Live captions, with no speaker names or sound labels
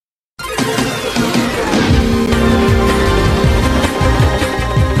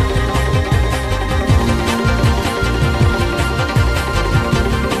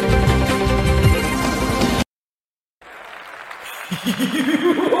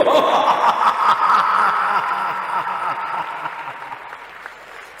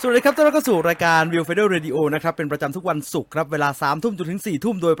สวัสดีครับต้อนรับเข้าสู่รายการ Viewfinder Radio นะครับเป็นประจำทุกวันศุกร์ครับเวลา 3 ทุ่มจนถึง 4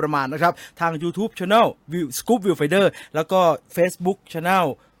 ทุ่มโดยประมาณนะครับทาง YouTube Channel Scoop Viewfinder แล้วก็ Facebook Channel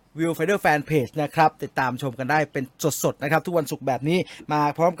Viewfinder Fanpage นะครับติดตามชมกันได้เป็นสดๆนะครับทุกวันศุกร์แบบนี้มา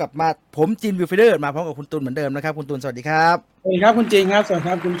พร้อมกับผมจิน Viewfinder มาพร้อมกับคุณตูนเหมือนเดิมนะครับคุณตูนสวัสดีครับสวัสดีครับคุณจินครับสวัสดีค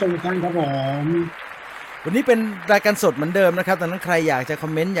รับคุณผู้ชมทุกท่านครับผมวันนี้เป็นรายการสดเหมือนเดิมนะครับดังนั้นใครอยากจะคอ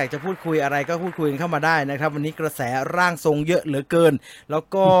มเมนต์อยากจะพูดคุยอะไรก็พูดคุยกันเข้ามาได้นะครับวันนี้กระแสร่างทรงเยอะเหลือเกินแล้ว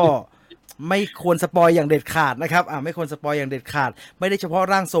ก็ไม่ควรสปอยอย่างเด็ดขาดนะครับไม่ควรสปอยอย่างเด็ดขาดไม่ได้เฉพาะ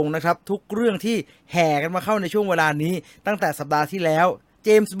ร่างทรงนะครับทุกเรื่องที่แห่กันมาเข้าในช่วงเวลานี้ตั้งแต่สัปดาห์ที่แล้วเจ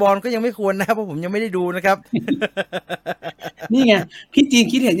มส์บอนด์ก็ยังไม่ควรนะครับเพราะผมยังไม่ได้ดูนะครับ นี่ไงพี่จีน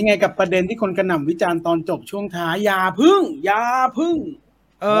คิดเห็นยังไงกับประเด็นที่คนกระหน่ำวิจารณ์ตอนจบช่วงท้ายอย่าพึ่ง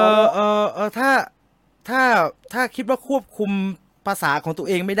ถ้าคิดว่าควบคุมภาษาของตัว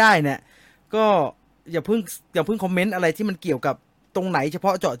เองไม่ได้เนี่ยก็อย่าเพิ่งคอมเมนต์อะไรที่มันเกี่ยวกับตรงไหนเฉพา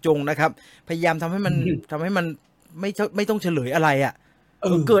ะเจาะจงนะครับพยายามทำให้มันไม่ต้องเฉลยอะไร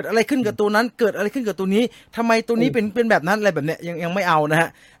เกิดอะไรขึ้นกับตัวนั้นเกิดอะไรขึ้นกับตัวนี้ทำไมตัวนี้เป็นแบบนั้นอะไรแบบเนี้ยยังไม่เอานะฮะ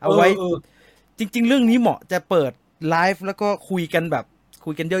เอาไว้จริงๆเรื่องนี้เหมาะจะเปิดไลฟ์แล้วก็คุย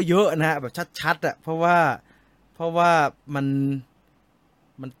กันเยอะๆนะฮะแบบชัดๆเพราะว่ามัน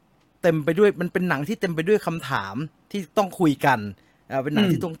เต็มไปด้วยมันเป็นหนังที่เต็มไปด้วยคำถามที่ต้องคุยกันเป็นหนัง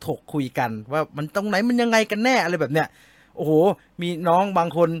ที่ต้องถกคุยกันว่ามันตรงไหนมันยังไงกันแน่อะไรแบบเนี้ยโอ้โหมีน้องบาง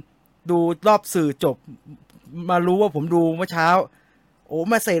คนดูรอบสื่อจบมารู้ว่าผมดูเมื่อเช้าโอ้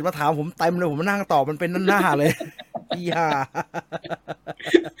มาเศษมาถามผมเต็มเลยผมมานั่งตอบมันเป็นหน้าเลยอีห่า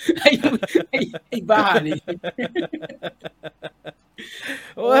ไอ้บ้านี่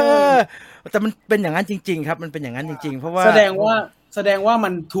แต่มันเป็นอย่างนั้นจริงๆครับมันเป็นอย่างนั้นจริงๆเพราะว่าแสดงว่ามั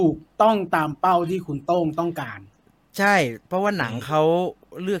นถูกต้องตามเป้าที่คุณโต้งต้องการใช่เพราะว่าหนังเขา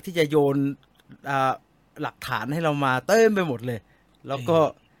เลือกที่จะโยนหลักฐานให้เรามาเต็มไปหมดเลยแล้วก็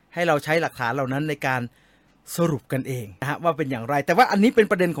ให้เราใช้หลักฐานเหล่านั้นในการสรุปกันเองนะฮะว่าเป็นอย่างไรแต่ว่าอันนี้เป็น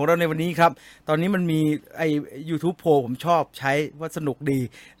ประเด็นของเราในวันนี้ครับตอนนี้มันมีไอ้ YouTube Poll ผมชอบใช้ว่าสนุกดี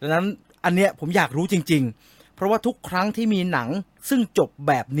ดังนั้นอันเนี้ยผมอยากรู้จริงๆเพราะว่าทุกครั้งที่มีหนังซึ่งจบ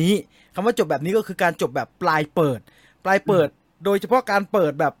แบบนี้คำว่าจบแบบนี้ก็คือการจบแบบปลายเปิดโดยเฉพาะการเปิ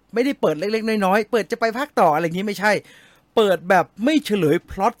ดแบบไม่ได้เปิดเล็กๆน้อยๆเปิดจะไปภาคต่ออะไรอย่างนี้ไม่ใช่เปิดแบบไม่เฉลย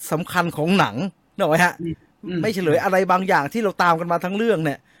พล็อตสำคัญของหนังหน่อยฮะไม่เฉลยอะไรบางอย่างที่เราตามกันมาทั้งเรื่องเ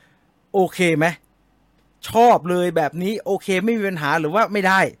นี่ยโอเคไหมชอบเลยแบบนี้โอเคไม่มีปัญหาหรือว่าไม่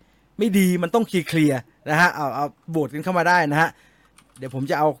ได้ไม่ดีมันต้องเคลียร์นะฮะเอาโหวตกันเข้ามาได้นะฮะเดี๋ยวผม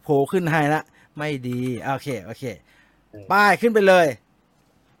จะเอาโพลขึ้นให้นะไม่ดีโอเคป้ายขึ้นไปเลย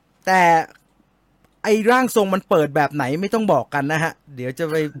แต่ไอ้ร่างทรงมันเปิดแบบไหนไม่ต้องบอกกันนะฮะเดี๋ยวจ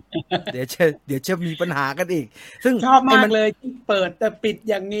ะมีปัญหากันอีกซึ่งชอบมากเลยที่เปิดแต่ปิด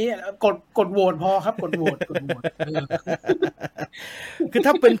อย่างนี้กดโหวตพอครับกดโหวตคือถ้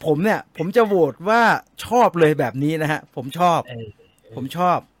าเป็นผมเนี่ยผมจะโหวตว่าชอบเลยแบบนี้นะฮะผมชอบ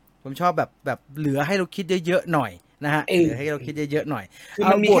แบบเหลือให้เราคิดเยอะๆหน่อยนะฮะเหลือให้เราคิดเยอะๆหน่อยคือ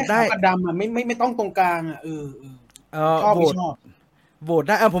มันมีแค่ขาวกับดำไม่ต้องตรงกลางชอบไม่ชอบโหวต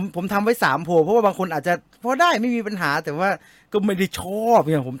ได้ผมทำไว้3โพลเพราะว่าบางคนอาจจะพอได้ไม่มีปัญหาแต่ว่าก็ไม่ได้ชอบ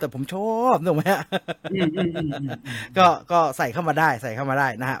อย่างแต่ผมชอบถูกไหมฮะก็ใส่เข้ามาได้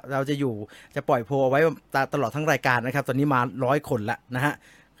นะฮะเราจะปล่อยโพลเอาไว้ตลอดทั้งรายการนะครับตอนนี้มา100 คนละนะฮะ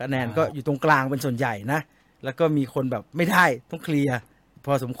คะแนนก็อยู่ตรงกลางเป็นส่วนใหญ่นะแล้วก็มีคนแบบไม่ได้ต้องเคลียร์พ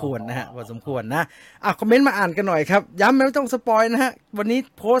อสมควรนะฮะพอสมควรนะคอมเมนต์มาอ่านกันหน่อยครับย้ำไม่ต้องสปอยนะฮะวันนี้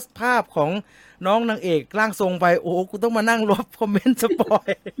โพสต์ภาพของน้องนางเอกร่างทรงไปโอ้กูต้องมานั่งลบคอมเมนต์สปอย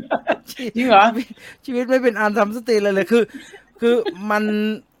จริงเหรอชีวิตไม่เป็นอันทำสติเลยคือมัน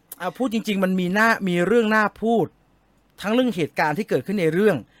พูดจริงๆมันมีเรื่องน่าพูดทั้งเรื่องเหตุการณ์ที่เกิดขึ้นในเรื่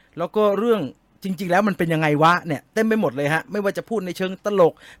องแล้วก็เรื่องจริงๆแล้วมันเป็นยังไงวะเนี่ยเต็มไปหมดเลยฮะไม่ว่าจะพูดในเชิงตล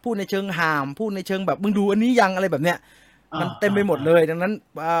กพูดในเชิงหามพูดในเชิงแบบมึงดูอันนี้ยังอะไรแบบเนี้ยมันเต็มไปหมดเลยดังนั้น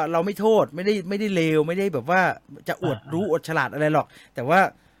เราไม่โทษไม่ได้เลวไม่ได้แบบว่าจะอวดรู้อวดฉลาดอะไรหรอกแต่ว่า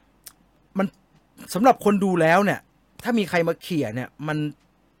มันสำหรับคนดูแล้วเนี่ยถ้ามีใครมาเขี่ยเนี่ย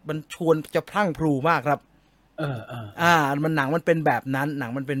มันชวนจะพลั่งพลูมากครับมันหนังมันเป็นแบบนั้น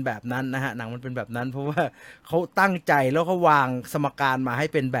นะฮะหนังมันเป็นแบบนั้นเพราะว่าเขาตั้งใจแล้วเขาวางสมการมาให้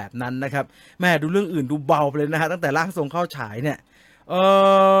เป็นแบบนั้นนะครับแม่ดูเรื่องอื่นดูเบาไปเลยนะฮะตั้งแต่ร่างทรงเข้าฉายเนี่ย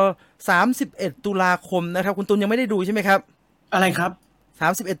31 ตุลาคมนะครับคุณตุลยังไม่ได้ดูใช่ไหมครับอะไรครับ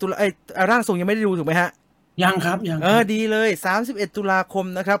31 ตุลาร่างทรงยังไม่ได้ดูถูกไหมฮะยังครับดีเลย31 ตุลาคม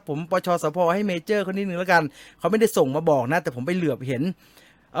นะครับผมปชสพให้เมเจอร์คนนิดนึงแล้วกันเขาไม่ได้ส่งมาบอกนะแต่ผมไปเหลือบเห็น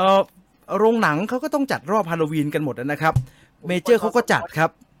โรงหนังเขาก็ต้องจัดรอบฮาโลวีนกันหมดนะครับเมเจอร์เขาก็จัดครับ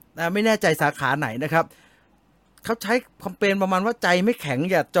ไม่แน่ใจสาขาไหนนะครับ เขาใช้คำเปญประมาณว่าใจไม่แข็ง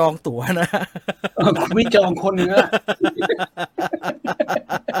อย่าจองตั๋วนะ ไม่จองคนเนื้อ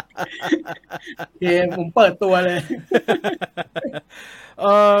โอเคผมเปิดตัวเลย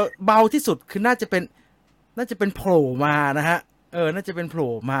เบาที่สุดคือน่าจะเป็นโผล่มานะฮะน่าจะเป็นโผ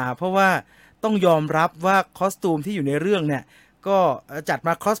ล่มาเพราะว่าต้องยอมรับว่าคอสตูมที่อยู่ในเรื่องเนี่ยก็จัดม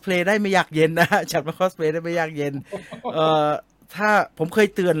าคอสเพลย์ได้ไม่ยากเย็นนะจัดมาคอสเพลย์ได้ไม่ยากเย็นถ้าผมเคย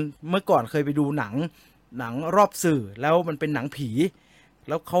เตือนเมื่อก่อนเคยไปดูหนังรอบสื่อแล้วมันเป็นหนังผีแ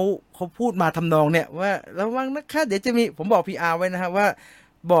ล้วเขาพูดมาทำนองเนี่ยว่าระวังนะคะเดี๋ยวจะมีผมบอก PR ไว้นะฮะว่า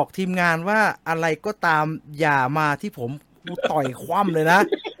บอกทีมงานว่าอะไรก็ตามอย่ามาที่ผมต่อยคว่ำเลยนะ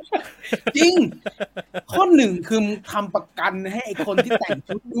จริงข้อหนึ่งคือทำประกันให้ไอ้คนที่แต่ง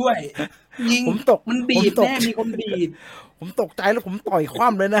ชุดด้วยยิงมันดีดแน่มีคนดีดผมตกใจแล้วผมต่อยคว่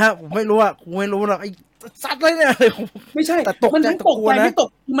ำเลยนะฮะผมไม่รู้อะกูไม่รู้หรอกไอ้ซัดเลยเนี่ยไม่ใช่แต่มันทั้งตกใจไม่ตก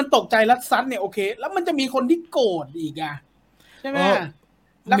มันตกใจแล้วซัดเนี่ยโอเคแล้วมันจะมีคนที่โกรธอีกอะใช่ไหม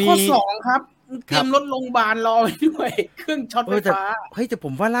แล้วข้อสองครับเตรียมรถโรงพยาบาลรอไว้ด้วยเครื่องช็อตไฟฟ้าเฮ้ยแต่ผ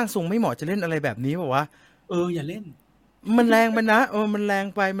มว่าร่างทรงไม่เหมาะจะเล่นอะไรแบบนี้ป่าววะอย่าเล่นมันแรงไปนะมันแรง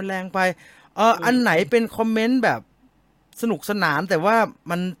ไปอันไหนเป็นคอมเมนต์แบบสนุกสนานแต่ว่า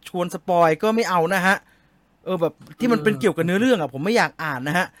มันชวนสปอยก็ไม่เอานะฮะแบบที่มันเป็นเกี่ยวกับเนื้อเรื่องอ่ะผมไม่อยากอ่านน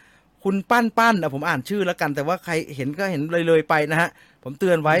ะฮะคุณปั้นผมอ่านชื่อแล้วกันแต่ว่าใครเห็นก็เห็นเลยไปนะฮะผมเตื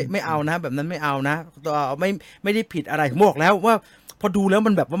อนไว้ไม่เอานะแบบนั้นไม่เอานะไม่ได้ผิดอะไรผมบอกแล้วว่าพอดูแล้ว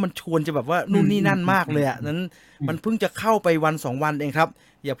มันแบบว่ามันชวนจะแบบว่านู่นนี่นั่นมากเลยอ่ะนั้นมันเพิ่งจะเข้าไป1-2 วันเองครับ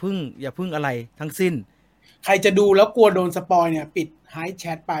อย่าเพิ่งอะไรทั้งสิ้นใครจะดูแล้วกลัวโดนสปอยเนี่ยปิดไฮแช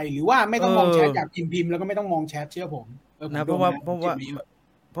ทไปหรือว่าไม่ต้องมองแชทอยากพิมพ์แล้วก็ไม่ต้องมองแชทเชื่อผมนะเพราะว่า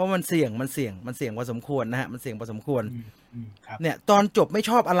มันเสี่ยงพอสมควรนะฮะมันเสี่ยงพอสมควรเนี่ยตอนจบไม่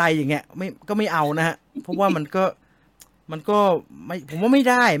ชอบอะไรอย่างเงี้ยไม่เอานะฮะเพราะว่ามันก็ไม่ผมว่าไม่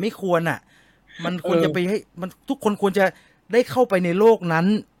ได้ไม่ควรอ่ะมันควรจะไปให้มันทุกคนควรจะได้เข้าไปในโลกนั้น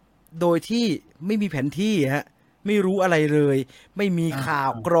โดยที่ไม่มีแผนที่ฮะไม่รู้อะไรเลยไม่มีข่า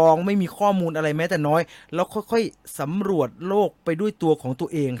วกรองไม่มีข้อมูลอะไรแม้แต่น้อยแล้วค่อยๆสำรวจโลกไปด้วยตัวของตัว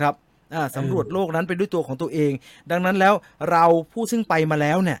เองครับสำรวจโลกนั้นไปด้วยตัวของตัวเองดังนั้นแล้วเราผู้ซึ่งไปมาแ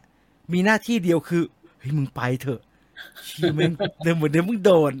ล้วเนี่ยมีหน้าที่เดียวคือเฮ้ยมึงไปเถอะมึงเดี๋ยวมึงโ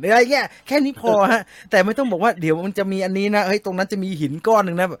ดนอะไรเงี้ยแค่นี้พอฮะแต่ไม่ต้องบอกว่าเดี๋ยวมันจะมีอันนี้นะเฮ้ยตรงนั้นจะมีหินก้อนห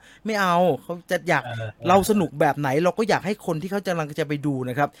นึ่งนะไม่เอาเขาจะอยากเราสนุกแบบไหนเราก็อยากให้คนที่เขากำลังจะไปดู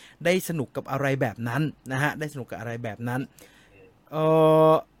นะครับได้สนุกกับอะไรแบบนั้นนะฮะได้สนุกกับอะไรแบบนั้น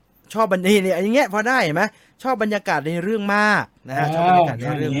ชอบบรรยากาศเนี่ยอย่างเงี้ยพอได้เห็นไหมชอบบรรยากาศในเรื่องมากนะฮะชอบบรรยากาศใน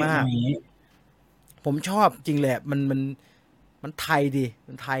เรื่องมากผมชอบจริงแหละมันไทยดี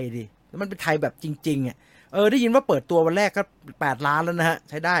แล้วมันเป็นไทยแบบจริงๆอ่ะได้ยินว่าเปิดตัววันแรกก็8 ล้านแล้วนะฮะ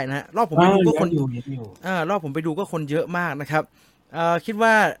ใช้ได้นะฮะรอบผมไปดูก็คนรอบผมไปดูก็คนเยอะมากนะครับคิดว่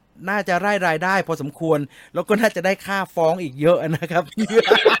าน่าจะรายได้พอสมควรแล้วก็น่าจะได้ค่าฟ้องอีกเยอะนะครับ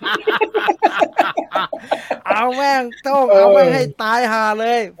เอาแม่งเอาแม่งให้ตายหาเล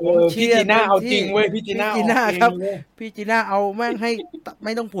ยผมเชียร์พี่จีน่าเอาจริงเว้ยพี่จีน่าครับพี่จีน่าเอาแม่งให้ไ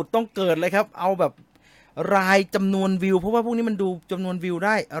ม่ต้องผุดต้องเกิดเลยครับเอาแบบรายจำนวนวิวเพราะว่าพวกนี้มันดูจำนวนวิวไ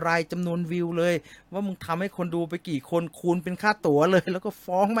ด้รายจำนวนวิวเลยว่ามึงทำให้คนดูไปกี่คนคูณเป็นค่าตั๋วเลยแล้วก็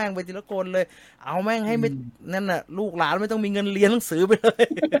ฟ้องแม่งไปทีละคนเลยเอาแม่งให้ไม่นั่นน่ะลูกหลานไม่ต้องมีเงินเรียนหนังสือไปเลย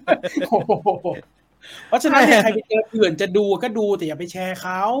เพราะฉะนั้นใครไปเจอเผื่อนจะดูก็ดูแต่อย่าไปแชร์เข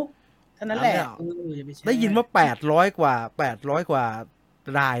าเท่านั้นแหละได้ยินว่า800 กว่า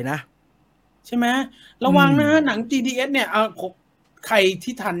รายนะใช่ไหมระวังนะหนัง GDS เนี่ยใคร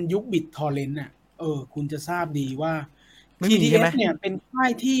ที่ทันยุคบิตทอร์เรนต์น่ะคุณจะทราบดีว่า GDS เนี่ยเป็นค่า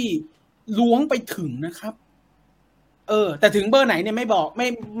ยที่ล้วงไปถึงนะครับแต่ถึงเบอร์ไหนเนี่ยไม่บอกไ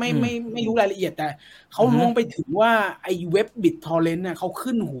ม่รู้รายละเอียดแต่เขาล้วงไปถึงว่าไอ้เว็บบิตทอร์เรนต์เนี่ยเขา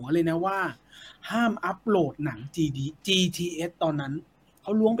ขึ้นหัวเลยนะว่าห้ามอัปโหลดหนัง GTS ตอนนั้นเข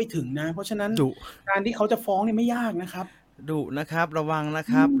าล้วงไปถึงนะเพราะฉะนั้นการที่เขาจะฟ้องเนี่ยไม่ยากนะครับดุนะครับระวังนะ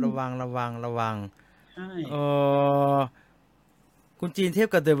ครับระวังใช่คุณจีนเทียบ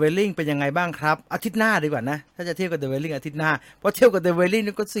กับ The Wailing เป็นยังไงบ้างครับอาทิตย์หน้าดีกว่านะถ้าจะเทียบกับ The Wailing อาทิตย์หน้าเพราะเทียบกับ The Wailing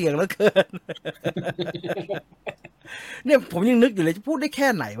นี่ก็เสี่ยงเหลือเกิน เนี่ยผมยังนึกอยู่เลยจะพูดได้แค่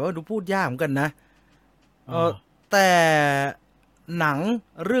ไหนว่าดูพูดยากเหมือนกันนะแต่หนัง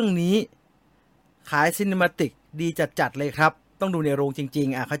เรื่องนี้ขายซินิมาติกดีจัดเลยครับต้องดูในโรงจริง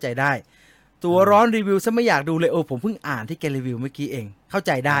ๆเข้าใจได้ตัวร้อนรีวิวซะไม่อยากดูเลยผมเพิ่งอ่านที่แกรีวิวเมื่อกี้เองเข้าใ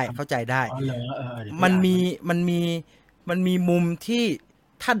จได้มันมีมุมที่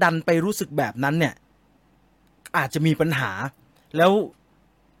ถ้าดันไปรู้สึกแบบนั้นเนี่ยอาจจะมีปัญหาแล้ว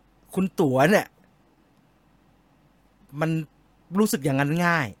คุณตั๋วเนี่ยมันรู้สึกอย่างนั้น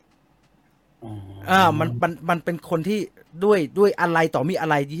ง่าย มันเป็นคนที่ด้วยอะไรต่อมีอะ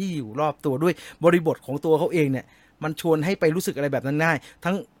ไรที่อยู่รอบตัวด้วยบริบทของตัวเขาเองเนี่ยมันชวนให้ไปรู้สึกอะไรแบบนั้นได้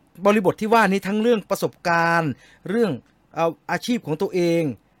ทั้งบริบทที่ว่านี้ทั้งเรื่องประสบการณ์เรื่องอาชีพของตัวเอง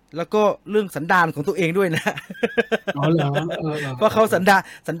แล้วก็เรื่องสันดานของตัวเองด้วยนะอ๋อเหรอเพราะเขาสันด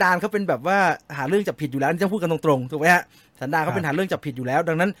านเขาเป็นแบบว่าหาเรื่องจับผิดอยู่แล้วจะพูดกันตรงๆถูกไหมฮะสันดานเขาเป็นหาเรื่องจับผิดอยู่แล้ว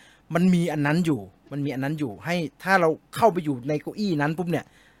ดังนั้นมันมีอันนั้นอยู่ให้ถ้าเราเข้าไปอยู่ในเก้าอี้นั้นปุ๊บเนี่ย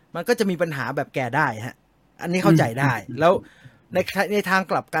มันก็จะมีปัญหาแบบแกได้ฮะอันนี้เข้าใจได้แล้วในทาง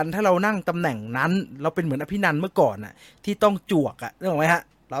กลับกันถ้าเรานั่งตำแหน่งนั้นเราเป็นเหมือนอภินันท์เมื่อก่อนน่ะที่ต้องจวกอ่ะนึกออกไหมฮะ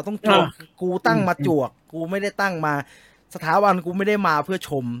เราต้องจวกกูตั้งมาจวกกูไม่ได้ตั้งมาสถาบันกูไม่ได้มาเพื่อช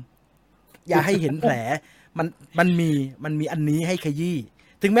มอย่าให้เห็นแผลมันมีอันนี้ให้ขยี้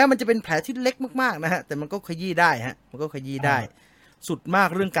ถึงแม้มันจะเป็นแผลที่เล็กมากๆนะฮะแต่มันก็ขยี้ได้ฮะมันก็ขยี้ได้สุดมาก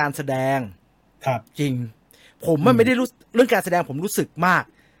เรื่องการแสดงครับจริงผมมันไม่ได้รู้เรื่องการแสดงผมรู้สึกมาก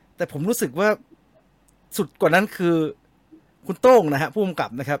แต่ผมรู้สึกว่าสุดกว่านั้นคือคุณโต้งนะฮะผู้กำกับ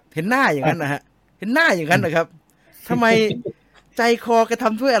นะครับเห็นหน้าอย่างนั้นนะฮะเห็นหน้าอย่างนั้นนะครับทำไมใจคอแกท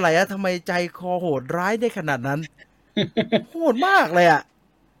ำด้วยอะไรอะทำไมใจคอโหดร้ายได้ขนาดนั้นโหดมากเลยอะ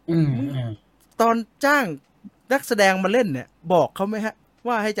ตอนจ้างนักแสดงมาเล่นเนี่ยบอกเขาไหมฮะ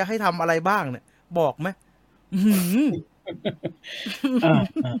ว่าให้ทำอะไรบ้างเนี่ยบอกไหม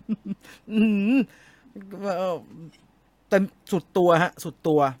แต่สุดตัวฮะสุด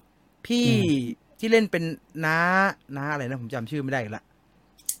ตัวพี่ที่เล่นเป็นน้าอะไรนะผมจำชื่อไม่ได้ละ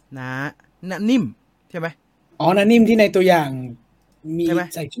น้านิ่มใช่ไหมอ๋อน้านิ่มที่ในตัวอย่างมี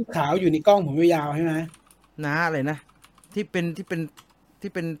ใส่ชุดขาวอยู่ในกล้องผมยาวๆใช่ไหมน้าอะไรนะที่เ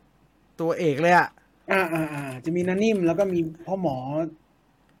ป็นตัวเอกเลยอ่ะจะมีน้านิ่มแล้วก็มีพ่อหมอ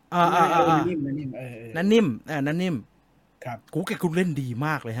น้านิ่มครับกูแกคุณเล่นดีม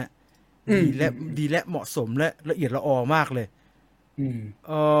ากเลยฮะดีและเหมาะสมและละเอียดละออมากเลย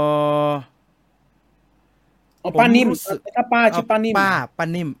ป้านิ่มถ้าป้าชื่อป้านิ่มป้า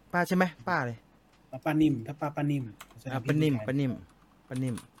นิ่มป้าใช่ไหมป้าเลยป้านิ่มถ้าป้านิ่มป้า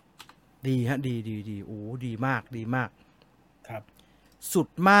นิ่มดีฮะดีโอ้ดีมากครับสุด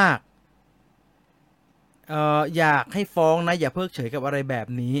มากอยากให้ฟ้องนะอย่าเพิกเฉยกับอะไรแบบ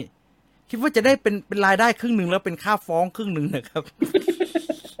นี้คิดว่าจะได้เป็นรายได้ครึ่งหนึ่งแล้วเป็นค่าฟ้องครึ่งหนึ่งนะครับ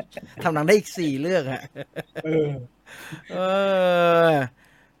ทำหนังได้อีก4 เรื่องฮะ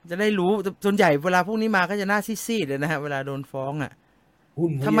จะได้รู้ส่วนใหญ่เวลาพวกนี้มาก็จะหน้าซีดๆเลยนะฮะเวลาโดนฟ้องอ่ะ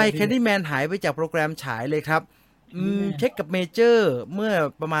ทำไมแคนดี้แมนหายไปจากโปรแกรมฉายเลยครับเช็คกับเมเจอร์เมื่อ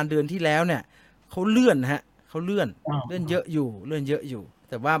ประมาณเดือนที่แล้วเนี่ยเขาเลื่อนฮะเขาเลื่อนเยอะอยู่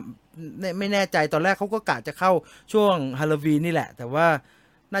แต่ว่าไม่แน่ใจตอนแรกเขาก็กะจะเข้าช่วงฮาโลวีนนี่แหละแต่ว่า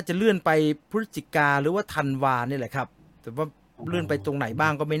น่าจะเลื่อนไปพฤศจิกาหรือว่าธันวานี่แหละครับแต่ว่าเลื่อนไปตรงไหนบ้า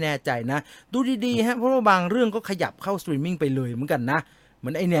งก็ไม่แน่ใจนะดูดีๆฮะเพราะว่าบางเรื่องก็ขยับเข้าสตรีมมิ่งไปเลยเหมือนกันนะเหมื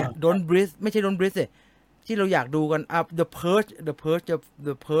อนไอเนี่ย Don't Breathe ไม่ใช่ Don't Breathe สิที่เราอยากดูกัน The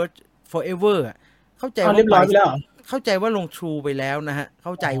Purge Forever เข้าใจว่าเข้าใจว่าลง True ไปแล้วนะฮะเข้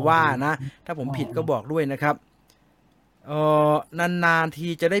าใจว่านะถ้าผมผิดก็บอกด้วยนะครับนานๆที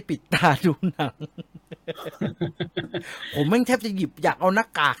จะได้ปิดตาดูหนัง ผมแม่งแทบจะหยิบอยากเอาหน้า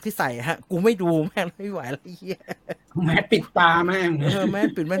กากที่ใส่ฮะกูไม่ดูแม่งไม่ไหวแล้วเหี้ยแม่ปิดตาแม่งแม่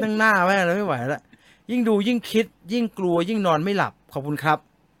ปิดแม่ทั้งหน้าแม่งไม่ไหวแล้วยิ่งดูยิ่งคิดยิ่งกลัวยิ่งนอนไม่หลับขอบคุณครับ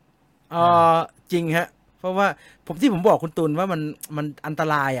จริงฮะเพราะว่าผมบอกคุณตุลว่ามันอันต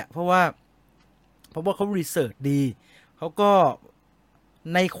รายอ่ะเพราะว่าเขารีเสิร์ชดีเขาก็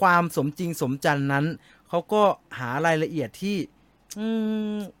ในความสมจริงสมจันนั้นเขาก็หารายละเอียดที่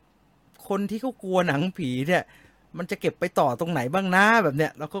คนที่เขากลัวหนังผีเนี่ยมันจะเก็บไปต่อตรงไหนบ้างนะแบบเนี้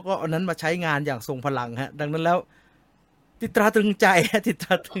ยแล้วก็เอานั้นมาใช้งานอย่างทรงพลังฮะดังนั้นแล้วติดตราตรึงใจ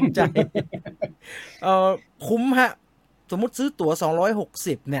คุ้มฮะสมมุติซื้อตั๋ว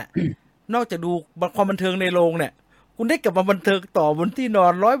260เนี่ยนอกจากดูความบันเทิงในโรงเนี่ยคุณได้กลับมาบันเทิงต่อบนที่นอ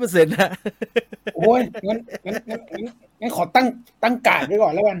น 100% นะโอ้ยงั้นขอตั้งกาดไว้ก่อ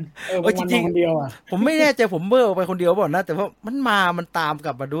นแล้วกันจริงๆคนเดียวอ่ะผมไม่แน่ใจผมเบอร์ไปคนเดียวบ่นะแต่ว่ามันตามก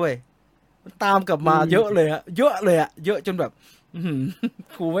ลับมาด้วยมันตามกลับมาเยอะเลยอะเยอะจนแบบ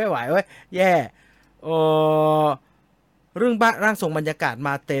กูไม่ไหวเว้ยแย่เรื่องบ้านร่างทรงบรรยากาศม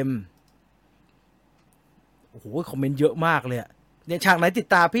าเต็มโอ้โหคอมเมนต์เยอะมากเลยอะเนี่ยฉากไหนติด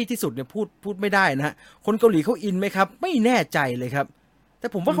ตาพี่ที่สุดเนี่ยพูดไม่ได้นะฮะคนเกาหลีเขาอินไหมครับไม่แน่ใจเลยครับแต่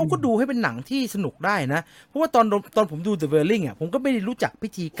ผมว่าเขาก็ดูให้เป็นหนังที่สนุกได้นะเพราะว่าตอนผมดู The Wailing อ่ะผมก็ไม่ได้รู้จักพิ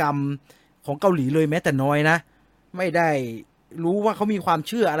ธีกรรมของเกาหลีเลยแม้แต่น้อยนะไม่ได้รู้ว่าเขามีความเ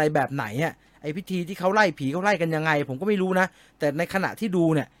ชื่ออะไรแบบไหนอ่ะไอพิธีที่เขาไล่ผีเขาไล่กันยังไงผมก็ไม่รู้นะแต่ในขณะที่ดู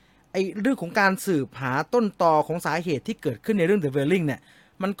เนี่ยไอเรื่องของการสืบหาต้นตอของสาเหตุที่เกิดขึ้นในเรื่อง The Wailing เนี่ย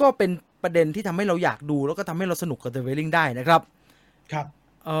มันก็เป็นประเด็นที่ทำให้เราอยากดูแล้วก็ทำให้เราสนุกกับ The Wailing ได้นะครับครับ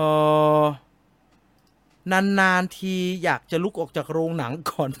นานๆทีอยากจะลุกออกจากโรงหนัง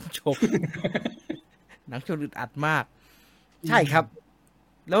ก่อนจบ หนังชนอึดอัดมากใช่ครับ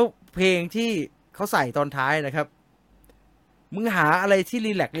แล้วเพลงที่เขาใส่ตอนท้ายนะครับมึงหาอะไรที่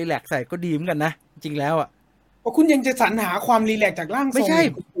รีแลกซ์ใส่ก็ดีเหมือนกันนะจริงแล้วอ่ะเพราะคุณยังจะสรรหาความรีแลกซ์จากร่างทรงไม่ใช่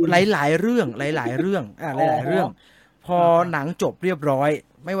หลายเรื่องหลายเรื่องหลายเรื่องพอหนังจบเรียบร้อย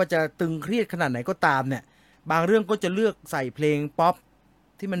ไม่ว่าจะตึงเครียดขนาดไหนก็ตามเนี่ยบางเรื่องก็จะเลือกใส่เพลงป๊อป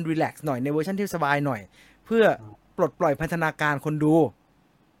ที่มันรีแลกซ์หน่อยในเวอร์ชันที่สบายหน่อยเพื่อปลดปล่อยพันธนาการคนดู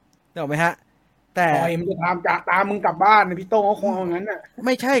ได้ไหมฮะแต่มันจะตามมึงกลับบ้านนะพี่โต้งเขาคงเอางั้นน่ะไ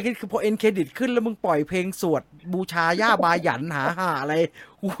ม่ใช่คือพอเอ็นเครดิตขึ้นแล้วมึงปล่อยเพลงสวดบูชาย่าบาหยันหาอะไร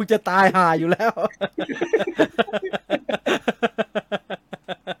กูจะตายห่าอยู่แล้ว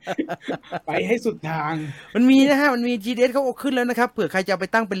ไปให้สุดทางมันมีนะฮะมันมี GDS เขาขึ้นแล้วนะครับเผื่อใครจะเอาไป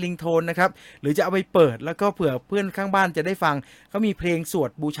ตั้งเป็นริงโทนนะครับหรือจะเอาไปเปิดแล้วก็เผื่อเพื่อนข้างบ้านจะได้ฟังเขามีเพลงสวด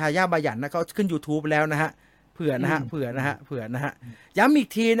บูชาย่าบาหยันนะเขาขึ้น YouTube แล้วนะฮะเผื่อนะฮะย้ำอีก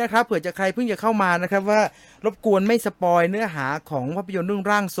ทีนะครับเผื่อจะใครเพิ่งจะเข้ามานะครับว่ารบกวนไม่สปอยเนื้อหาของภาพยนตร์เรื่อง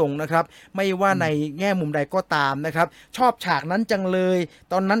ร่างทรงนะครับไม่ว่าในแง่มุมใดก็ตามนะครับชอบฉากนั้นจังเลย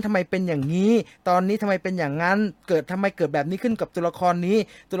ตอนนั้นทำไมเป็นอย่างนี้ตอนนี้ทำไมเป็นอย่างนั้นทำไมเกิดแบบนี้ขึ้นกับตัวละคร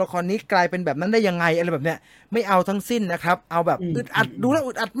นี้กลายเป็นแบบนั้นได้ยังไงอะไรแบบเนี้ยไม่เอาทั้งสิ้นนะครับเอาแบบอึดอัดดูแล้ว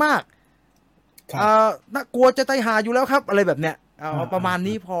อึดอัดมากน่ากลัวจะตายหาอยู่แล้วครับอะไรแบบเนี้ยเอาประมาณ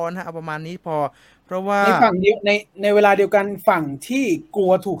นี้พอนะเอาประมาณนี้พอเพราะว่าในฝั่งเดียวในเวลาเดียวกันฝั่งที่กลั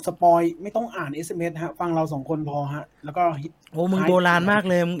วถูกสปอยไม่ต้องอ่าน SMS ฮะฟังเรา2คนพอฮะแล้วก็โอ้มึงโบราณมาก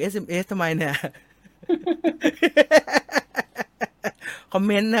เลยมึง SMS ทำไมเนี่ยคอมเ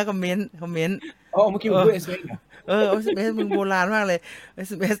มนต์นะคอมเมนต์เมื่อกี้พูด SMS SMS มึงโบราณมากเลย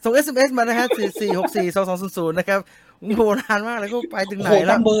SMS ส่ง SMS มานะฮะ4642200นะครับมึงโบราณมากเลยก็ไปถึงไหนแ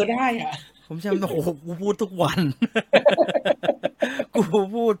ล้วจำเบอร์ได้อ่ะผมจำโอ้โหกูพูดทุกวัน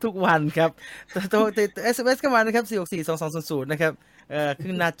ครับตัว SMS เข้ามานะครับ4642200นะครับ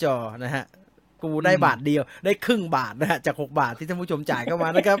ขึ้นหน้าจอนะฮะกูได้บาทเดียวได้ครึ่งบาทนะฮะจาก6บาทที่ท่านผู้ชมจ่ายเข้ามา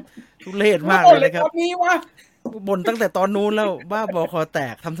นะครับทุเรศมากเลยนะครับบ่นตั้งแต่ตอนนู้นแล้วบ้าบอคอแต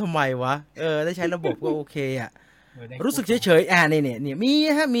กทำไมวะได้ใช้ระบบก็โอเคอ่ะรู้สึกเฉยๆเนี่ย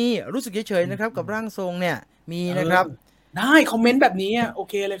มีรู้สึกเฉยๆนะครับกับร่างทรงเนี่ยมีนะครับได้คอมเมนต์แบบนี้โอ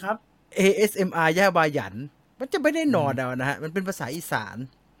เคเลยครับ ASMR ย่าบาหยันมันจะไม่ได้นอนเอานะฮะมันเป็นภาษาอีสาน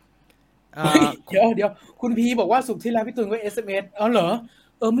เดี๋ยวคุณพีบอกว่าสุขที่แล้วพี่ตุลก็ SMS เหรอ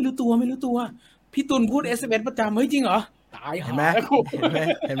ไม่รู้ตัวพี่ตุลพูด SMS ประจำเฮ้ยจริงเหรอตายเห็นไหม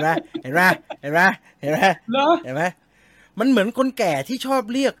มันเหมือนคนแก่ที่ชอบ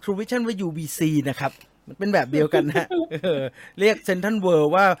เรียก True Vision ว่า UBC นะครับมันเป็นแบบเดียวกันนะเรียก Central World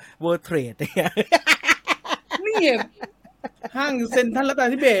ว่า World Trade นี่ห้างเซ็นทรัลรัตน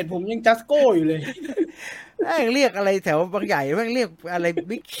ทิเบศผมยังจัสโก้อยู่เลยเรียกอะไรแถวบางใหญ่แม่งเรียกอะไร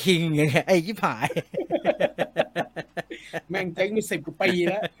บิ๊กคิงอย่างเงี้ยไอ้ชิบหายแม่งเจ๊งมี10 กว่าปี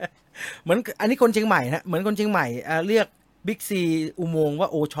แล้วเหมือนอันนี้คนเชียงใหม่นะเหมือนคนเชียงใหม่เรียกบิ๊กซีอุโมงค์ว่า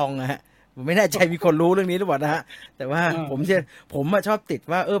โอชองนะฮะผมไม่แน่ใจมีคนรู้เรื่องนี้หรือเปล่านะฮะแต่ว่าผมชอบติด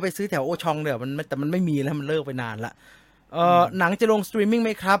ว่าไปซื้อแถวโอชองเดี๋ยวแต่มันไม่มีแล้วมันเลิกไปนานละหนังจะลงสตรีมมิ่งไห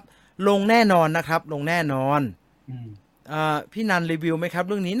มครับลงแน่นอนนะครับลงแน่นอนพี่นันรีวิวไหมครับ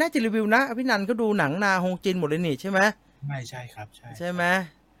เรื่องนี้น่าจะรีวิวนะพี่นันก็ดูหนังนาฮงจินหมดเลยนี่ใช่ไหมไม่ใช่ครับใช่ไหม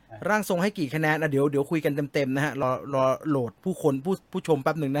ร่างทรงให้กี่คะแนนเดี๋ยวคุยกันเต็มๆนะฮะรอโหลดผู้ชมแ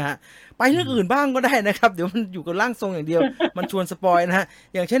ป๊บหนึ่งนะฮะไปเรื่องอื่นบ้างก็ได้นะครับเดี๋ยวมันอยู่กับร่างทรงอย่างเดียวมันชวนสปอยนะฮะ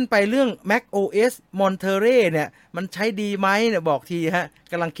อย่างเช่นไปเรื่อง Mac OS Monterey เนี่ยมันใช้ดีไหมเนี่ยบอกทีฮะ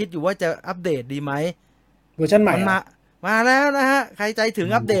กำลังคิดอยู่ว่าจะอัปเดตดีไหมเวอร์ชันใหม่มาแล้วนะฮะใครใจถึง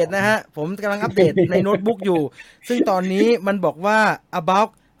อัปเดตนะฮะผมกำลังอัปเดตในโน้ตบุ๊กอยู่ซึ่งตอนนี้มันบอกว่า about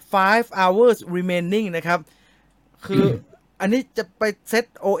 5 hours remaining นะครับคืออันนี้จะไปเซต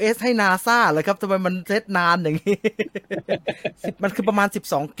OS ให้ NASA เหรอครับทำไมมันเซตนานอย่างนี้ มันคือประมาณ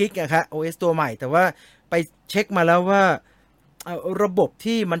12กิกอะครับ OS ตัวใหม่แต่ว่าไปเช็คมาแล้วว่าระบบ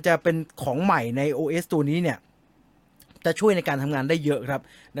ที่มันจะเป็นของใหม่ใน OS ตัวนี้เนี่ยจะช่วยในการทำงานได้เยอะครับ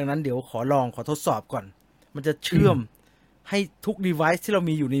ดังนั้นเดี๋ยวขอทดสอบก่อนมันจะเชื่อมให้ทุก device ที่เรา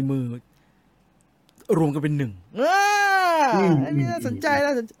มีอยู่ในมือรวมกันเป็นหนึ่งอันนี้น่าสนใจ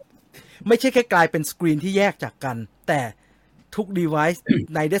ไม่ใช่แค่กลายเป็นสกรีนที่แยกจากกันแต่ทุก device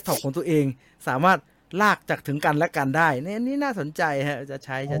ในเดสก์ท็อปของตัวเองสามารถลากจากถึงกันและกันได้นี่น่าสนใจฮะจะใ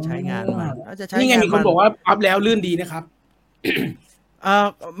ช้งานมันนี่ไงมีคนบอกว่าอัพแล้วลื่นดีนะครับ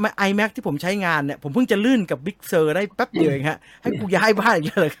iMac ที่ผมใช้งานเนี่ยผมเพิ่งจะลื่นกับ Big Sur ได้แป๊บเดียวเองฮะให้กูย้ายบ้านอีกแ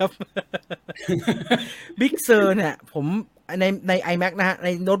ล้วเหรอครับ Big Sur เนี่ยผมใน iMac นะฮะใน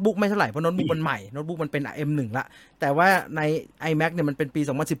โน้ตบุ๊กไม่เท่าไหร่เพราะโน้ตบุ๊กมันใหม่โน้ตบุ๊กมันเป็น M1 ละแต่ว่าใน iMac เนี่ยมันเป็นปี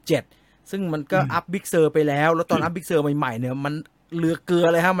2017ซึ่งมันก็อัพ Big Sur ไปแล้วตอนอัพ Big Sur ใหม่ๆเนี่ยมัน เรือเกลือ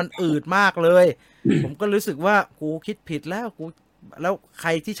เลยฮะมันอืดมากเลย ผมก็รู้สึกว่ากูคิดผิดแล้วแล้วใคร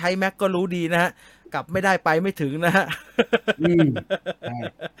ที่ใช้แม็กก็รู้ดีนะฮะกลับไม่ได้ไปไม่ถึงนะฮะ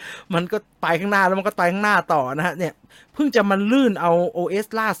มันก็ไปข้างหน้าแล้วมันก็ไปข้างหน้าต่อนะฮะเนี่ยเพิ่งจะมาลื่นเอา OS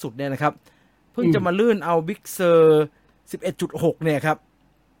ล่าสุดเนี่ยนะครับเพิ่งจะมาลื่นเอา Big Sur 11.6 เนี่ยครับ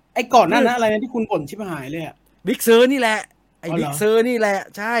ไอ้ก่อนหน้านั้นอะไรนะที่คุณบ่นชิบหายเลยอ่ะ Big Sur นี่แหละไอ้ Big Sur นี่แหละ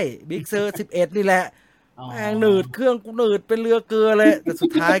ใช่ Big Sur 11 นี่แหละแม่งหนืดเครื่องกูหนืดเป็นเรือเกลือเลยแต่สุ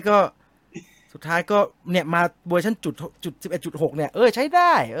ดท้ายก็เนี่ยมาเวอร์ชันจุด 11.6 เนี่ยใช้ไ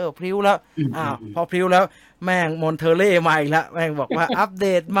ด้พริ้วแล้วพอพริ้วแล้วแม่งมอนเทเล่มาอีกแล้วแม่งบอกว่า อัปเด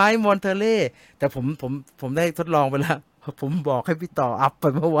ตไหมมอนเทเล่แต่ผมได้ทดลองไปแล้วผมบอกให้พี่ต่ออัพไป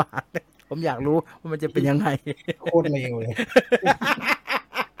เมื่อวานผมอยากรู้ว่ามันจะเป็นยังไงโคตรเลวเลย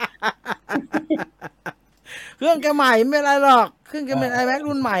เครื่องแกใหม่ไม่อะไรหรอกเครื่องแกเป็น iMac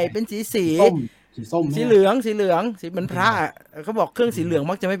รุ่นใหม่เป็นสีส้มสีเหลืองสีเหมือนพระเขาบอกเครื่องสีเหลือง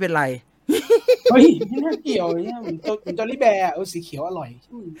มักจะไม่เป็นไรเฮ้ยไม่น่าเกี่ยวเนี่ยเหมือนจอรี่แบร์สีเขียวอร่อย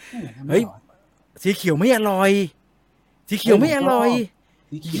เฮ้ยสีเขียวไม่อร่อยสีเขียวไม่อร่อย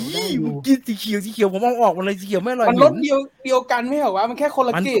สีเขียวได้อยู่กินสีเขียวผมเอาออกมาเลยสีเขียวไม่อร่อยมันรสเดียวกันไม่เหรอวะมันแค่คนล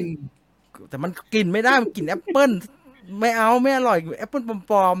ะกลิ่นแต่มันกลิ่นไม่ได้มันกลิ่นแอปเปิ้ลไม่เอาไม่อร่อยแอปเปิ้ล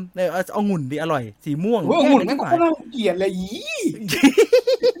ปลอมๆเนี่ยเอาองุ่นดิอร่อยสีม่วงองุ่นนั่นก็น่าเกลียดเลย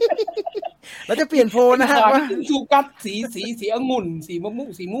เราจะเปลี่ยนโพลนะฮะว่าซูกัสสีองุ่นสีมะม่วง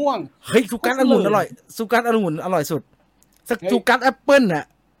สีม่วงเฮ้ยซูกัสองุ่นอร่อยซูกัสองุ่นอร่อยสุดซูกัสแอปเปิ้ลน่ะ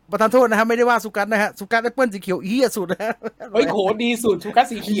ประทานโทษนะครับไม่ได้ว่าซูกัสนะฮะซูกัสแอปเปิ้ลสีเขียวเหี้ยสุดนะเฮ้ยโหดีสุดซูกัส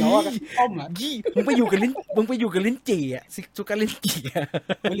สีเขียวอ่ะต้มอ่ะมึงไปอยู่กับลิ้นจี่อ่ะซูกัสลิ้นจี่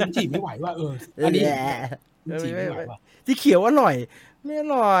ลิ้นจี่ไม่ไหวว่าอันนี้ไม่สีเขียวอร่อยไม่อ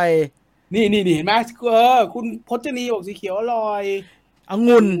ร่อยนี่เห็นไหมคุณพจนีบอกสีเขียวอร่อยอ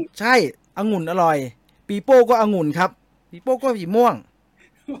งุ่นใช่องุ่นอร่อยปีโป้ก็องุ่นครับปีโป้ก็สีม่วง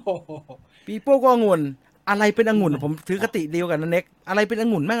ปีโป้ก็องุ่นอะไรเป็นองุ่นผมถือคติเดียวกันนะเน็กอะไรเป็นอ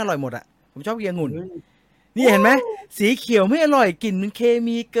งุ่นแม่งอร่อยหมดอ่ะผมชอบกินองุ่นนี่เห็นไหมสีเขียวไม่อร่อยกลิ่นมันเค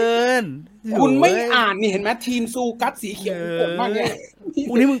มีเกินคุณไม่อ่านนี่เห็นไหมทีมซูกัสสีเขียวผมมากเลย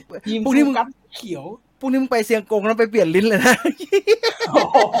พวกนี้มึงเขียวพวกนี้มึงไปเซียงกงแล้วไปเปลี่ยนลิ้นเลยนะ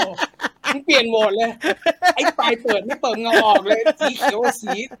มึงเปลี่ยนโหมดเลยไอ้ปลายเปิดไม่เปิดเงาออกเลยสีเขียว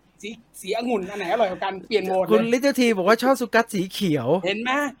สีองุ่นอันไหนอร่อยกว่ากันเปลี่ยนโหมดคุณลิตเติ้ลทีบอกว่าชอบซูกัสสีเขียวเห็นไห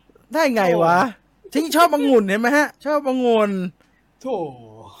มได้ไงวะฉันชอบองุ่นเห็นไหมฮะชอบองุ่นโธ่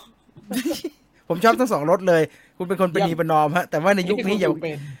ผมชอบทั้งสองรสเลยคุณเป็นคนประนีประนอมฮะแต่ว่าในยุคนี้อย่า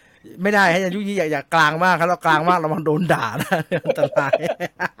ไม่ได้ฮะในยุคนี้อย่ากลางมากครับเรากลางมากเรามันโดนด่านะอันตราย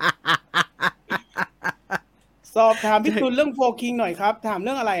สอบถามพี่ตุลเรื่องโฟคิงหน่อยครับถามเ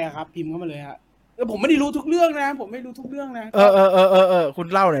รื่องอะไรอะครับพิมพ์เข้ามาเลยฮะผมไม่ได้รู้ทุกเรื่องนะผมไม่รู้ทุกเรื่องนะคุณ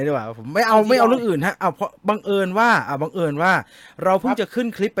เล่าหน่อยดีกว่าผมไม่เอาเรื่องอื่นฮะเพราะบังเอิญว่าเราเพิ่งจะขึ้น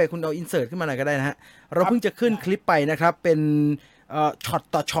คลิปไปคุณเอาอินเสิร์ตขึ้นมาหน่อยก็ได้นะฮะเราเพิ่งจะขึ้นคลิปไปนะครับเป็นช็อต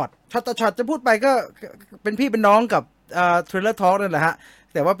ต่อช็อตจะพูดไปก็เป็นพี่เป็นน้องกับเทรลเลอร์ทอล์กนั่นแหละฮะ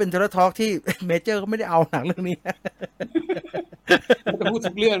แต่ว่าเป็นเทรลเลอร์ทอล์กที่เมเจอร์ก็ไม่ได้เอาหนังเรื่องนี้เราจะพูด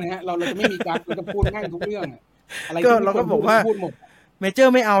ทุกเรื่องนะฮะเราจะไม่มีการเราจะพูดแม่งทุกเรื่องอะไรก็เราก็บอกว่าเมเจอ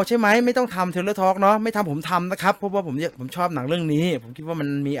ร์ไม่เอาใช่ไหมไม่ต้องทำเทเลอร์ทอล์กเนาะไม่ทำผมทำนะครับเพราะว่าผมชอบหนังเรื่องนี้ผมคิดว่ามัน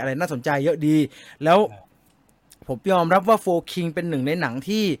มีอะไรน่าสนใจเยอะดีแล้วผมยอมรับว่าโฟคิงเป็นหนึ่งในหนัง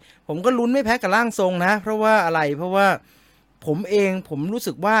ที่ผมก็ลุ้นไม่แพ้กับร่างทรงนะเพราะว่าผมรู้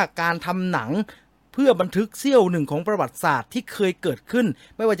สึกว่าการทำหนังเพื่อบันทึกเสี้ยวหนึ่งของประวัติศาสตร์ที่เคยเกิดขึ้น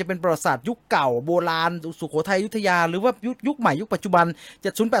ไม่ว่าจะเป็นประวัติศาสตร์ยุคเก่าโบราณสุโขทัยอยุธยาหรือว่ายุคใหม่ยุคปัจจุบัน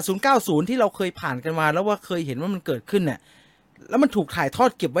70 80 90ที่เราเคยผ่านกันมาแล้วว่าเคยเห็นว่ามันเกิดขึ้นเนี่ยแล้วมันถูกถ่ายทอด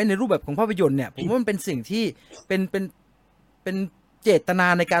เก็บไว้ในรูปแบบของภาพยนตร์เนี่ยผมว่ามันเป็นสิ่งที่เป็นเจตนา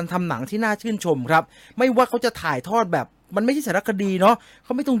ในการทำหนังที่น่าชื่นชมครับไม่ว่าเขาจะถ่ายทอดแบบมันไม่ใช่สารคดีเนาะเข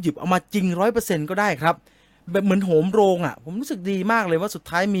าไม่ต้องหยิบเอามาจริง 100% ก็ได้ครับแบบเหมือนโหมโรงอ่ะผมรู้สึกดีมากเลยว่าสุด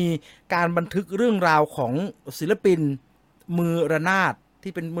ท้ายมีการบันทึกเรื่องราวของศิลปินมือระนาด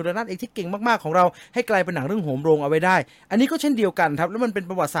ที่เป็นมือระนาดเอกที่เก่งมากๆของเราให้กลายเป็นหนังเรื่องโหมโรงเอาไว้ได้อันนี้ก็เช่นเดียวกันครับแล้วมันเป็น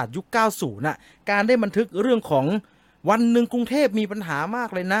ประวัติศาสตร์ยุค 90 น่ะการได้บันทึกเรื่องของวันหนึ่งกรุงเทพมีปัญหามาก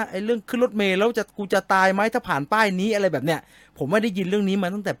เลยนะไอ้เรื่องขึ้นรถเมล์แล้วกูจะตายไหมถ้าผ่านป้ายนี้อะไรแบบเนี้ยผมไม่ได้ยินเรื่องนี้มา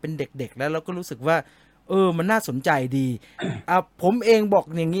ตั้งแต่เป็นเด็กๆแล้วก็รู้สึกว่ามันน่าสนใจดีผมเองบอก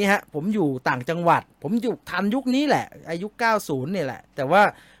อย่างนี้ฮะผมอยู่ต่างจังหวัดผมอยู่ทันยุคนี้แหละอายุ90เนี่ยแหละแต่ว่า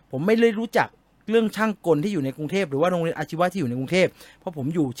ผมไม่ได้รู้จักเรื่องช่างกลที่อยู่ในกรุงเทพหรือว่าโรงเรียนอาชีวะที่อยู่ในกรุงเทพเพราะผม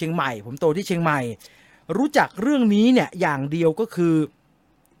อยู่เชียงใหม่ผมโตที่เชียงใหม่รู้จักเรื่องนี้เนี่ยอย่างเดียวก็คือ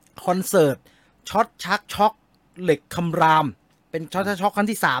คอนเสิร์ตช็อตชักช็อกเหล็กคำรามเป็นช็อตชักช็อกครั้ง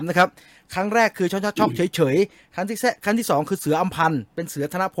ที่3นะครับครั้งแรกคือช็อตชักช็อกเฉยๆครั้งที่2คือเสืออัมพันธ์เป็นเสือ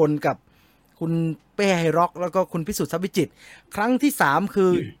ธนพลกับ คุณเป้ไฮร็อกแล้วก็คุณพิสุทธิ์ทรัพย์วิจิตรครั้งที่3คือ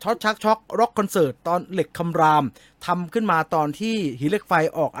ช็อตชักช็อกร็อกคอนเสิร์ตตอนเหล็กคำรามทำขึ้นมาตอนที่หินเหล็กไฟ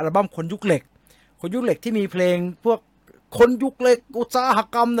ออกอัลบั้มคนยุคเหล็กคนยุคเหล็กที่มีเพลงพวกคนยุคเหล็กอุตสาห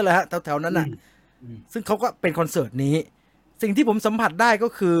กรรมนั่นแหละฮะแถวๆนั้นน่ะซึ่งเขาก็เป็นคอนเสิร์ตนี้สิ่งที่ผมสัมผัสได้ก็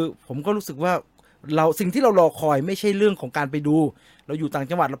คือผมก็รู้สึกว่าสิ่งที่เรารอคอยไม่ใช่เรื่องของการไปดูเราอยู่ต่าง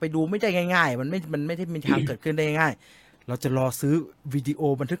จังหวัดเราไปดูไม่ได้ง่ายๆมันไม่ได้มีทางเกิดขึ้นได้ง่ายเราจะรอซื้อวิดีโอ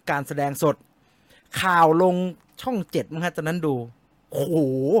บันทึกการแสดงสดข่าวลงช่อง7มั้งฮะตอนนั้นดูโอ้โห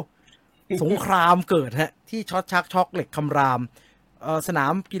สงครามเกิดฮะที่ช็อตชักช็อกเหล็กคำรามสนา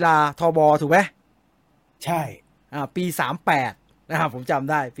มกีฬาทบถูกไหมใช่ปี38นะครับผมจำ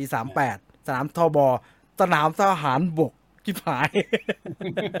ได้ปี38สนามทบสนามทหารบกชิบหาย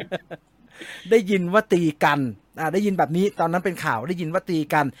ได้ยินว่าตีกันได้ยินแบบนี้ตอนนั้นเป็นข่าวได้ยินว่าตี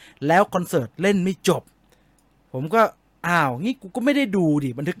กันแล้วคอนเสิร์ตเล่นไม่จบผมก็งี้กูก็ไม่ได้ดูดิ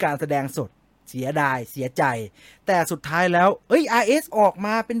บันทึกการแสดงสดเสียดายเสียใจแต่สุดท้ายแล้วRS ออกม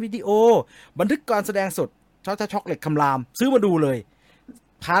าเป็นวิดีโอบันทึกการแสดงสดช็อกเหล็กคำรามซื้อมาดูเลย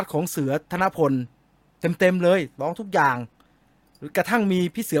พาร์ทของเสือธนพลเต็มเลยร้องทุกอย่างกระทั่งมี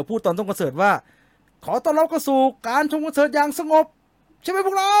พี่เสือพูดตอนต้นคอนเสิร์ตว่าขอต้อนรับเข้าสู่การชมคอนเสิร์ตอย่างสงบใช่ไหมพ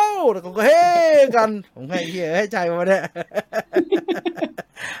วกเราแล้วก็เฮ้กันผมให้ใจมาเนี่ย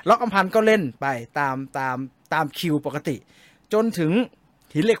ล็อกอัมพันธ์ก็เล่นไปตามคิวปกติจนถึง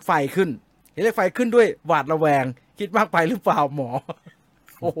หินเหล็กไฟขึ้นด้วยหวาดระแวงคิดมากไปหรือเปล่าหมอ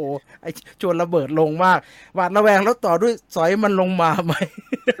โอ้โหไอ้ชวนระเบิดลงมากหวาดระแวงแล้วต่อด้วยสอยมันลงมาไหม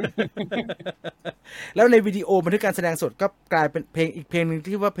แล้วในวิดีโอบันทึกการแสดงสดก็กลายเป็นเพลงอีกเพลงนึง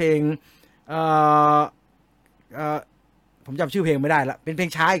ที่ว่าเพลงผมจำชื่อเพลงไม่ได้ละเป็นเพลง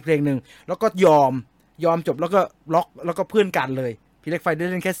ช้าอีกเพลงหนึ่งแล้วก็ยอมจบแล้วก็ล็อกแล้วก็เพื่อนกันเลยพี่เล็กไฟได้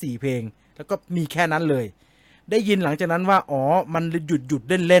เล่นแค่4เพลงแล้วก็มีแค่นั้นเลยได้ยินหลังจากนั้นว่ามันหยุด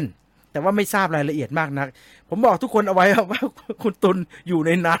เล่นแต่ว่าไม่ทราบรายละเอียดมากนักผมบอกทุกคนเอาไว้ว่าคุณตุลอยู่ใ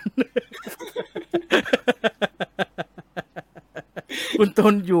นนั้น คุณตุ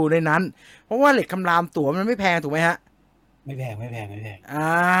ลอยู่ในนั้นเพราะว่าเหล็กคำรามตั๋วมันไม่แพงถูกไหมฮะไม่แพง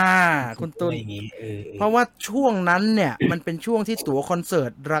คุณตุลเพราะว่าช่วงนั้นเนี่ยมันเป็นช่วงที่ตั๋วคอนเสิร์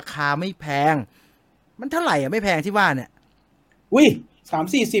ตราคาไม่แพงมันเท่าไหร่ไม่แพงที่ว่าเนี่ยอุ้ย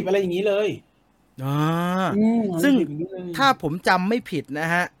30-40อะไรอย่างนี้เลยซึ่งถ้าผมจำไม่ผิดน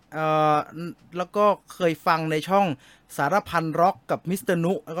ะฮะแล้วก็เคยฟังในช่องสารพันร็อกกับมิสเตอร์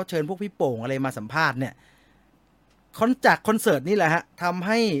นุแล้วก็เชิญพวกพี่โป่งอะไรมาสัมภาษณ์เนี่ยจากคอนเสิร์ตนี่แหละฮะทำใ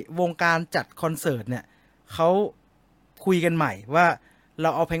ห้วงการจัดคอนเสิร์ตเนี่ยเขาคุยกันใหม่ว่าเรา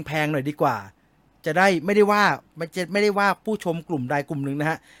เอาแพงๆหน่อยดีกว่าจะได้ไม่ได้ว่าผู้ชมกลุ่มใดกลุ่มหนึ่งนะ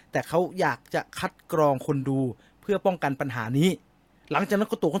ฮะแต่เขาอยากจะคัดกรองคนดูเพื่อป้องกันปัญหานี้หลังจากนั้น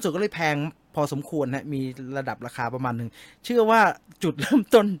ตั๋วคอนเสิร์ตก็เลยแพงพอสมควรฮะมีระดับราคาประมาณนึงเชื่อว่าจุดเริ่ม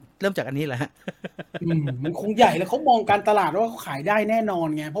ต้นเริ่มจากอันนี้แหละฮะ มันคงใหญ่แล้วเขามองการตลาดว่าเขาขายได้แน่นอน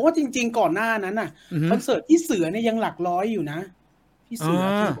ไงเพราะว่าจริงๆก่อนหน้านั้นน่ะคอนเสิร์ตที่เสือเนี่ยยังหลักร้อยอยู่นะที่เสือ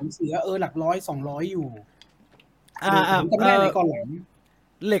ของเสือหลักร้อย200อยู่ผมจำได้ในก่อนหลัง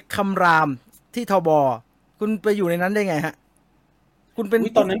เหล็กคำรามที่ทบคุณไปอยู่ในนั้นได้ไงฮะคุณเป็น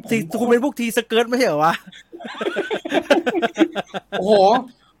ตอนนั้นคุณเป็นพวกทีสเกิร์ตไม่ใช่เหรอวะ โอ้โห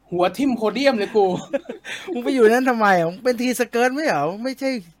หัวทิ่มโพเดียมเลยกูมึงไปอยู่นั้นทำไมมึงเป็นทีสเกิร์ตไม่เหรอไม่ใช่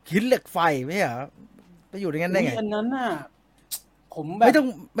หินเหล็กไฟไม่เหรอไปอยู่ในนั้นได้ไงอันนั้นน่ะผมแบบไม่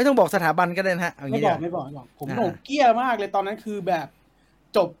ต้องบอกสถาบันก็ได้นะฮะไม่บอกผมโหนกเกี้ยมากเลยตอนนั้นคือแบบ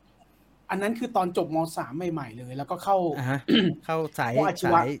จบอันนั้นคือตอนจบม.3 ใหม่ๆเลยแล้วก็เข้าสายอาชี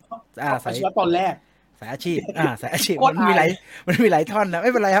วะตอนแรกสายอาชีพสายอาชีพมันมีหลายท่อนนะไ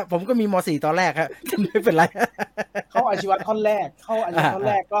ม่เป็นไรครับผมก็มีม.4 ตอนแรกครับไม่เป็นไรเข้าอาชีวะท่อนแรก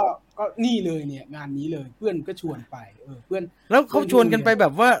ก็นี่เลยเนี่ยงานนี้เลยเพื่อนก็ชวนไปเพื่อนแล้วเขาชวนกันไปแบ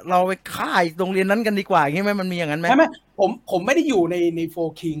บว่าเราไปค่ายโรงเรียนนั้นกันดีกว่าอย่างงี้มั้ยมันมีอย่างนั้นมั้ยไม่ผมไม่ได้อยู่ในโฟ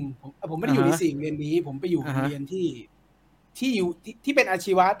ร์คิงผมไม่ได้อยู่ใน4โรงเรียนนี้ผมไปอยู่โรงเรียนที่อยู่ที่เป็นอา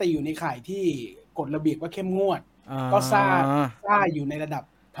ชีวะแต่อยู่ในข่ายที่กฎระเบียบว่าเข้มงวดก็ซ่าอยู่ในระดับ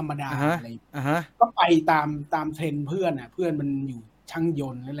ธรรมดาอะไรก็ไปตามเทรนด์เพื่อนเพื่อนมันอยู่ช่างย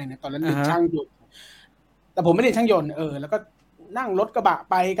นต์อะไรนะตอนนั้นเรียนช่างยนต์แต่ผมไม่เรียนช่างยนต์แล้วก็นั่งรถกระบะ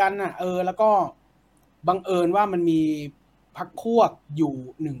ไปกันแล้วก็บังเอิญว่ามันมีพรรคพวกอยู่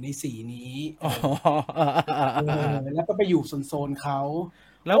1ใน4นี้แล้วก็ไปอยู่โซนเขา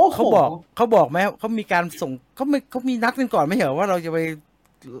แล้วเขาบอกไหมเขามีการส่งเขามีนัดกันก่อนไม่เหรอว่าเราจะไป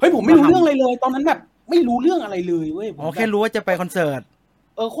เฮ้ยผมไม่รู้เรื่องอะไรเลยตอนนั้นแบบไม่รู้เรื่องอะไรเลยเว้ยแค่รู้ว่าจะไปคอนเสิร์ต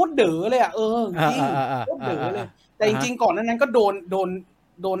โคตรเด๋อเลยจริงโคตรเด๋อเลยแต่จริงๆก่อนนั้นก็โ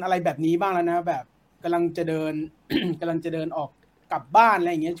ดนอะไรแบบนี้บ้างแล้วนะแบบกำลังจะเดินออกกลับบ้านอะไ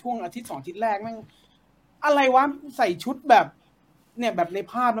รอย่างเงี้ยช่วงอาทิตย์2อาทิตย์แรกแม่งอะไรวะใส่ชุดแบบ เนี่ยแบบใน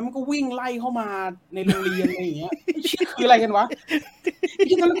ภาพแล้วมันก็วิ่งไล่เข้ามาในโรงเรียนอะไรอย่างเงี้ยคืออะไรกันวะ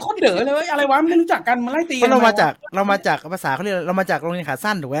ที่ตอนนั้นโคตรเด๋อเลยอะไรวะไม่รู้จักกันมาไล่ตีกันเรามาจากภาษาเขาเรียกเรามาจากโรงเรียนขา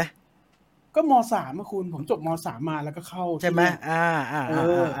สั้นถูกไหมก็ม.3 อ่ะคุณผมจบม.3 มาแล้วก็เข้าใช่ไหม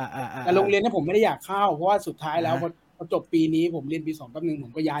แต่โรงเรียนเนี่ยผมไม่ได้อยากเข้าเพราะว่าสุดท้ายแล้วพอจบปีนี้ผมเรียนปี2แป๊บนึงผ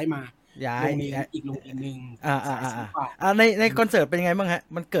มก็ย้ายมาโรงเรียนอีกโรงเรียนนึงในคอนเสิร์ตเป็นยังไงบ้างฮะ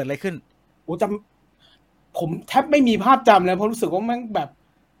มันเกิดอะไรขึ้นโอ้ผมแทบไม่มีภาพจำเลยเพราะรู้สึกว่ามันแบบ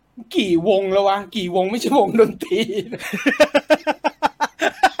กี่วงแล้ววะกี่วงไม่ใช่วงดนตรี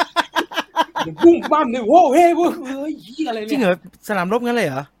บุ้มบ้ามเนี่ยโว้เฮ้ยอะไรเนี่ยจริงเหรอสนามรบงั้นเลยเ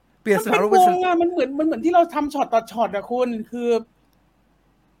หรอเปลี่ยนสนามรบเป็นวงอะมันเหมือนที่เราทำช็อตต่อช็อตอะคุณคือ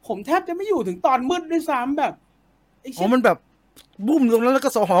ผมแทบจะไม่อยู่ถึงตอนมืดด้วยซ้ำแบบอ๋อมันแบบบุ้มตรงนั้นแล้วก็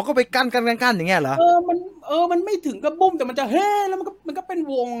สหก็ไปกั้นอย่างเงี้ยเหรอมันไม่ถึงกับบุ้มแต่มันจะเฮ้แล้วมันก็เป็น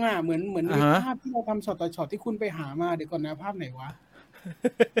วงอะเหมือนในภาพที่เราทำช็อตต่อช็อตที่คุณไปหามาเดี๋ยวก่อนนะภาพไหนวะ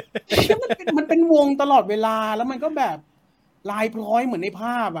มันเป็นวงตลอดเวลาแล้วมันก็แบบลายพร้อยเหมือนในภ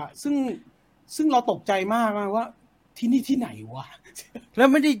าพอะซึ่งเราตกใจมากว่าที่นี่ที่ไหนวะแล้ว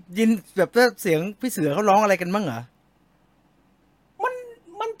ไม่ได้ยินแบบเสียงพี่เสือเขาร้องอะไรกันบ้างเหรอ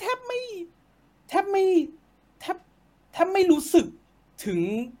มันแทบไม่รู้สึกถึง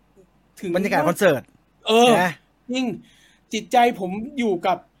บรรยากาศคอนเสิร์ตจริงจิตใจผมอยู่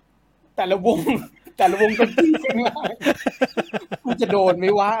กับแต่ละวงดนตรีเองล่ะกูจะโดนไหม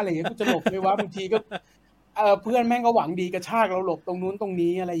วะอะไรอย่างเงี้ยกูจะหลบไหมวะบางทีก็เพื่อนแม่งก็หวังดีกระชากเราหลบตรงนู้นตรง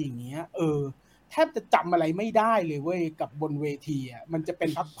นี้อะไรอย่างเงี้ยแทบจะจำอะไรไม่ได้เลยเว้ยกับบนเวทีอ่ะมันจะเป็น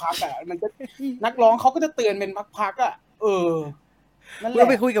พักๆอ่ะมันจะนักร้องเขาก็จะเตือนเป็นพักๆอ่ะเรา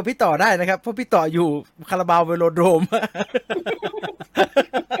ไปคุยกับพี่ต่อได้นะครับเพราะพี่ต่ออยู่คาราบาวเวโลโดรม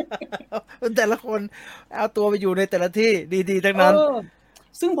แต่ละคนเอาตัวไปอยู่ในแต่ละที่ดีๆทั้งนั้น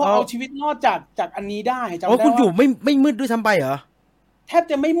ซึ่งพอเอาชีวิตรอดจากอันนี้ได้จำได้ว่าคุณอยู่ไม่มืดด้วยซ้ำไปเหรอแทบ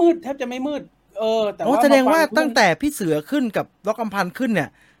จะไม่มืดแต่ว่าแสดงว่าตั้งแต่พี่เสือขึ้นกับล็อกกำพันขึ้นเนี่ย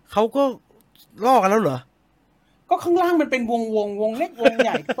เขาก็ล่อกันแล้วเหรอก็ข้างล่างมันเป็นวงเล็กวงให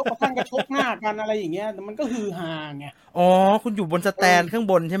ญ่ก็กระทั่งกระชกหน้ากันอะไรอย่างเงี้ยมันก็ฮือฮาไงอ๋อคุณอยู่บนสแตนข้าง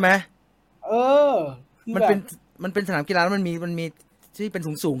บนใช่ไหมมันเป็นสนามกีฬาแล้วมันมีที่เป็น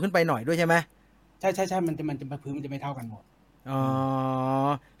สูงขึ้นไปหน่อยด้วยใช่ไหมใช่มันจะพื้นมันจะไม่เท่ากันหมดอ๋อ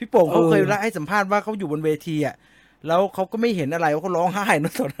พี่โป่งเขาเคยให้สัมภาษณ์ว่าเขาอยู่บนเวทีอ่ะแล้วเขาก็ไม่เห็นอะไรเขาร้องไห้น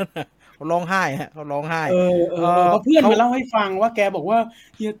ะตอนนั้นเขาร้องไห้เขาร้องไห้เพราะเพื่อนมาเล่าให้ฟังว่าแกบอกว่า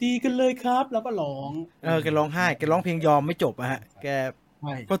อย่าตีกันเลยครับแล้วก็ร้องแกร้องไห้แกร้องเพลงยอมไม่จบอะฮะแก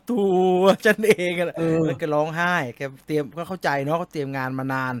ประตูฉันเองแล้วแกร้องไห้แกเตรียมก็เข้าใจเนาะเขาเตรียมงานมา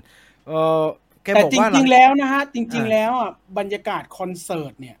นานแกบอกว่าจริงๆแล้วนะฮะจริงๆแล้วอ่ะบรรยากาศคอนเสิ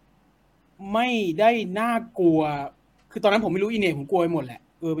ร์ตเนี่ยไม่ได้น่ากลัวคือตอนนั้นผมไม่รู้อีเนี่ยผมกลัวไปหมดแหละ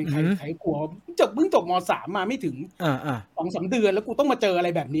เป็นใครกลัวเพิ่งจบม.3 มาไม่ถึง2-3 เดือนแล้วกูต้องมาเจออะไร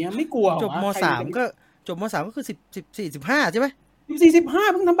แบบนี้ไม่กลัวจบม.3 ก็จบม.3 ก็คือ14-15ใช่ไหม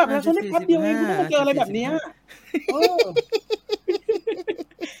14-15เพิ่งทำแบบประชาชนได้แป๊บเดียวเองกูต้องมาเจออะไรแบบนี้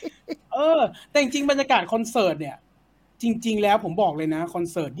แต่จริงๆบรรยากาศคอนเสิร์ตเนี่ยจริงๆแล้วผมบอกเลยนะคอน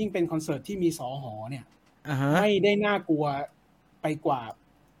เสิร์ตยิ่งเป็นคอนเสิร์ตที่มีสห.เนี่ยไม่ได้น่ากลัวไปกว่า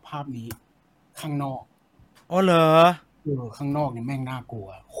ภาพนี้ข้างนอกอ๋อเหรอข้างนอกเนี่ยแม่งน่ากลัว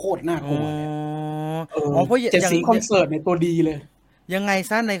โคตรน่ากลัวเลยเพราะอย่างคอนเสิร์ตในตัวดีเลยยังไง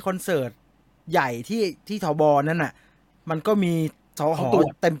ซะในคอนเสิร์ตใหญ่ที่ทบนั่นน่ะมันก็มีสห.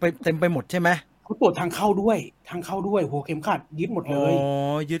เต็มไปหมดใช่ไหมเขาตรวจทางเข้าด้วยหัวเข็มขัดยึดหมดเลย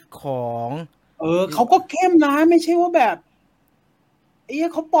ยึดของเขาก็เข้มนะไม่ใช่ว่าแบบ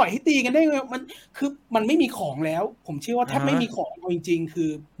เขาปล่อยให้ตีกันได้ไงมันไม่มีของแล้วผมเชื่อว่าแทบไม่มีของจริงๆคือ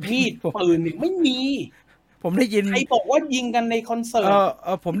มีดปืนเนี่ยไม่มีผมได้ยินใครบอกว่ายิงกันในคอนเสิร์ต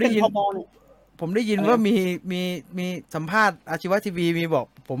ผมได้ยินว่ามีสัมภาษณ์อาชีวะทีวีมีบอก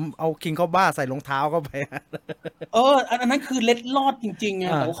ผมเอาคิงคอบ้าใส่รองเท้าเข้าไปอันนั้นคือเล็ดลอดจริงๆไง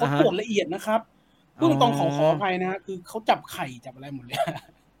แต่ว่าเขาตรวจละเอียดนะครับพูดตรงขออภัยนะคือเขาจับไข่จับอะไรหมดเลย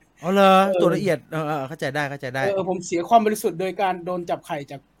อ๋อเหรอตัวละเอียดเข้าใจได้ผมเสียความบริสุทธิ์โดยการโดนจับไข่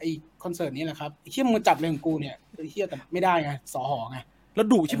จากไอ้คอนเสิร์ตนี้แหละครับเหี้ยมึงจับเรื่องกูเนี่ยเหี้ยแต่ไม่ได้ไงสห.ไงแล้ว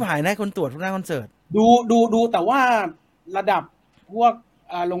ดุชิบหายนะคนตรวจทุกหน้าคอนเสิร์ตดูแต่ว่าระดับพวก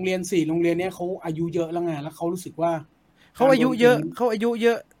โรงเรียน4โรงเรียนเนี้ยเขาอายุเยอะแล้วไงแล้วเขารู้สึกว่าเขาอายุเยอะ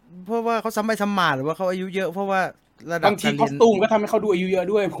เพราะว่าเขาซ้ำไปซ้ำมาหรือว่าเขาอายุเยอะเพราะว่าระดับบางทีคอสตูมก็ทำให้เขาดูอายุเยอะ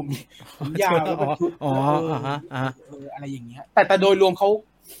ด้วยผมยาวแล้วก็ชุดอะไรอย่างเงี้ยแต่โดยรวมเข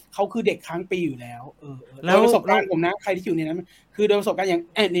าคือเด็กค้างปีอยู่แล้วแล้วประสบการณ์ผมนะใครที่อยู่ในนั้นคือโดยประสบการณ์อย่าง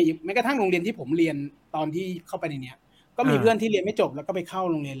นี่แม้กระทั่งโรงเรียนที่ผมเรียนตอนที่เข้าไปในเนี้ยก็มีเพื่อนที่เรียนไม่จบแล้วก็ไปเข้า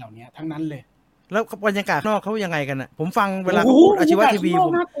โรงเรียนเหล่านี้ทั้งนั้นเลยแล้วบรรยากาศนอกเขายังไงกันอ่ะผมฟังเวลาพูดอาชีวะทีวีผ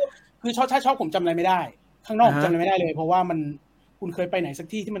มคือชอบผมจำอะไรไม่ได้ข้างนอกจำอะไรไม่ได้เลยเพราะว่ามัน คุณเคยไปไหนสัก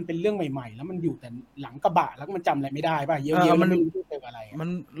ที่ที่มันเป็นเรื่องใหม่ๆแล้วมันอยู่แต่หลังกระบะแล้วมันจำอะไรไม่ได้ป่ะเยอะๆมันไม่รู้เจออะไรมัน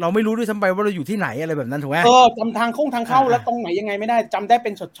เราไม่รู้ด้วยซ้ำไปว่าเราอยู่ที่ไหนอะไรแบบนั้นถูกไหมจำทางเข้าแล้วตรงไหนยังไงไม่ได้จำได้เป็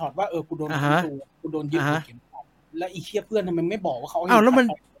นช็อตๆว่ากูโดนกูโดนยึดเข็มขัดแล้วอีเคียเพื่อนทำไมไม่บอกว่าเขาแล้ว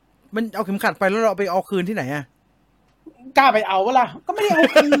มันเอาเข็มขัดไปแล้วเราไปเอาคืนที่ไหนอ่ะกล้าไปเอาปะล่ะก็ไม่ได้เอา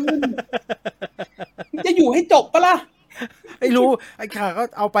คืนจะอยู่ให้จบปะล่ะไม่รู้ไอ้ข่าก็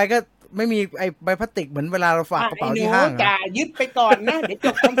เอาไปก็ไม่มีไอ้ใบพลาสติกเหมือนเวลาเราฝากกระเป๋าที่ห้างจ่ายึดไปก่อนนะเดี๋ยวจ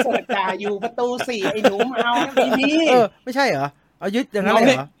บคอนเสิร์ตจ่าอยู่ประตู4ไอ้หนูมาเอานะพี่ไม่ใช่เหรอเอายึดอย่างนั้นเล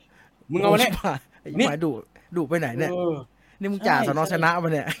ยเหรอมึงเอาเนี่ยนี่หมายดุไปไหนเนี่ยนี่มึงจ่าสน.ชนะมา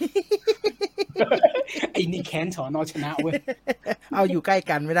เนี่ยไอ้นี่แค้นสน.ชนะเว้ยเอาอยู่ใกล้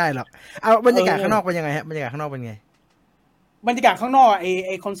กันไม่ได้หรอกเอาบรรยากาศข้างนอกเป็นยังไงฮะบรรยากาศข้างนอกเป็นไงบรรยากาศข้างนอกไ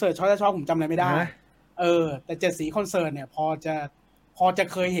อ้คอนเสิร์ตชอบผมจำอะไรไม่ได้แต่7สีคอนเสิร์ตเนี่ยพอจะ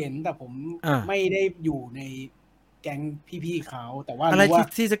เคยเห็นแต่ผมไม่ได้อยู่ในแก๊งพี่ๆเขาแต่ว่าอะไร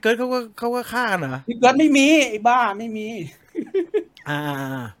ที่สเกิร์ตเขาก็ฆ่ากันเหรอสเกิร์ตไม่มีไอ้บ้าไม่มี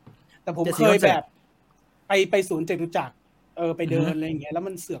แต่ผมเคยแบบไปศูนย์จตุจักรไปเดินอะไรอย่างเงี้ยแล้ว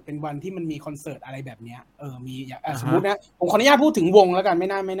มันเสือกเป็นวันที่มันมีคอนเสิร์ตอะไรแบบเนี้ยมีสมมตินะผมขออนุญาตพูดถึงวงแล้วกันไม่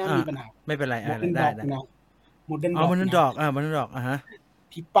น่ามีปัญหาไม่เป็นไรได้มูเดนดอกฮะ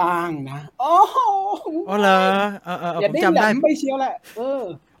พี่ปางนะโอ้โหเหรอผมจำได้ไม่เชียวแหละเห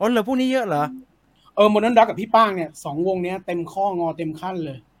รอพวกนี้เยอะเหรอโมเดิร์นด็อกกับพี่ป้างเนี่ย2วงเนี้ยเต็มข้องอเต็มขั้นเ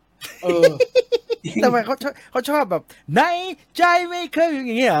ลยทำไมเขาชอบแบบในใจไม่เคยอ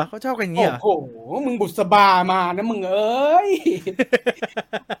ย่างเงี้ยเหรอเขาชอบกันอย่างเงี้ยโอ้โหมึงบุษบามานะมึงเอ้ย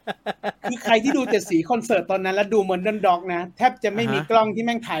คือใครที่ดู7สีคอนเสิร์ตตอนนั้นแล้วดูโมเดิร์นด็อกนะแทบจะไม่มีกล้องที่แ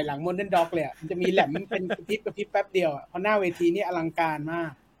ม่งถ่ายหลังโมเดิร์นด็อกเลยมันจะมีแหลมมันเป็นกระพริบแป๊บเดียวเพราะหน้าเวทีนี่อลังการมา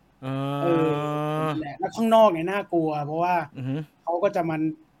กแหละแล้วข้างนอกเนี่ยน่ากลัวเพราะว่าเขาก็จะมัน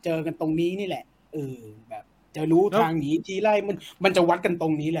เจอกันตรงนี้นี่แหละแบบจะรู้ทางหนีทีไล่มันจะวัดกันตร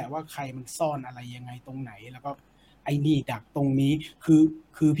งนี้แหละว่าใครมันซ่อนอะไรยังไงตรงไหนแล้วก็ไอ้นี่ดักตรงนี้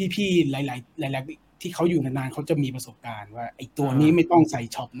คือพี่ๆหลายที่เขาอยู่นานๆเขาจะมีประสบการณ์ว่าไอ้ตัวนี้ไม่ต้องใส่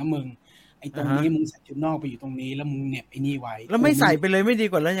ช็อปนะมึงไอ้ตรงนี้มึงใส่ชุดนอกไปอยู่ตรงนี้แล้วมึงเหน็บไอ้นี่ไว้แล้วไม่ใส่ไปเลยไม่ดี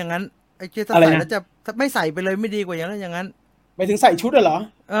กว่าแล้วอย่างนั้นไอ้เจ้าใส่แล้วจะไม่ใส่ไปเลยไม่ดีกว่าอย่างนั้นไปถึงใส่ชุดเหรอ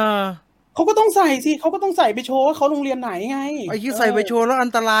เขาก็ต้องใส่สิเขาก็ต้องใส่ไปโชว์ว่าเขาโรงเรียนไหนไงไอ้ที่ใส่ไปโชว์แล้วอั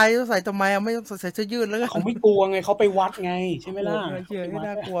นตรายใส่ทำไมไม่ต้องใส่เสื้อยืดแล้วเขาไม่กลัวไงเขาไปวัดไงใช่ไหมล่ะ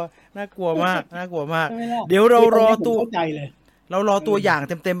น่ากลัวมากเดี๋ยวเรารอตัวเรารอตัวอย่าง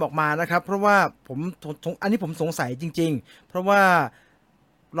เต็มๆออกมานะครับเพราะว่าอันนี้ผมสงสัยจริงๆเพราะว่า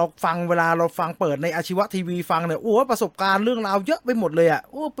เวลาเราฟังเปิดในอาชีวะทีวีฟังเนี่ยโอ้ประสบการณ์เรื่องราวเยอะไปหมดเลยอ่ะ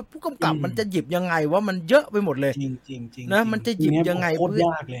ผู้กำกับมันจะหยิบยังไงว่ามันเยอะไปหมดเลยจริงนะมันจะหยิบยังไง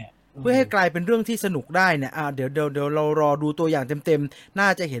เพื่อให้กลายเป็นเรื่องที่สนุกได้เนี่ยเดี๋ยวเรารอดูตัวอย่างเต็มๆน่า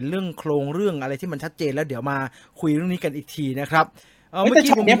จะเห็นเรื่องโครงเรื่องอะไรที่มันชัดเจนแล้วเดี๋ยวมาคุยเรื่องนี้กันอีกทีนะครับแต่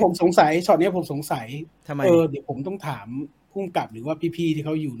ช็อตนี้ผมสงสัยทำไมเดี๋ยวผมต้องถามผู้กำกับหรือว่าพี่ๆที่เข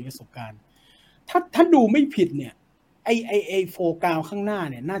าอยู่ในประสบการณ์ถ้าดูไม่ผิดเนี่ยไอโฟกัสข้างหน้า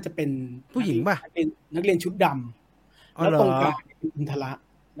เนี่ยน่าจะเป็นผู้หญิงป่ะเป็นนักเรียนชุดดำแล้วตรงกลางเป็นอินทระ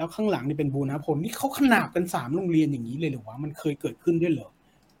แล้วข้างหลังนี่เป็นบูรณพลนี่เขาขนาบกัน3โรงเรียนอย่างนี้เลยหรือวะมันเคยเกิดขึ้นด้วยเหรอ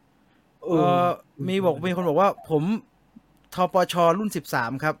มีคนบอกว่าผมทปชรุ่น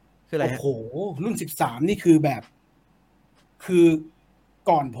13ครับคืออะไรโอ้โหรุ่น13นี่คือแบบคือ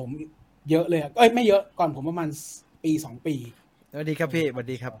ก่อนผมเยอะเลยไม่เยอะก่อนผมประมาณปี2ปีสวัสดีครับพี่สวัส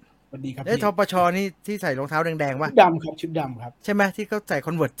ดีครับสวัสดีครับทปชนี่ที่ใส่รองเท้าแดงๆป่ะชุดดำครับใช่ไหมที่เขาใส่ค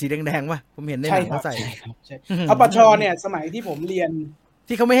อนเวิร์ตสีแดงๆป่ะผมเห็นในหนังเขาใส่ทปชเนี่ยสมัยที่ผมเรียน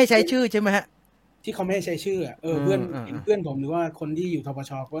ที่เขาไม่ให้ใช้ชื่อใช่ไหมฮะที่เขาไม่ให้ใช้ชื่อเพื่อนผมหรือว่าคนที่อยู่ทป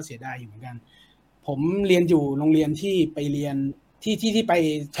ชก็เสียดายอยู่เหมือนกันผมเรียนอยู่โรงเรียนที่ไปเรียนที่ไป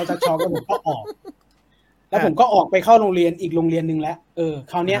ชชชก็ผมก็ออกแล้วผมก็ออกไปเข้าโรงเรียนอีกโรงเรียนนึงแล้ว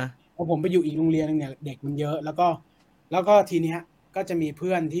คราวเนี้ยพอผมไปอยู่อีกโรงเรียนนึงเนี่ยเด็กมันเยอะแล้วก็ทีเนี้ยก็จะมีเ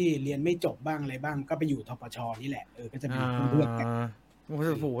พื่อนที่เรียนไม่จบบ้างอะไรบ้างก็ไปอยู่ทปชนี่แหละก็จะมีเพื่อนกันโอ้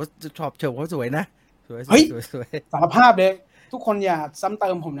โหชอบเฉิบเขาสวยนะสวยสารภาพเลยทุกคนอย่าซ้ำเติ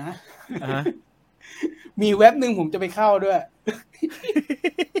มผมนะมีเว็บนึงผมจะไปเข้าด้วย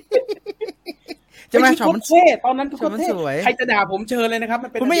จะมาชอบมันตอนนั้นทุกคนสวยใครจะด่าผมเชิญเลยนะครับ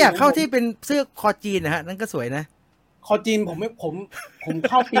คุณไม่อยากเข้าที่เป็นเสื้อคอจีนนะฮะนั่นก็สวยนะคอจีนผม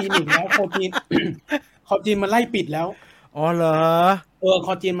เข้าปี1แล้วคอจีนมันไล่ปิดแล้วอ๋อเหรอค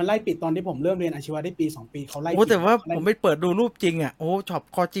อจีนมันไล่ปิดตอนที่ผมเริ่มเรียนอาชีวะได้ปี2ปีเขาไล่ปิดแต่ว่าผมไปเปิดดูรูปจริงอ่ะโอ้ช็อป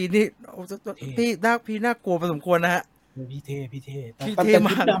คอจีนนี่พี่น่ากลัวพอสมควรนะฮะพี่เท่ม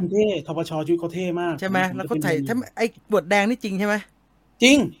ากดำเท่ทปชชุดเขาเท่มากใช่ไหมแล้วก็ใส่ไอ้บวดแดงนี่จริงใช่ไหมจ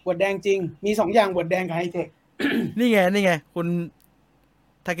ริงบวดแดงจริงมี2อย่างบวดแดงกับไฮเทคนี่ไงคุณ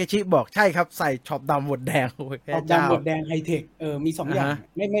ทาเคชิบอกใช่ครับใส่ช็อปดำบดแดงโอ้ยแค่ ช็อป เจ้า ดำบดแดงไฮเทคมี2อย่าง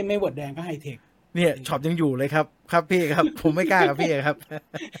ไม่บดแดงก็ไฮเทคเนี่ยช็อปยังอยู่เลยครับครับพี่ครับ ผมไม่กล้ากับพี่ครับ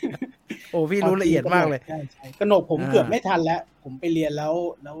โอ้พี่รู้ละเอียดมากเลยใช่กนกผมเกือบไม่ทันแล้วผมไปเรียนแล้ว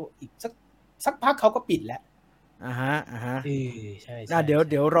อีกสักพักเขาก็ปิดแล้วฮะใช่เ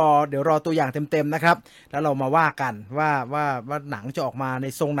ดี๋ยวรอตัวอย่างเต็มๆนะครับแล้วเรามาว่ากันว่าหนังจะออกมาใน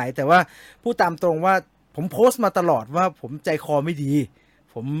ทรงไหนแต่ว่าพูดตามตรงว่าผมโพสต์มาตลอดว่าผมใจคอไม่ดี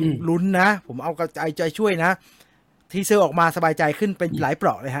ผมลุ้นนะผมเอาใจช่วยนะทีเซอร์ออกมาสบายใจขึ้นเป็นหลายเปร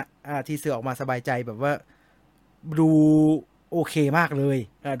าะเลยฮะทีเซอร์ออกมาสบายใจแบบว่าดูโอเคมากเลย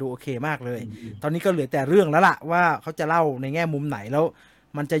ดูโอเคมากเลยตอนนี้ก็เหลือแต่เรื่องแล้วล่ะว่าเขาจะเล่าในแง่มุมไหนแล้ว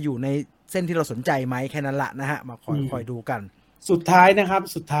มันจะอยู่ในเส้นที่เราสนใจไหมแค่นั้นละนะฮะมาคอยดูกันสุดท้ายนะครับ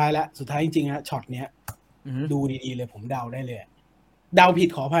สุดท้ายจริงๆฮะช็อตเนี้ยดูดีๆเลยผมเดาได้เลยเดาผิด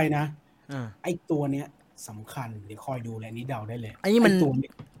ขออภัยนะไอ้ตัวเนี้ยสำคัญเดี๋ยวคอยดูเลยนี้เดาได้เลยไอ้นี่มั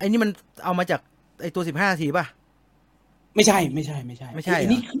นเอามาจากไอ้ตัว15 นาทีป่ะไม่ใช่อั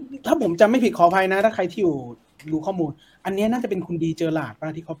นนี้ถ้าผมจำไม่ผิดขออภัยนะถ้าใครที่อยู่รู้ข้อมูลอันนี้น่าจะเป็นคุณดีเจอหลาดป่ะ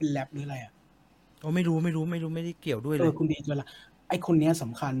ที่เขาเป็นแรปหรืออะไรไม่รู้ไม่ได้เกี่ยวด้วยเลยคุณดีเจอหลาดไอ้คนนี้ส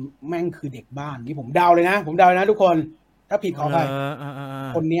ำคัญแม่งคือเด็กบ้านนี่ผมเดาเลยนะทุกคนถ้าผิดขออภัย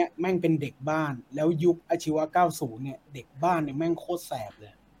คนนี้แม่งเป็นเด็กบ้านแล้วยุคอาชีวะ90เนี่ยเด็กบ้านเนี่ยแม่งโคตรแสบเล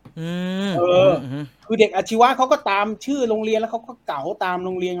ยคือเด็กอาชีวะเขาก็ตามชื่อโรงเรียนแล้วเขาก็เก๋าตามโร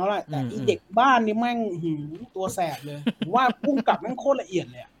งเรียนเขาแหละแต่อีเด็กบ้านนี่แม่งตัวแสบเลยว่าพุ่งกลับแม่งโคตรละเอียด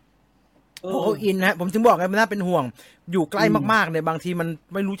เลยอินนะผมถึงบอกไงมันน่าเป็นห่วงอยู่ใกล้มากๆเนี่ยบางทีมัน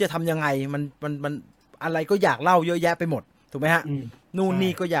ไม่รู้จะทำยังไงมันอะไรก็อยากเล่าเยอะแยะไปหมดถูกไหมฮะนู่น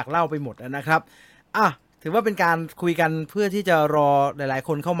นี่ก็อยากเล่าไปหมดนะครับถือว่าเป็นการคุยกันเพื่อที่จะรอหลายๆค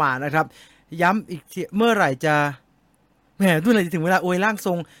นเข้ามานะครับย้ำอีกทีเมื่อไหร่จะแหมดูหน่อยถึงเวลาอวยร่างท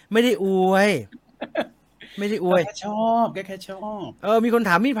รงไม่ได้อวยแค่ชอบมีคนถ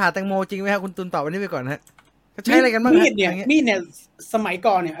ามมีดผ่าแตงโมจริงไหมครับคุณตุลตอบวันนี้ไปก่อนฮะใช้อะไรกันบ้างมีดเนี่ยสมัย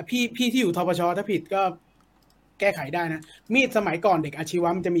ก่อนเนี่ยพี่ที่อยู่ทปชถ้าผิดก็แก้ไขได้นะมีดสมัยก่อนเด็กอาชีวะ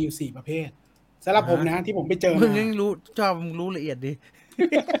มันจะมีอยู่4ประเภทสำหรับผมนะที่ผมไปเจอมายังชอบรู้ละเอียดดี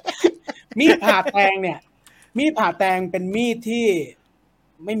มีดผ่าแตงเนี่ยมีดผ่าแตงเป็นมีดที่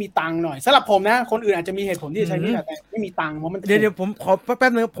ไม่มีตังค์หน่อยสำหรับผมนะคนอื่นอาจจะมีเหตุผลที่จะใช้มีดผ่าแตงไม่มีตังค์เพราะมันเดี๋ยวผมขอแป๊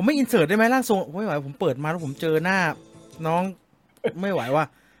บนึงผมไม่อินเสิร์ตได้ไหมร่างทรงไม่ไหวผมเปิดมาแล้วผมเจอหน้าน้องไม่ไหวว่ะ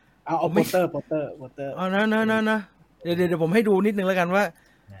เอาโปสเตอร์นะเดี๋ยวผมให้ดูนิดนึงแล้วกันว่า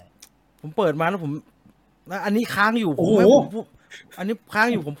ผมเปิดมาแล้วผมอันนี้ค้างอยู่อันนี้ค้าง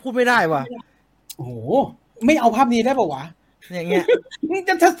อยู่ผมพูดไม่ได้ว่ะโอ้โหไม่เอาภาพนี้ได้ป่าววะอย่างเงี้ยนี่จ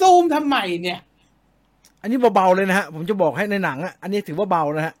ะซูมทำไมเนี่ยอันนี้เบาๆเลยนะฮะผมจะบอกให้ในหนังอันนี้ถือว่าเบา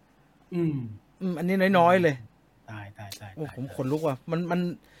นะฮะอันนี้น้อยๆเลยตายโอ้ผมขนลุกว่ะมัน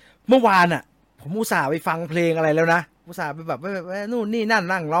เมื่อวานผมอุตส่าห์ไปฟังเพลงอะไรแล้วนะอุตส่าห์ไปแบบนู่นนี่นั่น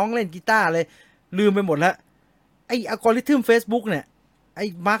นั่งร้องเล่นกีตาร์เลยลืมไปหมดแล้วไอ้อัลกอริทึม Facebook เนี่ยไอ้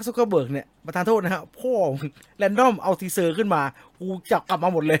มาร์ค ซักเคอร์เบิร์กเนี่ยประธานโทษนะฮะพ่อแรนดอมเอาทีเซอร์ขึ้นมากูจับกลับมา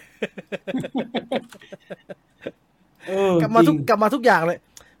หมดเลยกลับมาทุกอย่างเลย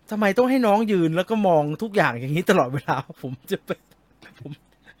ทำไมต้องให้น้องยืนแล้วก็มองทุกอย่างอย่างนี้ตลอดเวลาผมจะไปผม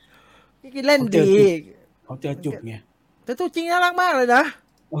เล่นดีเขาเจอจุดไงแต่ตัวจริงน่ารักมากเลยนะ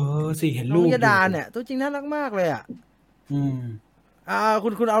สิเห็นรูปยดาเนี่ยตัวจริงน่ารักมากเลย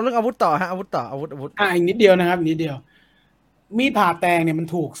คุณเอาเรื่องอาวุธต่อฮะอาวุธอีกนิดเดียวนะครับนิดเดียวมีดผ่าแตงเนี่ยมัน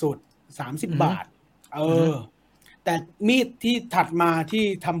ถูกสุด30 บาทแต่มีดที่ถัดมาที่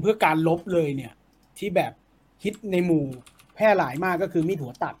ทำเพื่อการลบเลยเนี่ยที่แบบฮิตในหมู่แพร่หลายมากก็คือมีดหั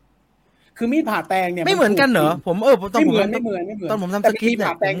วตัดคือมีดผ่าแตงเนี่ยไม่เหมือนกันเหรอผมไม่เหมือนตอนผมทำสคริปต์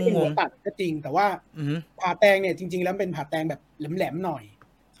ผ่าแตงเป็นหัวตัดก็จริงแต่ว่าผ่าแตงเนี่ยจริงๆแล้วเป็นผ่าแตงแบบแหลมๆหน่อย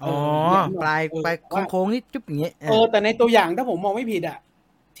ปลายโค้งๆนี่จุ๊บอย่างเงี้ยแต่ในตัวอย่างถ้าผมมองไม่ผิด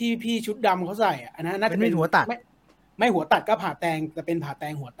ที่พี่ชุดดำเขาใส่อันนั้นน่าจะเป็นหัวตัดไม่หัวตัดก็ผ่าแตงแต่เป็นผ่าแต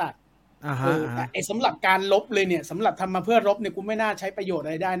งหัวตัดแต่ไอ้สำหรับการลบเลยเนี่ยสำหรับทำมาเพื่อลบเนี่ยกูไม่น่าใช้ประโยชน์อะ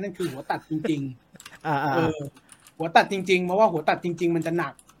ไรได้นั่นคือหัวตัดจริงๆหัวตัดจริงๆเพราะว่าหัวตัดจริงๆมันจะหนั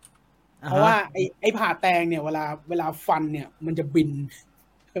กเพราะว่าไอ้ผ่าแตงเนี่ยเวลาฟันเนี่ยมันจะบิน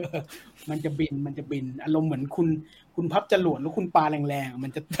มันจะบินอารมณ์เหมือนคุณพับจรวดแล้วคุณปาแรงๆมั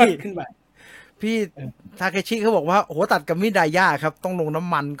นจะตัดขึ้นไปพี่ทาเคชิเขาบอกว่าหัวตัดกับมีดไดย่าครับต้องลงน้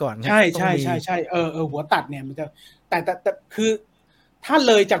ำมันก่อนใช่หัวตัดเนี่ยมันจะแต่คือถ้าเ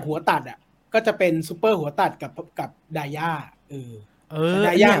ลยจากหัวตัดก็จะเป็นซูเปอร์หัวตัดกับไดย่าได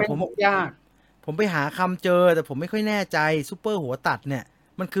ย่าผมยากผมไปหาคำเจอแต่ผมไม่ค่อยแน่ใจซูเปอร์หัวตัดเนี่ย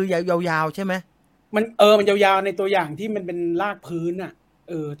มันคือยาวๆใช่ไหมมันมันยาวๆในตัวอย่างที่มันเป็นรากพื้น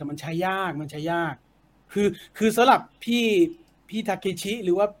แต่มันใช้ยากคือสำหรับพี่ทาเคชิห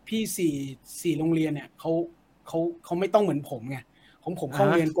รือว่าพี่สี่โรงเรียนเนี่ยเขาไม่ต้องเหมือนผมไง ผมเข้า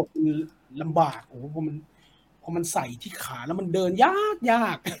เรียนกดลำบากโอ้พอมันใส่ที่ขาแล้วมันเดินยา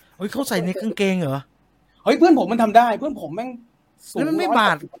กเฮ้ยเขาใส่ในกางเกงเหรอเฮ้ยเพื่อนผมมันทำได้เพื่อนผมแม่งสูงมันไม่บ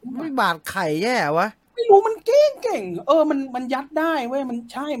าดไข่แย่วะไม่รู้มันเก่งมันยัดได้เว้ยมัน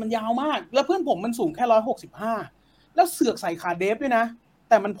ใช่มันยาวมากแล้วเพื่อนผมมันสูงแค่165แล้วเสือกใส่ขาเดฟด้วยนะ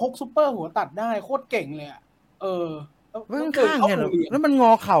แต่มันพกซุปเปอร์หัวตัดได้โคตรเก่งเลยอ่ะข้างเนี่ยแล้วมันง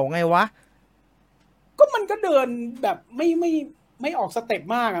อเข่าไงวะก็มันก็เดินแบบไม่ออกสเต็ป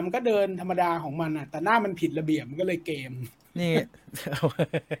มากอ่ะมันก็เดินธรรมดาของมันอ่ะแต่หน้ามันผิดระเบียบมันก็เลยเกมนี่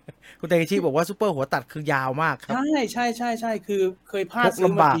คุณเตชิบอกว่าซุปเปอร์หัวตัดคือยาวมากครับใช่คือเคยพลาดซื้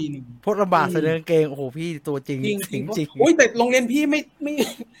อมาทีนึงพกลำบากใส่กางเกงโอ้โหพี่ตัวจริงจริงโอ้ยแต่โรงเรียนพี่ไม่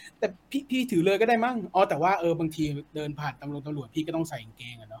แต่พี่ถือเลยก็ได้มั้งแต่ว่าบางทีเดินผ่านตำรวจพี่ก็ต้องใส่กางเก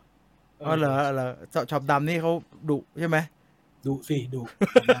งอ่ะเนาะเหรอช็อปดำนี่เขาดุใช่ไหมดุสิดุ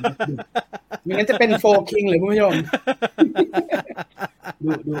ไม่งั้นจะเป็นโฟคิงเลยคุณผู้ชม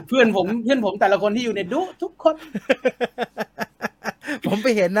ดุเพื่อนผมแต่ละคนที่อยู่ในดุทุกคนผมไป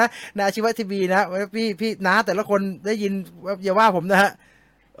เห็นนะอาชีวะทีวีนะพี่น้าแต่ละคนได้ยินอย่าว่าผมนะฮะ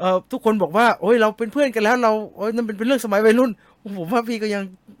ทุกคนบอกว่าโอ้ยเราเป็นเพื่อนกันแล้วเราโอ้ยนั่นเป็นเรื่องสมัยวัยรุ่นผมว่าพี่ก็ยัง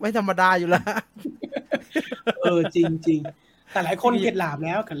ไม่ธรรมดาอยู่แล้วจริงแต่หลายคนเข็ดหลาบแ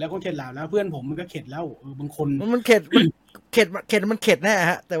ล้วเพื่อนผมมันก็เข็ดแล้วบางคนมันเข็ดแน่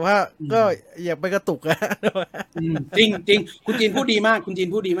ฮะแต่ว่าก็อย่าไปกระตุกอะจริงคุณจีนพูดดีมาก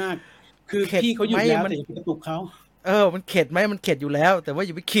คือพี่เขาหยุดแล้วแต่อย่าไปกระตุกเขามันเข็ดไหมมันเข็ดอยู่แล้วแต่ว่าอ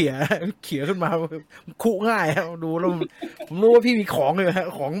ย่าไปเขี่ยขึ้นมาคุง่ายดูแล้วผมรู้ว่าพี่มีของเลยฮะ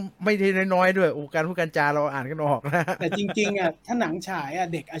ของไม่ได้น้อยด้วยการพูดการจาเราอ่านกันออกนะแต่จริงๆอ่ะถ้าหนังฉายอ่ะ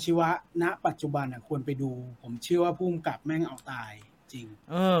เด็กอาชีวะณปัจจุบันอ่ะควรไปดูผมเชื่อว่าผู้กำกับแม่งเอาตายจริง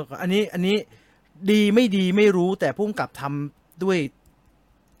อันนี้ดีไม่ดีไม่รู้แต่ผู้กำกับทำด้วย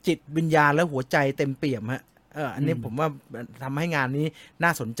จิตวิญญาณและหัวใจเต็มเปี่ยมฮะอันนี้ผมว่าทำให้งานนี้น่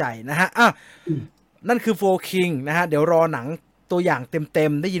าสนใจนะฮะนั่นคือโฟคิงนะฮะเดี๋ยวรอหนังตัวอย่างเต็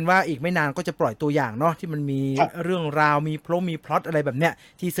มได้ยินว่าอีกไม่นานก็จะปล่อยตัวอย่างเนาะที่มันมีเรื่องราวมีพล็อตอะไรแบบเนี้ย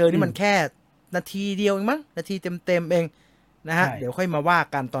ทีเซอร์นี่มันแค่นาทีเดียวเองมั้งนาทีเต็มเองนะฮะเดี๋ยวค่อยมาว่า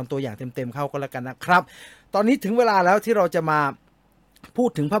กันตอนตัวอย่างเต็มเข้าก็แล้วกันนะครับตอนนี้ถึงเวลาแล้วที่เราจะมาพูด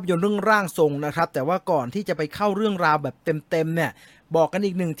ถึงภาพยนตร์เรื่องร่างทรงนะครับแต่ว่าก่อนที่จะไปเข้าเรื่องราวแบบเต็มเนี่ยบอกกัน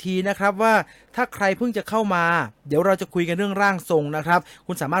อีก1ทีนะครับว่าถ้าใครเพิ่งจะเข้ามาเดี๋ยวเราจะคุยกันเรื่องร่างทรงนะครับ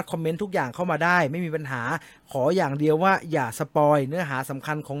คุณสามารถคอมเมนต์ทุกอย่างเข้ามาได้ไม่มีปัญหาขออย่างเดียวว่าอย่าสปอยเนื้อหาสำ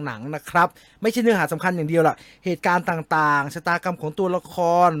คัญของหนังนะครับไม่ใช่เนื้อหาสำคัญอย่างเดียวล่ะเหตุการณ์ต่างๆชะตากรรมของตัวละค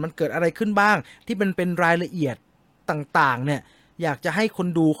รมันเกิดอะไรขึ้นบ้างที่มันเป็นรายละเอียดต่างๆเนี่ยอยากจะให้คน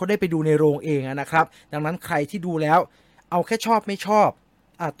ดูเขาได้ไปดูในโรงเองนะครับดังนั้นใครที่ดูแล้วเอาแค่ชอบไม่ชอบ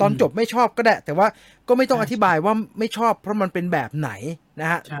ตอนจบไม่ชอบก็ได้แต่ว่าก็ไม่ต้องอธิบายว่าไม่ชอบเพราะมันเป็นแบบไหนนะ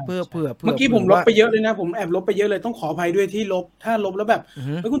ฮะเพื่อเมื่อกี้ผมลบไปเยอะเลยนะผมแอบลบไปเยอะเลยต้องขออภัยด้วยที่ลบถ้าลบแล้วแบบ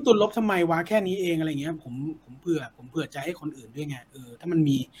เฮ้ยคุณตุลลบทำไมวะแค่นี้เองอะไรเงี้ยผมเผื่อใจให้คนอื่นด้วยไงถ้ามัน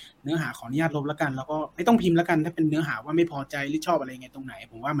มีเนื้อหาขออนุญาตลบแล้วกันแล้วก็ไม่ต้องพิมพ์แล้วกันถ้าเป็นเนื้อหาว่าไม่พอใจหรือชอบอะไรไงตรงไหน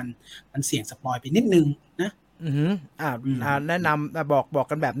ผมว่ามันเสี่ยงสปอยไปนิดนึงนะแนะนำบอก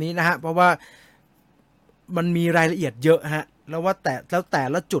กันแบบนี้นะฮะเพราะว่ามันมีรายละเอียดเยอะฮะแล้วแต่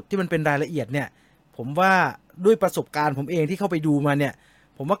ละจุดที่มันเป็นรายละเอียดเนี่ยผมว่าด้วยประสบการณ์ผมเองที่เข้าไปดูมาเนี่ย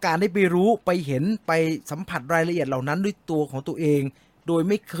ผมว่าการได้ไปรู้ไปเห็นไปสัมผัสรายละเอียดเหล่านั้นด้วยตัวของตัวเองโดย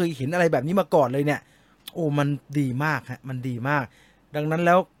ไม่เคยเห็นอะไรแบบนี้มาก่อนเลยเนี่ยมันดีมากฮะมันดีมากดังนั้นแ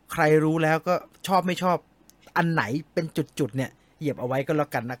ล้วใครรู้แล้วก็ชอบไม่ชอบอันไหนเป็นจุดเนี่ยเหยียบเอาไว้ก็แล้ว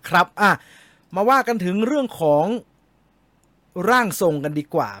กันนะครับมาว่ากันถึงเรื่องของร่างทรงกันดี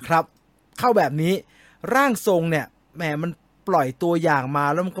กว่าครับเข้าแบบนี้ร่างทรงเนี่ยแหมมันปล่อยตัวอย่างมา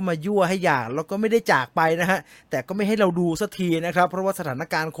แล้วมันก็มายั่วให้อยากแล้วก็ไม่ได้จากไปนะฮะแต่ก็ไม่ให้เราดูสักทีนะครับเพราะว่าสถาน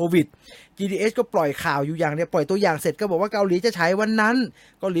การณ์โควิด GDS ก็ปล่อยข่าวอยู่อย่างเนี่ยปล่อยตัวอย่างเสร็จก็บอกว่าเกาหลีจะฉายวันนั้น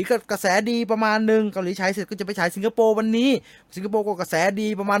เกาหลีก็กระแสดีประมาณนึงเกาหลีฉายเสร็จก็จะไปฉายสิงคโปร์วันนี้สิงคโปร์ก็กระแสดี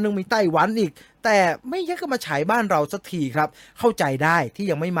ประมาณนึงมีไต้หวันอีกแต่ไม่ยักก็มาฉายบ้านเราสักทีครับเข้าใจได้ที่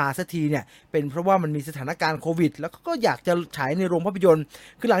ยังไม่มาสักทีเนี่ยเป็นเพราะว่ามันมีสถานการณ์โควิดแล้วก็อยากจะฉายในโรงภาพยนตร์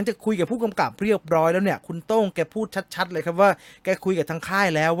คือหลังจากคุยกับผู้กำกับเรียบร้อยแล้วเนี่ยคุณโต้งแกพูดชัดๆเลยครับว่าแกคุยกับทางค่าย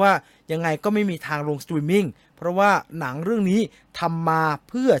แล้วว่ายังไงก็ไม่มีทางลงสตรีมมิ่งเพราะว่าหนังเรื่องนี้ทำมา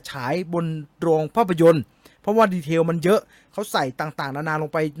เพื่อฉายบนโรงภาพยนตร์เพราะว่าดีเทลมันเยอะเขาใส่ต่างๆนานาลง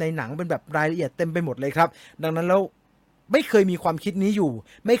ไปในหนังเป็นแบบรายละเอียดเต็มไปหมดเลยครับดังนั้นแล้ว ไม่เคยมีความคิดนี้อยู่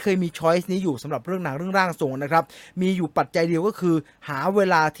ไม่เคยมีช้อยส์นี้อยู่สำหรับเรื่องหนังเรื่องร่างทรงนะครับมีอยู่ปัจจัยเดียวก็คือหาเว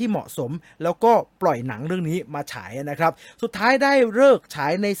ลาที่เหมาะสมแล้วก็ปล่อยหนังเรื่องนี้มาฉายนะครับสุดท้ายได้เลิกฉา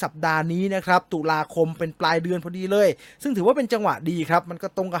ยในสัปดาห์นี้นะครับตุลาคมเป็นปลายเดือนพอดีเลยซึ่งถือว่าเป็นจังหวะดีครับมันก็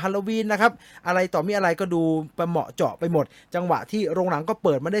ตรงกับฮาโลวีนนะครับอะไรต่อมีอะไรก็ดูไปเหมาะเจาะไปหมดจังหวะที่โรงหนังก็เ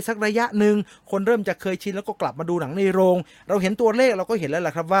ปิดมาได้สักระยะนึงคนเริ่มจะเคยชินแล้วก็กลับมาดูหนังในโรงเราเห็นตัวเลขเราก็เห็นแล้วแหล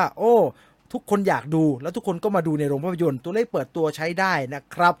ะครับว่าโอ้ทุกคนอยากดูแล้วทุกคนก็มาดูในโรงภาพยนตร์ตัวเลขเปิดตัวใช้ได้นะ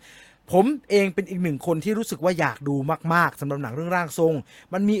ครับผมเองเป็นอีกหนึ่งคนที่รู้สึกว่าอยากดูมากๆสำหรับหนังเรื่องร่างทรง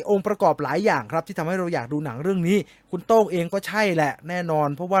มันมีองค์ประกอบหลายอย่างครับที่ทำให้เราอยากดูหนังเรื่องนี้คุณโต้งเองก็ใช่แหละแน่นอน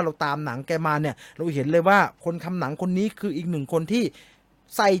เพราะว่าเราตามหนังแกมาเนี่ยเราเห็นเลยว่าคนทำหนังคนนี้คืออีกหนึ่งคนที่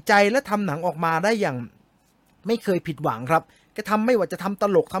ใส่ใจและทำหนังออกมาได้อย่างไม่เคยผิดหวังครับแกทำไม่ว่าจะทำต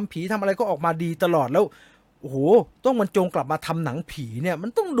ลกทำผีทำอะไรก็ออกมาดีตลอดแล้วโอ้โหต้องบรรจงกลับมาทำหนังผีเนี่ยมั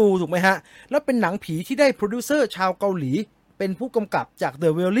นต้องดูถูกไหมฮะแล้วเป็นหนังผีที่ได้โปรดิวเซอร์ชาวเกาหลีเป็นผู้กำกับจาก The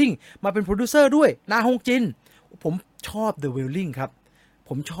Wailing มาเป็นโปรดิวเซอร์ด้วยนาฮงจินผมชอบ The Wailing ครับผ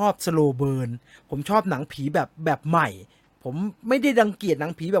มชอบ Slow Burn ผมชอบหนังผีแบบใหม่ผมไม่ได้รังเกียจหนั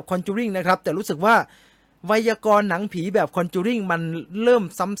งผีแบบ Conjuring นะครับแต่รู้สึกว่าไวยากรณ์หนังผีแบบ Conjuring มันเริ่ม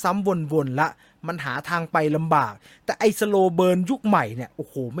ซ้ำๆวนๆละมันหาทางไปลำบากแต่ไอ้ Slow Burn ยุคใหม่เนี่ยโอ้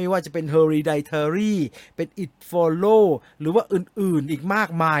โหไม่ว่าจะเป็น Hereditary เป็น It Follow หรือว่าอื่นๆอีกมาก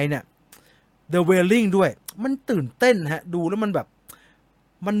มายเนี่ย The Wailing ด้วยมันตื่นเต้นฮะดูแล้วมันแบบ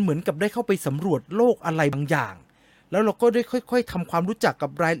มันเหมือนกับได้เข้าไปสำรวจโลกอะไรบางอย่างแล้วเราก็ได้ค่อยๆทำความรู้จักกับ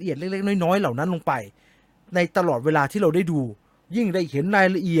รายละเอียดเล็กๆน้อยๆเหล่านั้นลงไปในตลอดเวลาที่เราได้ดูยิ่งได้เห็นราย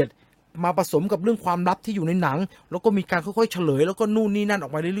ละเอียดมาผสมกับเรื่องความลับที่อยู่ในหนังแล้วก็มีการค่อยๆเฉลยแล้วก็นู่นนี่นั่นออ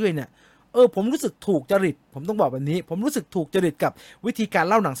กมาเรื่อยๆเนี่ยผมรู้สึกถูกจริตผมต้องบอกแบบนี้ผมรู้สึกถูกจริตกับวิธีการ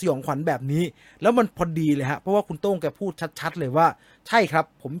เล่าหนังสยองขวัญแบบนี้แล้วมันพอดีเลยฮะเพราะว่าคุณโต้งแกพูดชัดๆเลยว่าใช่ครับ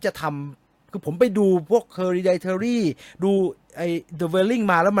ผมจะทำคือผมไปดูพวก Hereditary ดูไอ้ The Wailing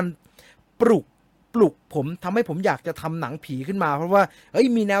มาแล้วมันปลุกผมทำให้ผมอยากจะทำหนังผีขึ้นมาเพราะว่า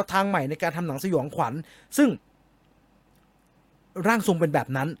มีแนวทางใหม่ในการทำหนังสยองขวัญซึ่งร่างทรงเป็นแบบ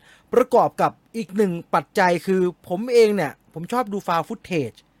นั้นประกอบกับอีกหนึ่งปัจจัยคือผมเองเนี่ยผมชอบดู found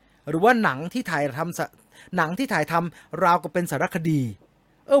footage หรือว่าหนังที่ถ่ายทำราวกับเป็นสารคดี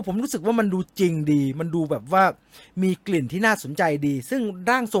ผมรู้สึกว่ามันดูจริงดีมันดูแบบว่ามีกลิ่นที่น่าสนใจดีซึ่ง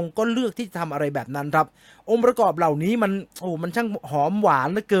ร่างทรงก็เลือกที่จะทำอะไรแบบนั้นครับองค์ประกอบเหล่านี้มันช่างหอมหวาน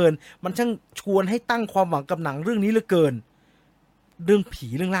เหลือเกินมันช่างชวนให้ตั้งความหวังกับหนังเรื่องนี้เหลือเกินเรื่องผี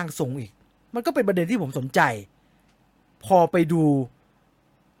เรื่องร่างทรงอีกมันก็เป็นประเด็นที่ผมสนใจพอไปดู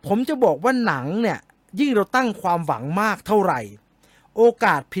ผมจะบอกว่าหนังเนี่ยยิ่งเราตั้งความหวังมากเท่าไหร่โอก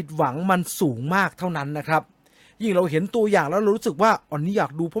าสผิดหวังมันสูงมากเท่านั้นนะครับยิ่งเราเห็นตัวอย่างแล้วเรารู้สึกว่าอันนี้อยา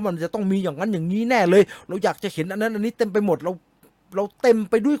กดูเพราะมันจะต้องมีอย่างนั้นอย่างนี้แน่เลยเราอยากจะเห็นอันนั้นอันนี้เต็มไปหมดเราเต็ม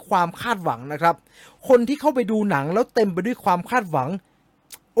ไปด้วยความคาดหวังนะครับคนที่เข้าไปดูหนังแล้วเต็มไปด้วยความคาดหวัง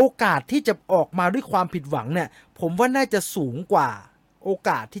โอกาสที่จะออกมาด้วยความผิดหวังเนี่ยผมว่าน่าจะสูงกว่าโอก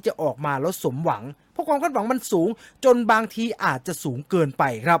าสที่จะออกมาแล้วสมหวังเพราะความคาดหวังมันสูงจนบางทีอาจจะสูงเกินไป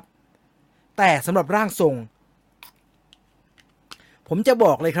ครับแต่สำหรับร่างทรงผมจะบ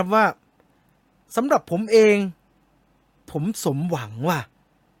อกเลยครับว่าสำหรับผมเองผมสมหวังว่ะ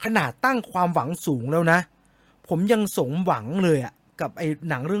ขนาดตั้งความหวังสูงแล้วนะผมยังสมหวังเลยอะกับไอ้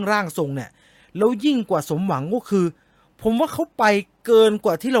หนังเรื่องร่างทรงเนี่ยแล้วยิ่งกว่าสมหวังก็คือผมว่าเขาไปเกินก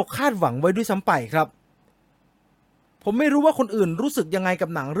ว่าที่เราคาดหวังไว้ด้วยซ้ำไปครับผมไม่รู้ว่าคนอื่นรู้สึกยังไงกับ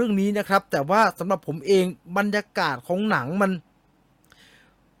หนังเรื่องนี้นะครับแต่ว่าสำหรับผมเองบรรยากาศของหนังมัน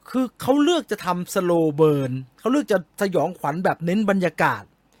คือเขาเลือกจะทำสโลว์เบิร์นเขาเลือกจะสยองขวัญแบบเน้นบรรยากาศ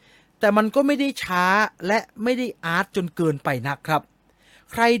แต่มันก็ไม่ได้ช้าและไม่ได้อาร์ตจนเกินไปนักครับ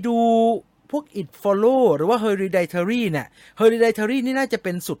ใครดูพวก It Follow หรือว่า Hereditary เนี่ย Hereditary นี่น่าจะเ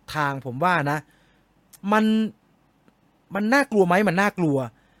ป็นสุดทางผมว่านะมันน่ากลัวไหมมันน่ากลัว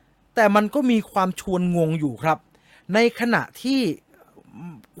แต่มันก็มีความชวนงงอยู่ครับในขณะที่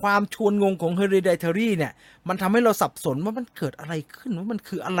ความชวนงงของ Hereditary เนี่ยมันทำให้เราสับสนว่ามันเกิดอะไรขึ้นว่ามัน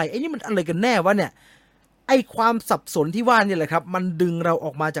คืออะไรไอ้นี่มันอะไรกันแน่วะเนี่ยไอ้ความสับสนที่ว่านี่แหละครับมันดึงเราอ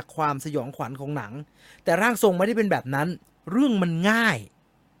อกมาจากความสยองขวัญของหนังแต่ร่างทรงไม่ได้เป็นแบบนั้นเรื่องมันง่าย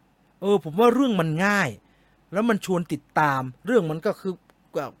ผมว่าเรื่องมันง่ายแล้วมันชวนติดตามเรื่องมันก็คือ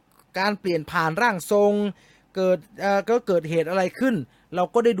การเปลี่ยนผ่านร่างทรงก็เกิดเหตุอะไรขึ้นเรา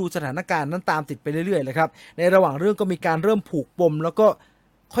ก็ได้ดูสถานการณ์นั้นตามติดไปเรื่อยๆเลยครับในระหว่างเรื่องก็มีการเริ่มผูกปมแล้วก็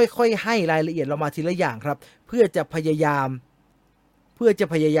ค่อยๆให้รายละเอียดเรามาทีละอย่างครับเพื่อจะพยายาม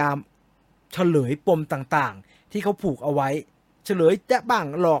เฉลยปมต่างๆที่เขาผูกเอาไว้เฉลยแจ๊ะบ้าง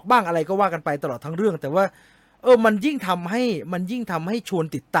หลอกบ้างอะไรก็ว่ากันไปตลอดทั้งเรื่องแต่ว่ามันยิ่งทำให้ชวน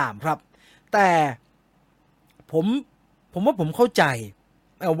ติดตามครับแต่ผมว่าผมเข้าใจ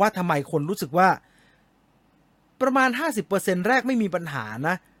ว่าทำไมคนรู้สึกว่า ประมาณ 50% แรกไม่มีปัญหาน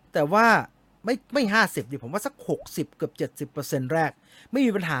ะแต่ว่าไม่50ดิผมว่าสัก60เกือบ70%แรกไม่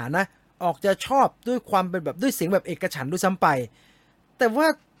มีปัญหานะออกจะชอบด้วยความเป็นแบบด้วยเสียงแบบเอกฉันท์ด้วยซ้ำไปแต่ว่า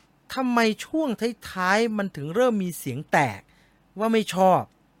ทำไมช่วงท้ายๆมันถึงเริ่มมีเสียงแตกว่าไม่ชอบ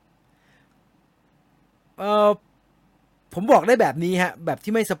ผมบอกได้แบบนี้ฮะแบบ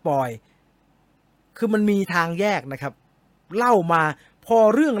ที่ไม่สปอยคือมันมีทางแยกนะครับเล่ามาพอ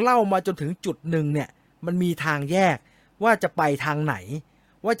เรื่องเล่ามาจนถึงจุดหนึ่งเนี่ยมันมีทางแยกว่าจะไปทางไหน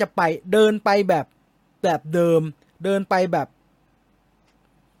ว่าจะไปเดินไปแบบเดิมเดินไปแบบ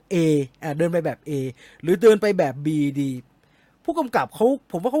A เดินไปแบบ A หรือเดินไปแบบ B ดีผู้กำกับ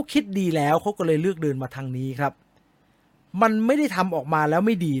ผมว่าเขาคิดดีแล้วเขาก็เลยเลือกเดินมาทางนี้ครับมันไม่ได้ทำออกมาแล้วไ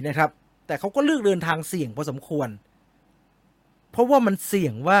ม่ดีนะครับแต่เขาก็เลือกเดินทางเสี่ยงพอสมควรเพราะว่ามันเสี่ย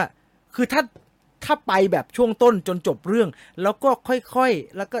งว่าคือถ้าไปแบบช่วงต้นจนจบเรื่องแล้วก็ค่อย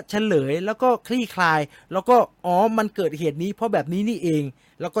ๆแล้วก็เฉลยแล้วก็คลี่คลายแล้วก็มันเกิดเหตุนี้เพราะแบบนี้นี่เอง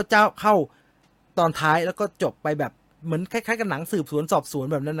แล้วก็เจ้าเข้าตอนท้ายแล้วก็จบไปแบบเหมือนคล้ายๆกับหนังสืบสวนสอบสวน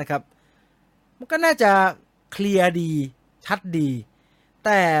แบบนั้นนะครับมันก็น่าจะเคลียร์ดีชัดดีแ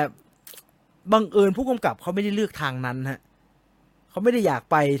ต่บังเอิญผู้กำกับเขาไม่ได้เลือกทางนั้นฮะเขาไม่ได้อยาก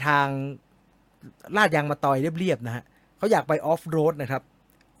ไปทางลาดยางมะตอยเรียบๆนะฮะเขาอยากไปออฟโรดนะครับ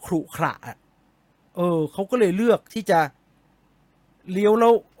ขรุขระเขาก็เลยเลือกที่จะเลี้ยวแล้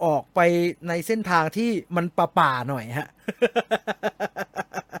วออกไปในเส้นทางที่มันป่าๆหน่อยฮะ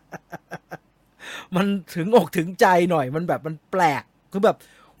มันถึงอกถึงใจหน่อยมันแบบมันแปลกคือแบบ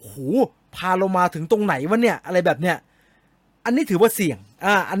โหพาเรามาถึงตรงไหนวะเนี่ยอะไรแบบเนี้ยอันนี้ถือว่าเสี่ยง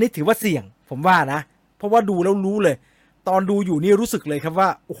อันนี้ถือว่าเสี่ยงผมว่านะเพราะว่าดูแล้วรู้เลยตอนดูอยู่นี่รู้สึกเลยครับว่า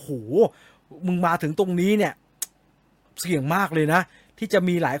โอ้โหมึงมาถึงตรงนี้เนี่ยเสี่ยงมากเลยนะที่จะ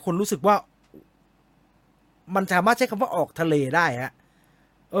มีหลายคนรู้สึกว่ามันสามารถใช้คำว่าออกทะเลได้ฮะ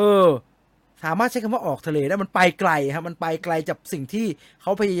สามารถใช้คำว่าออกทะเลได้มันไปไกลฮะมันไปไกลจากสิ่งที่เข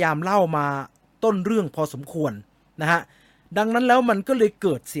าพยายามเล่ามาต้นเรื่องพอสมควรนะฮะดังนั้นแล้วมันก็เลยเ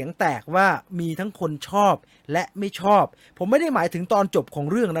กิดเสียงแตกว่ามีทั้งคนชอบและไม่ชอบผมไม่ได้หมายถึงตอนจบของ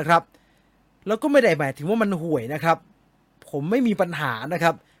เรื่องนะครับแล้วก็ไม่ได้หมายถึงว่ามันห่วยนะครับผมไม่มีปัญหานะค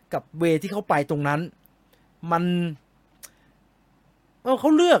รับกับเวที่เขาไปตรงนั้นมันเข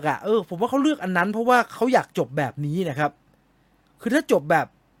าเลือกผมว่าเขาเลือกอันนั้นเพราะว่าเขาอยากจบแบบนี้นะครับคือถ้าจบแบบ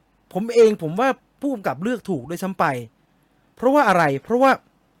ผมว่าผู้กำกับเลือกถูกด้วยซ้ำไปเพราะว่าอะไรเพราะว่า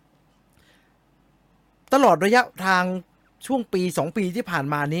ตลอดระยะทางช่วงปี2ปีที่ผ่าน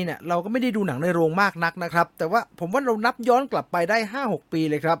มานี้เนี่ยเราก็ไม่ได้ดูหนังในโรงมากนักนะครับแต่ว่าผมว่าเรานับย้อนกลับไปได้ 5-6 ปี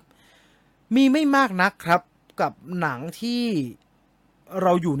เลยครับมีไม่มากนักครับกับหนังที่เร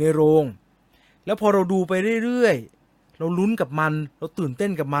าอยู่ในโรงแล้วพอเราดูไปเรื่อยๆเราลุ้นกับมันเราตื่นเต้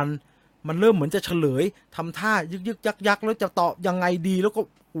นกับมันเริ่มเหมือนจะเฉลยทำท่ายึกยักแล้วจะตอบยังไงดีแล้วก็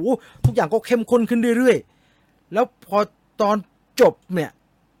โอ้ทุกอย่างก็เข้มข้นขึ้นเรื่อยๆแล้วพอตอนจบเนี่ย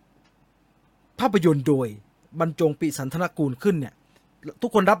ภาพยนตร์โดยบรรจงปิสันธนกูลขึ้นเนี่ยทุ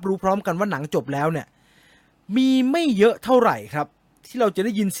กคนรับรู้พร้อมกันว่าหนังจบแล้วเนี่ยมีไม่เยอะเท่าไหร่ครับที่เราจะไ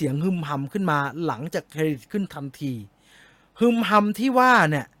ด้ยินเสียงฮึมฮัมขึ้นมาหลังจากเครดิตขึ้นทันทีฮึมฮัมที่ว่า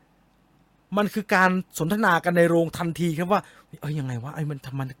เนี่ยมันคือการสนทนากันในโรงทันทีครับว่ายังไงวะมันท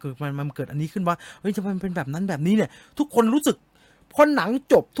ำมันเกิดอันนี้ขึ้นวะทำไมมันเป็นแบบนั้นแบบนี้เนี่ยทุกคนรู้สึกพอหนัง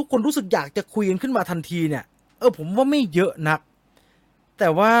จบทุกคนรู้สึกอยากจะคุยกันขึ้นมาทันทีเนี่ยผมว่าไม่เยอะนักแต่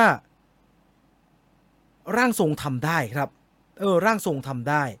ว่าร่างทรงทำได้ครับร่างทรงทำ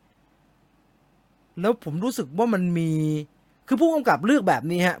ได้แล้วผมรู้สึกว่ามันมีคือผู้กำกับเลือกแบบ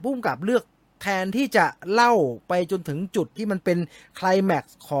นี้ฮะผู้กำกับเลือกแทนที่จะเล่าไปจนถึงจุดที่มันเป็นไคลแม็ก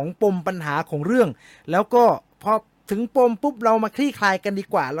ซ์ของปมปัญหาของเรื่องแล้วก็พอถึงปมปุ๊บเรามาคลี่คลายกันดี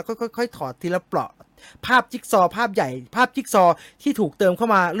กว่าแล้วก็ค่อยๆถอดทีละเปราะภาพจิ๊กซอภาพใหญ่ภาพจิ๊กซอที่ถูกเติมเข้า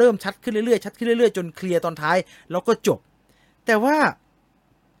มาเริ่มชัดขึ้นเรื่อยๆชัดขึ้นเรื่อยๆจนเคลียร์ตอนท้ายแล้วก็จบแต่ว่า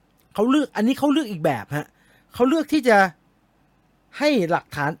เขาเลือกอันนี้เขาเลือกอีกแบบฮะเขาเลือกที่จะให้หลัก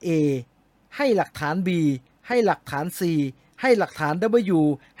ฐาน A ให้หลักฐาน B ให้หลักฐาน C ให้หลักฐาน W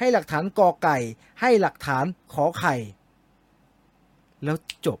ให้หลักฐานกอไก่ให้หลักฐานขอไข่แล้ว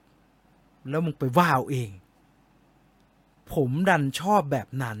จบแล้วมึงไปว่าเอาเองผมดันชอบแบบ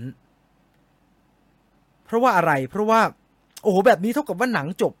นั้นเพราะว่าอะไรเพราะว่าโอ้โหแบบนี้เท่ากับว่าหนัง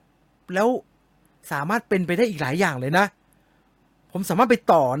จบแล้วสามารถเป็นไปได้อีกหลายอย่างเลยนะผมสามารถไป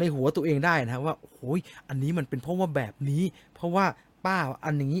ต่อในหัวตัวเองได้นะว่าโอ้ยอันนี้มันเป็นเพราะว่าแบบนี้เพราะว่าป้า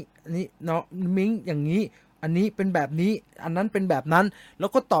อันนี้เนาะมิ้งอย่างนี้อันนี้เป็นแบบนี้อันนั้นเป็นแบบนั้นแล้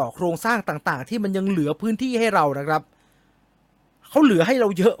วก็ต่อโครงสร้างต่างๆที่มันยังเหลือพื้นที่ให้เรานะครับเขาเหลือให้เรา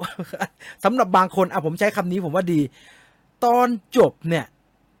เยอะ สำหรับบางคนผมใช้คำนี้ผมว่าดีตอนจบเนี่ย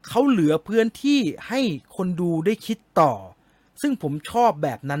เขาเหลือพื้นที่ให้คนดูได้คิดต่อซึ่งผมชอบแบ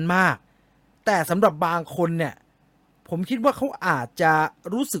บนั้นมากแต่สำหรับบางคนเนี่ย ผมคิดว่าเขาอาจจะ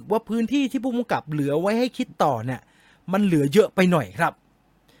รู้สึกว่าพื้นที่ที่ผู้กำกับเหลือไว้ให้คิดต่อเนี่ยมันเหลือเยอะไปหน่อยครับ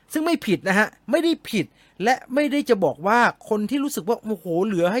ซึ่งไม่ผิดนะฮะไม่ได้ผิดและไม่ได้จะบอกว่าคนที่รู้สึกว่าโอ้โหเ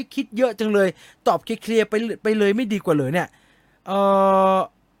หลือให้คิดเยอะจังเลยตอบเคลียร์ไปเลยไม่ดีกว่าเลยเนี่ย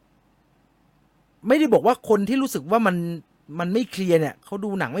ไม่ได้บอกว่าคนที่รู้สึกว่ามันไม่เคลียร์เนี่ยเขาดู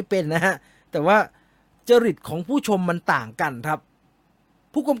หนังไม่เป็นนะฮะแต่ว่าจริตของผู้ชมมันต่างกันครับ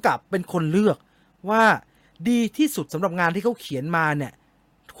ผู้กำกับเป็นคนเลือกว่าดีที่สุดสำหรับงานที่เขาเขียนมาเนี่ย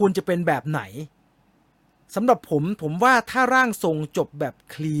ควรจะเป็นแบบไหนสำหรับผมว่าถ้าร่างทรงจบแบบ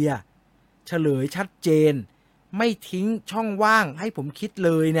เคลียร์เฉลยชัดเจนไม่ทิ้งช่องว่างให้ผมคิดเ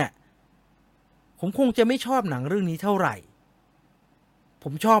ลยเนี่ยผมคงจะไม่ชอบหนังเรื่องนี้เท่าไหร่ผ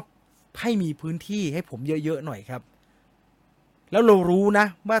มชอบให้มีพื้นที่ให้ผมเยอะๆหน่อยครับแล้วเรารู้นะ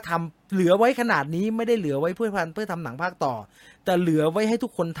ว่าทำเหลือไว้ขนาดนี้ไม่ได้เหลือไว้เพื่อทำหนังภาคต่อแต่เหลือไว้ให้ทุ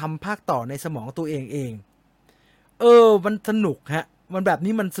กคนทำภาคต่อในสมองตัวเองมันสนุกฮะมันแบบ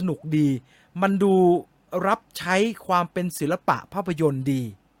นี้มันสนุกดีมันดูรับใช้ความเป็นศิลปะภาพยนตร์ดี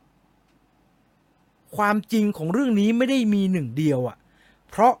ความจริงของเรื่องนี้ไม่ได้มีหนึ่งเดียวอ่ะ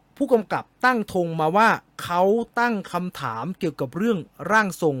เพราะผู้กำกับตั้งธงมาว่าเขาตั้งคำถามเกี่ยวกับเรื่องร่าง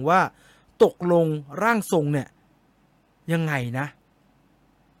ทรงว่าตกลงร่างทรงเนี่ยยังไงนะ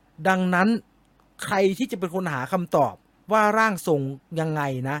ดังนั้นใครที่จะเป็นคนหาคำตอบว่าร่างทรงยังไง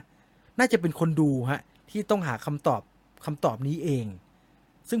นะน่าจะเป็นคนดูฮะที่ต้องหาคำตอบนี้เอง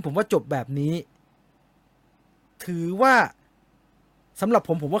ซึ่งผมว่าจบแบบนี้ถือว่าสำหรับผ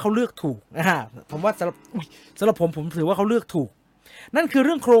มว่าเขาเลือกถูกผมว่าสำหรับผมถือว่าเขาเลือกถูกนั่นคือเ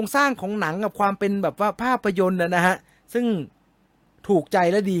รื่องโครงสร้างของหนังกับความเป็นแบบว่าภาพยนตร์นะฮะซึ่งถูกใจ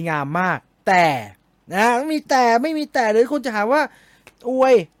และดีงามมากแต่นะไม่มีแต่เลยคุณจะหาว่าอว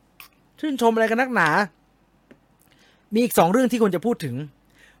ยชื่นชมอะไรกันนักหนามีอีก2เรื่องที่ควรจะพูดถึง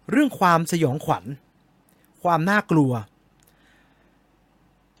เรื่องความสยองขวัญความน่ากลัว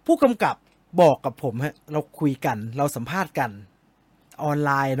ผู้กำกับบอกกับผมฮะเราคุยกันเราสัมภาษณ์กันออนไ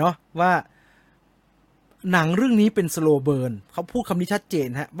ลน์เนาะว่าหนังเรื่องนี้เป็นสโลว์เบิร์นเขาพูดคำนี้ชัดเจน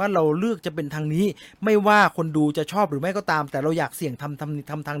ฮะว่าเราเลือกจะเป็นทางนี้ไม่ว่าคนดูจะชอบหรือไม่ก็ตามแต่เราอยากเสี่ยงทำ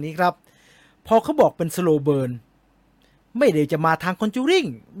ทางนี้ครับพอเขาบอกเป็นสโลว์เบิร์นไม่ได้จะมาทางคอนจูริง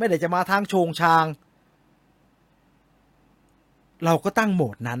ไม่ได้จะมาทางโชงชางเราก็ตั้งโหม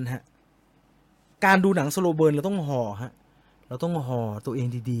ดนั้นฮะการดูหนังสโลว์เบิร์นเราต้องห่อฮะเราต้องห่อตัวเอง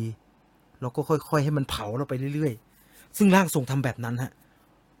ดีๆเราก็ค่อยๆให้มันเผาเราไปเรื่อยๆซึ่งร่างทรงทำแบบนั้นฮะ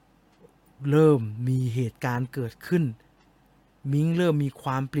เริ่มมีเหตุการณ์เกิดขึ้นมิ้งเริ่มมีคว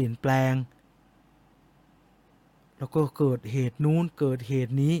ามเปลี่ยนแปลงแล้วก็เกิดเหตุนู้นเกิดเห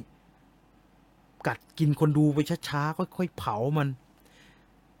ตุนี้กัดกินคนดูไปช้าๆค่อยๆเผามัน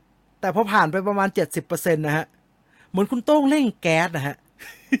แต่พอผ่านไปประมาณ 70% นะฮะเหมือนคุณโต้งเร่งแก๊สนะฮะ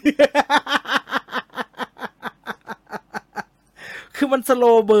คือมันสโล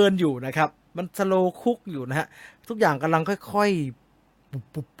ว์เบิร์นอยู่นะครับมันสโลว์คุกอยู่นะฮะทุกอย่างกำลังค่อย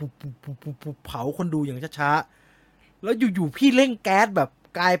ๆเผาคนดูอย่างช้าๆแล้วอยู่ๆพี่เร่งแก๊สแบบ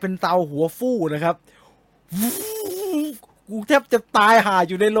กลายเป็นเตาหัวฟู่นะครับกูแทบจะตายห่า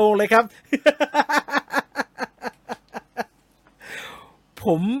อยู่ในโรงเลยครับ ผ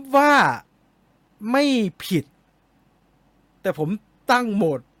มว่าไม่ผิดแต่ผมตั้งโหม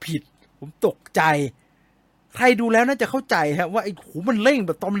ดผิดผมตกใจใครดูแล้วน่าจะเข้าใจฮะว่าไอ้หูมันเร่งแ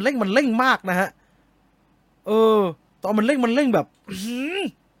บบตอนมันเร่งมากนะฮะตอนมันเร่งแบบ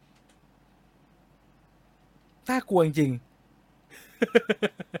น่ากลัวจริงๆ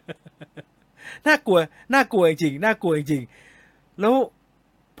น่ากลัวจริงๆน่ากลัวจริงๆแล้ว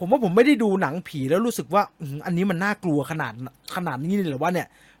ผมว่าผมไม่ได้ดูหนังผีแล้วรู้สึกว่าอันนี้มันน่ากลัวขนาดนี้เลยหรือว่าเนี่ย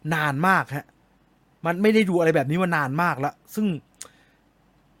นานมากฮะมันไม่ได้ดูอะไรแบบนี้มานานมากแล้วซึ่ง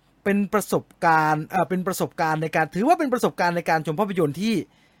เป็นประสบการณ์ในการถือว่าเป็นประสบการณ์ในการชมภาพยนตร์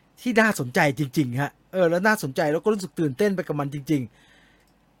ที่น่าสนใจจริงๆฮะแล้วน่าสนใจแล้วก็รู้สึกตื่นเต้นไปกับมันจริง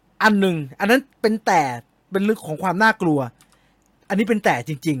ๆอันนั้นเป็นเรื่องของความน่ากลัวอันนี้เป็นแต่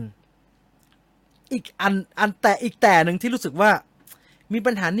จริงๆอีกแต่หนึ่งที่รู้สึกว่ามี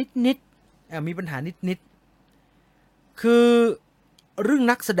ปัญหานิดคือเรื่อง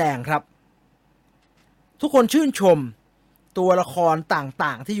นักแสดงครับทุกคนชื่นชมตัวละครต่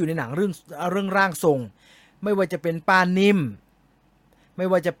างๆที่อยู่ในหนังเรื่องร่างทรงไม่ว่าจะเป็นป้านิ่มไม่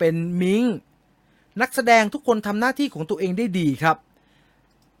ว่าจะเป็นมิงนักแสดงทุกคนทำหน้าที่ของตัวเองได้ดีครับ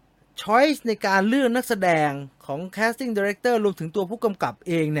ช้อยส์ในการเลือกนักแสดงของ casting director รวมถึงตัวผู้กำกับ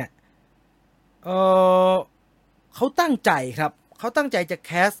เองเนี่ยเขาตั้งใจครับเขาตั้งใจจะแ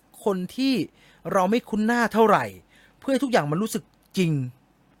คสคนที่เราไม่คุ้นหน้าเท่าไหร่เพื่อให้ทุกอย่างมันรู้สึกจริง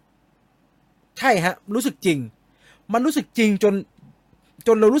ใช่ฮะรู้สึกจริงมันรู้สึกจริงจ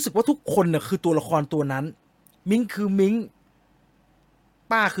นเรารู้สึกว่าทุกคนเนี่ยคือตัวละครตัวนั้น มิ้งคือมิ้ง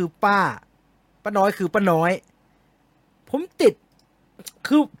ป้าคือป้าน้อยคือป้าน้อยผมติด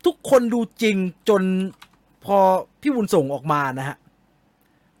คือทุกคนดูจริงจนพอพี่บุญส่งออกมานะฮะ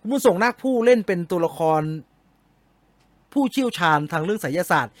พี่บุญส่งนาคผู้เล่นเป็นตัวละครผู้เชี่ยวชาญทางเรื่องไสย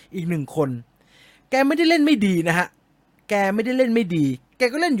ศาสตร์อีกหนึ่งคนแกไม่ได้เล่นไม่ดีนะฮะแกไม่ได้เล่นไม่ดีแก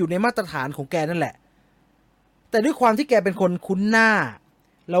ก็เล่นอยู่ในมาตรฐานของแกนั่นแหละแต่ด้วยความที่แกเป็นคนคุ้นหน้า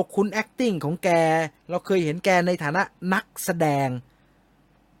เราคุ้น acting ของแกเราเคยเห็นแกในฐานะนักแสดง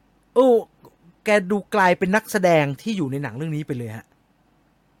แกดูกลายเป็นนักแสดงที่อยู่ในหนังเรื่องนี้ไปเลยฮะ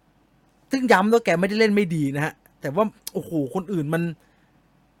ซึ่งย้ำว่าแกไม่ได้เล่นไม่ดีนะฮะแต่ว่าโอ้โหคนอื่น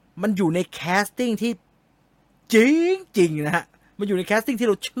มันอยู่ในแคสติ้งที่จริงนะฮะมันอยู่ในแคสติ้งที่เ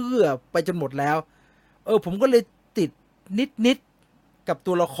ราเชื่อไปจนหมดแล้วผมก็เลยติดนิดกับ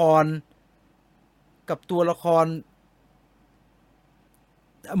ตัวละคร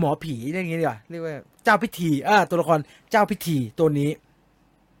หมอผีอย่างงี้ดีกว่าเรียกว่าเจ้าพิธีตัวละครเจ้าพิธีตัวนี้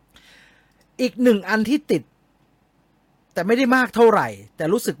อีกหนึ่งอันที่ติดแต่ไม่ได้มากเท่าไหร่แต่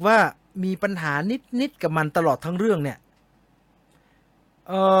รู้สึกว่ามีปัญหานิดกับมันตลอดทั้งเรื่องเนี่ย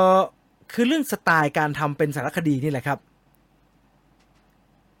คือเรื่องสไตล์การทำเป็นสารคดีนี่แหละครับ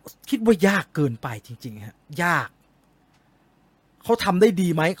คิดว่ายากเกินไปจริงๆฮะยากเขาทำได้ดี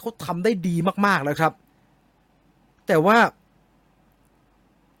ไหมเขาทำได้ดีมากๆแล้วครับแต่ว่า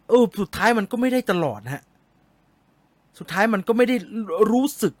สุดท้ายมันก็ไม่ได้ตลอดฮะสุดท้ายมันก็ไม่ได้รู้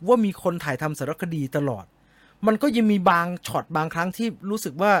สึกว่ามีคนถ่ายทำสารคดีตลอดมันก็ยังมีบางช็อตบางครั้งที่รู้สึ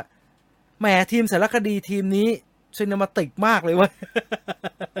กว่าแหมทีมสารคดีทีมนี้ซินิมาติกมากเลยว่า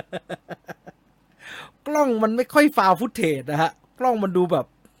กล้องมันไม่ค่อยฟาวฟุตเทจนะฮะกล้องมันดูแบบ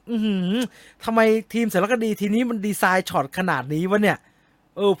ทำไมทีมสารคดีทีนี้มันดีไซน์ช็อตขนาดนี้วะเนี่ย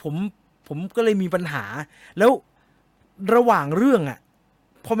ผมก็เลยมีปัญหาแล้วระหว่างเรื่อง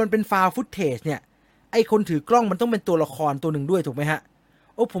พอมันเป็นฟาวฟุตเทจเนี่ยไอคนถือกล้องมันต้องเป็นตัวละครตัวหนึ่งด้วยถูกไหมฮะ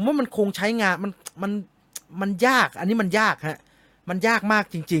ผมว่ามันคงใช้งานมันยากอันนี้มันยากฮะมันยากมาก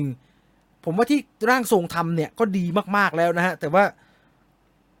จริงๆผมว่าที่ร่างทรงทำเนี่ยก็ดีมากๆแล้วนะฮะแต่ว่า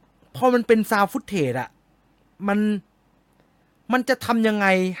พอมันเป็นซาวด์ฟุตเทจมันจะทำยังไง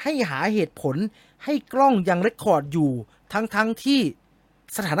ให้หาเหตุผลให้กล้องยังเรคคอร์ดอยู่ทั้งที่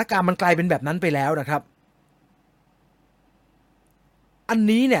สถานการณ์มันกลายเป็นแบบนั้นไปแล้วนะครับอัน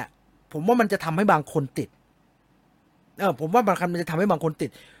นี้เนี่ยผมว่ามันจะทำให้บางคนติดผมว่าบางครั้งมันจะทำให้บางคนติด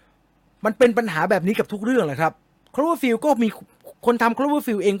มันเป็นปัญหาแบบนี้กับทุกเรื่องแหละครับ Cloverfield ก็มีคนทำ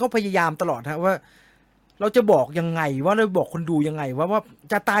Cloverfield เองก็พยายามตลอดฮะว่าเราจะบอกยังไงว่าเราบอกคนดูยังไงว่า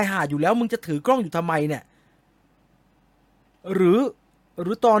จะตายห่าอยู่แล้วมึงจะถือกล้องอยู่ทำไมเนี่ยห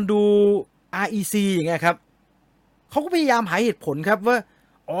รือตอนดู REC อย่างเงี้ยครับเขาก็พยายามหาเหตุผลครับว่า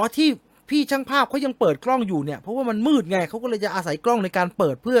ที่พี่ช่างภาพเขายังเปิดกล้องอยู่เนี่ยเพราะว่ามันมืดไงเขาก็เลยจะอาศัยกล้องในการเปิ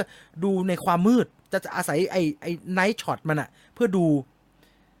ดเพื่อดูในความมืดจะอาศัยไอ้ไนท์ช็อตมันเพื่อดู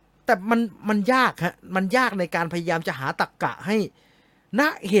แต่มันยากฮะมันยากในการพยายามจะหาตรรกะให้ณ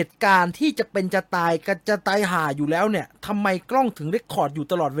เหตุการณ์ที่จะเป็นจะตายห่าอยู่แล้วเนี่ยทำไมกล้องถึงเรคคอร์ดอยู่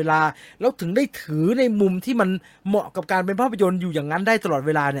ตลอดเวลาแล้วถึงได้ถือในมุมที่มันเหมาะกับการเป็นภาพยนตร์อยู่อย่างนั้นได้ตลอดเ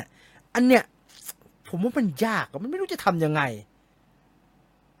วลาเนี่ยอันเนี้ยผมว่ามันยากมันไม่รู้จะทำยังไง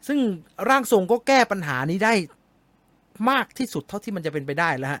ซึ่งร่างทรงก็แก้ปัญหานี้ได้มากที่สุดเท่าที่มันจะเป็นไปได้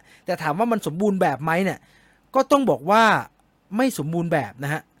แล้วฮะแต่ถามว่ามันสมบูรณ์แบบไหมเนี่ยก็ต้องบอกว่าไม่สมบูรณ์แบบน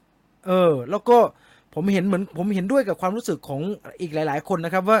ะฮะแล้วก็ผมเห็นด้วยกับความรู้สึกของอีกหลายๆคนน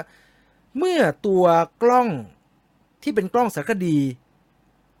ะครับว่าเมื่อตัวกล้องที่เป็นกล้องสารคดี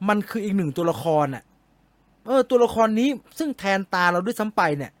มันคืออีกหนึ่งตัวละครตัวละครนี้ซึ่งแทนตาเราด้วยซ้ำไป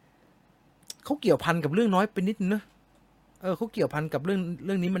เนี่ยเขาเกี่ยวพันกับเรื่องน้อยไปนิดนึงนะเขาเกี่ยวพันกับเ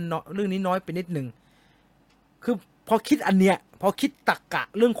รื่องนี้มันเรื่องนี้น้อยไปนิดนึงคือพอคิดอันเนี้ยพอคิดตรรกะ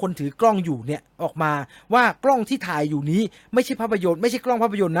เรื่องคนถือกล้องอยู่เนี่ยออกมาว่ากล้องที่ถ่ายอยู่นี้ไม่ใช่ภาพยนตร์ไม่ใช่กล้องภา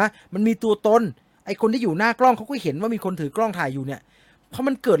พยนตร์นะมันมีตัวตนไอคนที่อยู่หน้ากล้องเขาก็เห็นว่ามีคนถือกล้องถ่ายอยู่เนี่ยเพราะ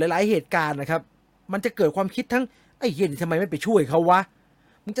มันเกิดหลายๆเหตุการณ์นะครับมันจะเกิดความคิดทั้งไอ้เหี้ยทำไมไม่ไปช่วยเขาวะ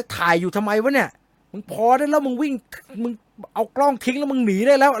มึงจะถ่ายอยู่ทำไมวะเนี่ยมึงพอได้แล้วมึงวิ่งมึงเอากล้องทิ้งแล้วมึงหนีไ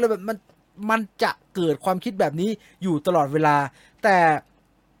ด้แล้วอะไรแบบมันจะเกิดความคิดแบบนี้อยู่ตลอดเวลาแ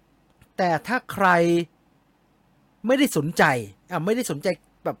ต่ถ้าใครไม่ได้สนใจ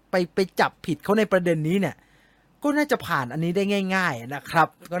แบบไปจับผิดเขาในประเด็นนี้เนี่ยก็น่าจะผ่านอันนี้ได้ง่ายๆนะครับ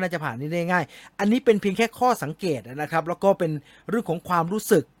ก็น่าจะผ่านนี้ได้ง่ายอันนี้เป็นเพียงแค่ข้อสังเกตนะครับแล้วก็เป็นเรื่องของความรู้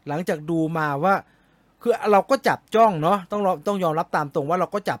สึกหลังจากดูมาว่าคือเราก็จับจ้องเนาะต้องยอมรับตามตรงว่าเรา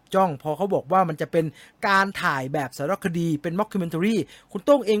ก็จับจ้องพอเขาบอกว่ามันจะเป็นการถ่ายแบบสารคดีเป็นม็อกคิวเมนทารีคุณโ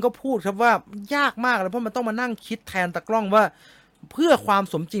ต้งเองก็พูดครับว่ายากมากเลยเพราะมันต้องมานั่งคิดแทนตากล้องว่าเพื่อความ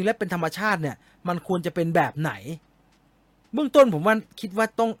สมจริงและเป็นธรรมชาติเนี่ยมันควรจะเป็นแบบไหนเบื้องต้นผมว่าคิดว่า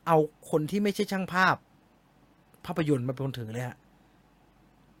ต้องเอาคนที่ไม่ใช่ช่างภาพ ภาพยนตร์มาเป็นคนถือเลยฮะ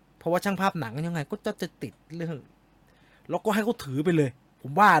เพราะว่าช่างภาพหนังยังไงก็จะติดเรื่องแล้วก็ให้เขาถือไปเลยผ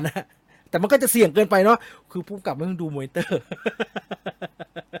มว่านะแต่มันก็จะเสี่ยงเกินไปเนาะคือผู้กำกับไม่ต้องดูมอนิเตอร์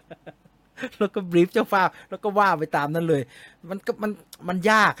แล้วก็บรีฟเจ้าภาพแล้วก็ว่าไปตามนั้นเลยมัน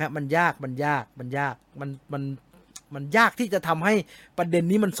ยากครับมันยากมันยากที่จะทำให้ประเด็น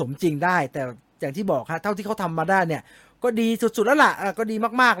นี้มันสมจริงได้แต่อย่างที่บอกครับเท่าที่เขาทำมาได้เนี่ยก็ดีสุดๆแล้วล่ะก็ดี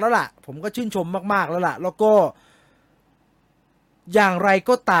มากๆแล้วล่ะผมก็ชื่นชมมากๆแล้วล่ะแล้วก็อย่างไร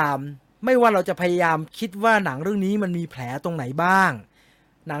ก็ตามไม่ว่าเราจะพยายามคิดว่าหนังเรื่องนี้มันมีแผลตรงไหนบ้าง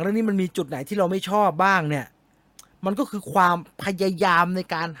หนังเรื่องนี้มันมีจุดไหนที่เราไม่ชอบบ้างเนี่ยมันก็คือความพยายามใน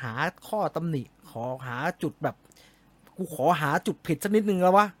การหาข้อตำหนิขอหาจุดแบบกูขอหาจุดผิดสักนิดนึงแ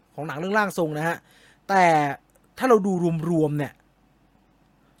ล้ววะของหนังเรื่องร่างทรงนะฮะแต่ถ้าเราดูรวมๆเนี่ย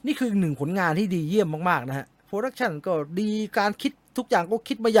นี่คือหนึ่งผลงานที่ดีเยี่ยมมากๆนะฮะโปรดักชันก็ดีการคิดทุกอย่างก็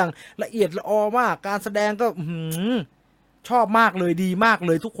คิดมาอย่างละเอียดละออมากการแสดงก็ชอบมากเลยดีมากเ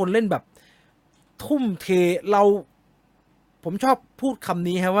ลยทุกคนเล่นแบบทุ่มเทผมชอบพูดคำ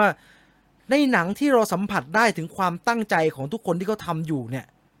นี้ฮะว่าในหนังที่เราสัมผัสได้ถึงความตั้งใจของทุกคนที่เขาทำอยู่เนี่ย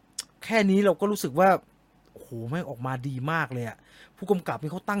แค่นี้เราก็รู้สึกว่าโอ้โหแม่งออกมาดีมากเลยอะผู้กำกับ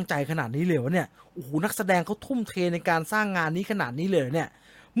นี่เขาตั้งใจขนาดนี้เลยวะเนี่ยโอ้โหนักแสดงเขาทุ่มเทในการสร้างงานนี้ขนาดนี้เลยเนี่ย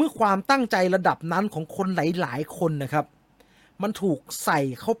เมื่อความตั้งใจระดับนั้นของคนหลายๆคนนะครับมันถูกใส่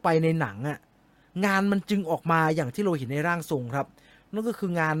เข้าไปในหนังอะงานมันจึงออกมาอย่างที่เราเห็นในร่างทรงครับนั่นก็คื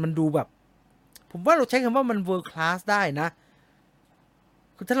องานมันดูแบบผมว่าเราใช้คำว่ามัน world class ได้นะ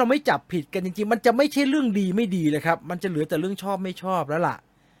คือถ้าเราไม่จับผิดกันจริงๆมันจะไม่ใช่เรื่องดีไม่ดีเลยครับมันจะเหลือแต่เรื่องชอบไม่ชอบแล้วล่ะ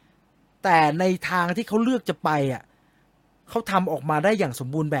แต่ในทางที่เขาเลือกจะไปอ่ะเขาทำออกมาได้อย่างสม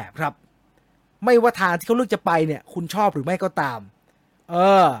บูรณ์แบบครับไม่ว่าทางที่เขาเลือกจะไปเนี่ยคุณชอบหรือไม่ก็ตาม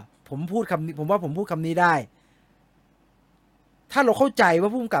ผมพูดคำนี้ผมว่าผมพูดคำนี้ได้ถ้าเราเข้าใจว่า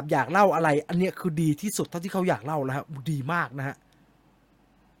ผู้กำกับอยากเล่าอะไรอันนี้คือดีที่สุดเท่าที่เขาอยากเล่าแล้วครับดีมากนะฮะ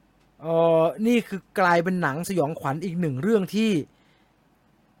นี่คือกลายเป็นหนังสยองขวัญอีกหนึ่งเรื่องที่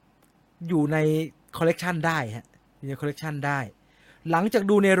อยู่ในคอลเลกชันได้ฮะอยู่ในคอลเลกชันได้หลังจาก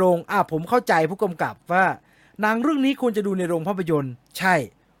ดูในโรงผมเข้าใจผู้กำกับว่าหนังเรื่องนี้ควรจะดูในโรงภาพยนตร์ใช่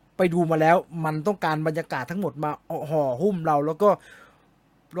ไปดูมาแล้วมันต้องการบรรยากาศทั้งหมดมาห่อหุ้มเราแล้ว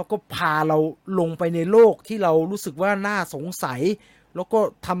ก็พาเราลงไปในโลกที่เรารู้สึกว่าน่าสงสัยแล้วก็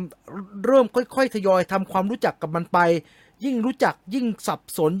เริ่มค่อยๆทยอยทำความรู้จักกับมันไปยิ่งรู้จักยิ่งสับ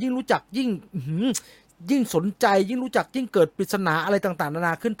สนยิ่งรู้จักยิ่งสนใจยิ่งรู้จักยิ่งเกิดปริศนาอะไรต่างๆนาน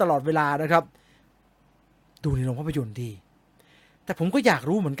าขึ้นตลอดเวลานะครับดูในโรงภาพยนตร์ดีแต่ผมก็อยาก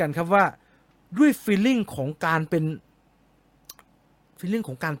รู้เหมือนกันครับว่าด้วยฟีลลิ่งของการเ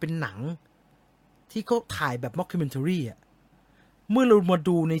ป็นหนังที่เขาถ่ายแบบม็อกคิวเมนทารีอ่ะเมื่อเรามา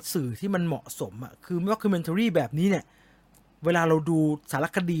ดูในสื่อที่มันเหมาะสมอ่ะคือม็อกคิวเมนทารีแบบนี้เนี่ยเวลาเราดูสาร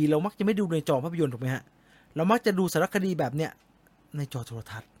คดีเรามักจะไม่ดูในจอภาพยนตร์ถูกไหมฮะเรามักจะดูสารคดีแบบเนี้ยในจอโทร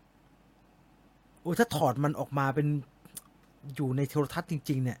ทัศน์ถ้าถอดมันออกมาเป็นอยู่ในโทรทัศน์จ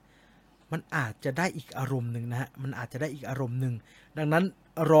ริงๆเนี่ยมันอาจจะได้อีกอารมณ์หนึ่งนะฮะมันอาจจะได้อีกอารมณ์หนึ่งดังนั้น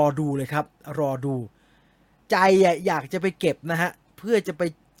รอดูเลยครับรอดูใจอยากจะไปเก็บนะฮะเพื่อจะไป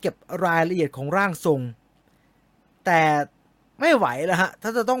เก็บรายละเอียดของร่างทรงแต่ไม่ไหวแล้วฮะถ้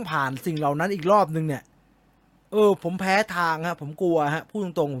าจะต้องผ่านสิ่งเหล่านั้นอีกรอบนึงเนี่ยผมแพ้ทางฮะผมกลัวฮะพูดต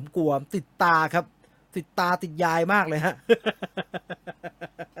รงๆผมกลัวติดตาครับติดตาติดยายมากเลยฮะ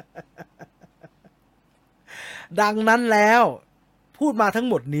ดังนั้นแล้วพูดมาทั้ง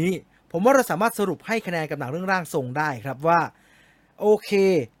หมดนี้ผมว่าเราสามารถสรุปให้คะแนนกับหนังเรื่องร่างทรงได้ครับว่าโอเค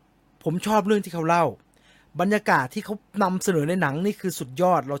ผมชอบเรื่องที่เขาเล่าบรรยากาศที่เขานำเสนอในหนังนี่คือสุดย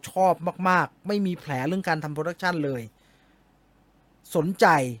อดเราชอบมากๆไม่มีแผลเรื่องการทำโปรดักชันเลยสนใจ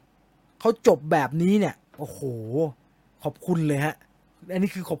เขาจบแบบนี้เนี่ยโอ้โหขอบคุณเลยฮะอันนี้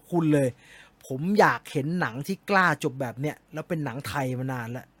คือขอบคุณเลยผมอยากเห็นหนังที่กล้าจบแบบเนี้ยแล้วเป็นหนังไทยมานาน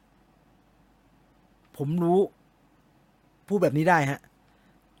แล้วผมรู้พูดแบบนี้ได้ฮะ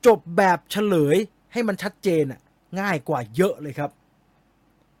จบแบบเฉลยให้มันชัดเจนง่ายกว่าเยอะเลยครับ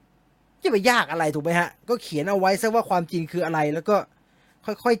จะไปยากอะไรถูกไหมฮะก็เขียนเอาไว้ซะว่าความจริงคืออะไรแล้วก็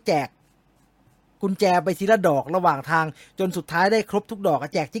ค่อยๆแจกกุญแจไปทีละดอกระหว่างทางจนสุดท้ายได้ครบทุกดอก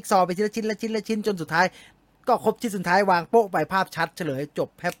แจกจิ๊กซอว์ไปทีละชิ้นละชิ้นละชิ้นจนสุดท้ายก็ครบชิ้นสุดท้ายวางโป๊ะไปภาพชัดเฉลยจบ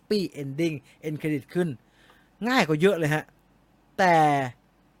แฮปปี้เอนดิ้งเอ็นเครดิตขึ้นง่ายกว่าเยอะเลยฮะแต่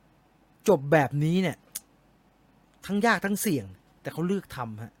จบแบบนี้เนี่ยทั้งยากทั้งเสี่ยงแต่เขาเลือกท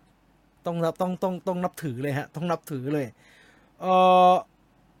ำฮะต้องนับถือเลยฮะต้องนับถือเลย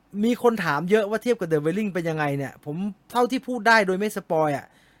มีคนถามเยอะว่าเทียบกับ The Wailing เป็นยังไงเนี่ยผมเท่าที่พูดได้โดยไม่สปอย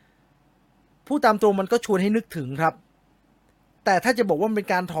พูดตามตรงมันก็ชวนให้นึกถึงครับแต่ถ้าจะบอกว่าเป็น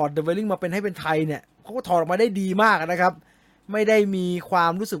การถอด The Wailing มาเป็นให้เป็นไทยเนี่ยเขาก็ถอดออกมาได้ดีมากนะครับ ไม่ได้มีควา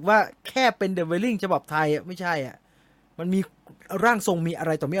มรู้สึกว่าแค่เป็นเดอะเวลลิ่งฉบับไทยไม่ใช่อ่ะมันมีร่างทรงมีอะไ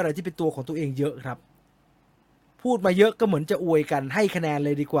รต่อมีอะไรที่เป็นตัวของตัวเองเยอะครับพูดมาเยอะก็เหมือนจะอวยกันให้คะแนนเล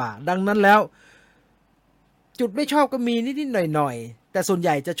ยดีกว่าดังนั้นแล้วจุดไม่ชอบก็มีนิดๆหน่อยๆแต่ส่วนให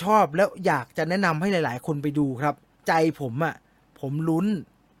ญ่จะชอบแล้วอยากจะแนะนำให้หลายๆคนไปดูครับใจผมอ่ะผมลุ้น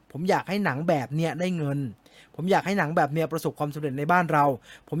ผมอยากให้หนังแบบเนี้ยได้เงินผมอยากให้หนังแบบเนี้ยประสบความสำเร็จในบ้านเรา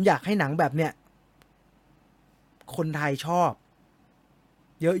ผมอยากให้หนังแบบเนี้ยคนไทยชอบ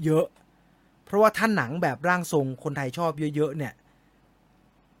เยอะๆเพราะว่าถ้าหนังแบบร่างทรงคนไทยชอบเยอะๆเนี่ย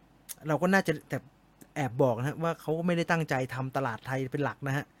เราก็น่าจะแต่แอบบอกนะว่าเขาก็ไม่ได้ตั้งใจทำตลาดไทยเป็นหลักน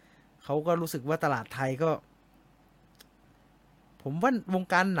ะฮะเขาก็รู้สึกว่าตลาดไทยก็ผมว่าวง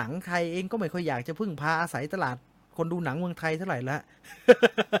การหนังไทยเองก็ไม่ค่อยอยากจะพึ่งพาอาศัยตลาดคนดูหนังเมืองไทยเท่าไหร่ละ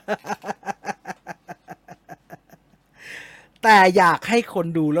แต่อยากให้คน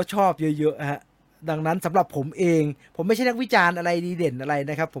ดูแล้วชอบเยอะๆฮะดังนั้นสำหรับผมเองผมไม่ใช่นักวิจารณ์อะไรดีเด่นอะไร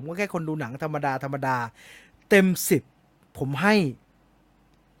นะครับผมก็แค่คนดูหนังธรรมดาเต็ม10ผมให้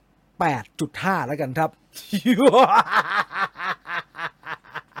8.5แล้วกันครับ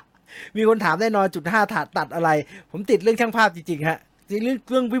มีคนถามแน่นอนจุดห้าตัดอะไรผมติดเรื่องช่างภาพจริงๆฮะจริง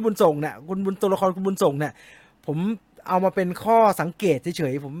เรื่องพี่บุญส่งเนี่ยคุณบุญตัวละครคุณบุญส่งเนี่ยผมเอามาเป็นข้อสังเกตเฉ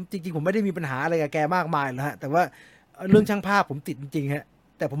ยๆผมจริงๆผมไม่ได้มีปัญหาอะไรกับแกมากมายหรอกฮะแต่ว่าเรื่องช่างภาพผมติดจริงๆฮะ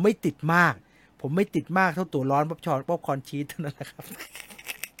แต่ผมไม่ติดมากเท่าตัวร้อนป๊อปคอร์นชีสเท่านั้นนะครับ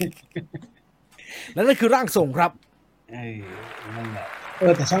แล้วนั่นคือร่างทรงครับนั่นแหละ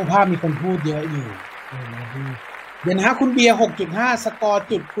แต่ช่างภาพมีคนพูดเยอะอยู่เดี๋ยวนะคุณเบียร์ 6.5 สกอร์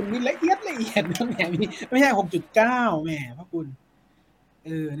จุดคุณนี่ละเอียดนะแหมไม่ใช่ 6.9 แหมพระคุณ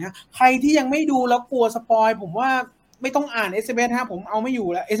นะใครที่ยังไม่ดูแล้วกลัวสปอยผมว่าไม่ต้องอ่าน SMS ฮะผมเอาไม่อยู่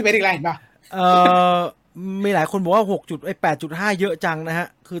แล้ว SMS อีกแล้วเห็นป่ะมีหลายคนบอกว่า8.5เยอะจังนะฮะ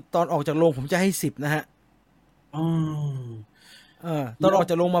คือตอนออกจากโรงผมจะให้10นะฮะตอนออก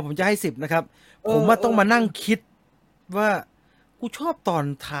จากโรงมาผมจะให้10นะครับผมว่าต้องมานั่งคิดว่ากูชอบตอน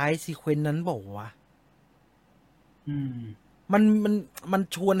ท้ายซีเควนต์นั้นบอกว่ามัน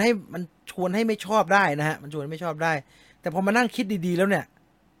ชวนให้ไม่ชอบได้นะฮะมันชวนไม่ชอบได้แต่พอมานั่งคิดดีๆแล้วเนี่ย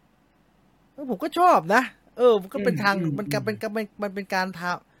ผมก็ชอบนะมันก็เป็นทางมันเป็นการท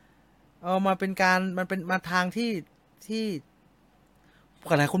ำมาเป็นการมันเป็นมาทางที่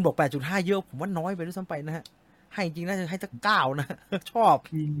หลายคนบอก8.5เยอะผมว่าน้อยไปด้วยซ้ำไปนะฮะให้จริงน่าจะให้สัก9นะชอบ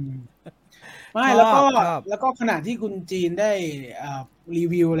ไม่แล้วก็ขณะที่คุณจีนได้รี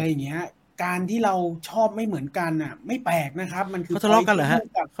วิวอะไรอย่างเงี้ยการที่เราชอบไม่เหมือนกันอ่ะไม่แปลกนะครับมันคือเขาทะเลาะกันเหรอฮะ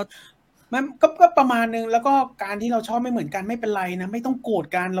มันก็ประมาณนึงแล้วก็การที่เราชอบไม่เหมือนกันไม่เป็นไรนะไม่ต้องโกรธ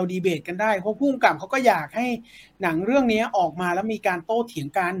กันเราดีเบตกันได้เพราะผู้กำกับเขาก็อยากให้หนังเรื่องนี้ออกมาแล้วมีการโต้เถียง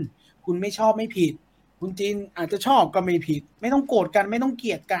กันคุณไม่ชอบไม่ผิดคุณจีนอาจจะชอบก็ไม่ผิดไม่ต้องโกรธกันไม่ต้องเก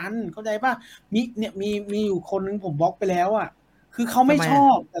ลียดกันเข้าใจป่ะมีอยู่คนนึงผมบล็อกไปแล้วอ่ะคือเขาไม่ชอ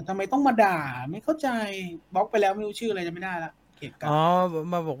บแต่ทำไมต้องมาด่าไม่เข้าใจบล็อกไปแล้วไม่รู้ชื่ออะไรจะไม่ได้ละเกลียดกัน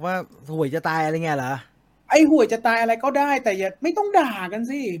มาบอกว่าห่วยจะตายอะไรเงี้ยเหรอไอ้ห่วยจะตายอะไรก็ได้แต่อย่าไม่ต้องด่ากัน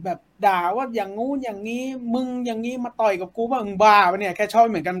สิแบบด่าว่าอย่างงู้นอย่างนี้มึงอย่างนี้มาต่อยกับกูว่ามึงบ้าปะเนี่ยแค่ชอบ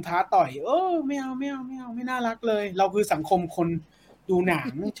เหมือนกันท้าต่อยไม่เอาไม่น่ารักเลยเราคือสังคมคนดูหนั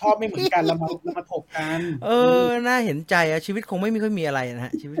งชอบไม่เหมือนกันเรามาถกกันน่าเห็นใจอะชีวิตคงไม่ค่อยมีอะไรนะฮ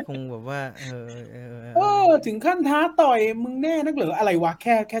ะชีวิตคงแบบว่าถึงขั้นท้าต่อยมึงแน่นักเหรออะไรวะ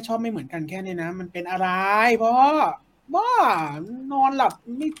แค่ชอบไม่เหมือนกันแค่นี้นะมันเป็นอะไรเพราะบ้านอนหลับ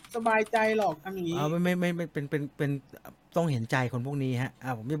ไม่สบายใจหรอกทำอย่างนี้ไม่เป็นต้องเห็นใจคนพวกนี้ฮะ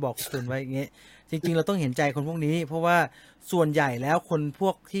ผมจะบอกคุณไว้อย่างเงี้ยจริงๆเราต้องเห็นใจคนพวกนี้เพราะว่าส่วนใหญ่แล้วคนพ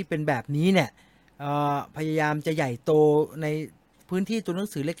วกที่เป็นแบบนี้เนี่ยพยายามจะใหญ่โตในพื้นที่ตัวหนัง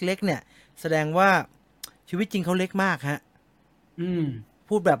สือเล็กๆเนี่ยแสดงว่าชีวิตจริงเขาเล็กมากฮะ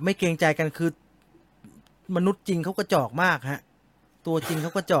พูดแบบไม่เกรงใจกันคือมนุษย์จริงเขากระจอกมากฮะตัวจริงเข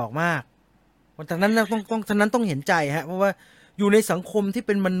ากระจอกมากฉะนั้นต้องเห็นใจฮะเพราะว่าอยู่ในสังคมที่เ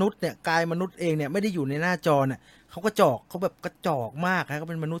ป็นมนุษย์เนี่ยกายมนุษย์เองเนี่ยไม่ได้อยู่ในหน้าจอเนี่ยเขากระจอกเขาแบบกระจอกมากฮะเขา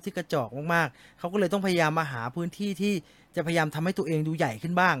เป็นมนุษย์ที่กระจอกมากๆเขาก็เลยต้องพยายามมาหาพื้นที่ที่จะพยายามทำให้ตัวเองดูใหญ่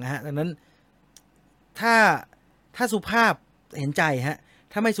ขึ้นบ้างฮะดังนั้นถ้าสุภาพเห็นใจฮะ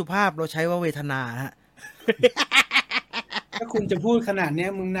ถ้าไม่สุภาพเราใช้ว่าเวทนาฮะ ถ้าคุณจะพูดขนาดนี้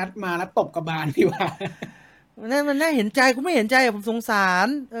มึงนัดมาแล้วตบกระบาลดีกว่ามันน่าเห็นใจคุณไม่เห็นใจผมสงสาร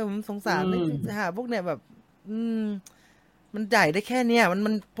ผมสงสารพวกเนี่ยแบบมันใหญ่ได้แค่เนี้ยมั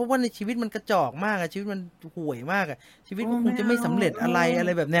นเพราะว่าในชีวิตมันกระจอกมากอะชีวิตมันห่วยมากอะชีวิตคงจะไม่สำเร็จอะไ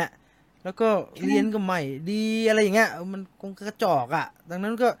รแบบเนี้ยแล้วก็เรียนก็ไม่ดีอะไรอย่างเงี้ยมันคงกระจอกอะดัง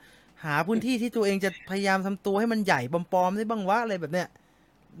นั้นก็หาพื้นที่ที่ตัวเองจะพยายามทำตัวให้มันใหญ่ปลอมๆได้บ้างวะอะไรแบบเนี้ย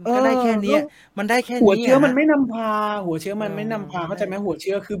ก็ได้แค่นี้มันได้แค่นี้หัวเชื้อมันไม่นำพาหัวเชื้อมันไม่นำพาเข้าใจไหมหัวเ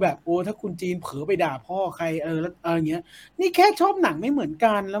ชื้อคือแบบโอ้ถ้าคุณจีนเผลอไปด่าพ่อใครแล้วอย่างเงี้ยนี่แค่ชอบหนังไม่เหมือน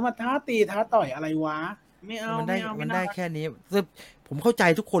กันแล้วมาท้าตีท้าต่อยอะไรวะไม่เอามันได้แค่นี้ผมเข้าใจ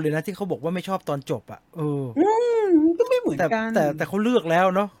ทุกคนเลยนะที่เขาบอกว่าไม่ชอบตอนจบอ่ะก็ไม่เหมือนกันแต่เขาเลือกแล้ว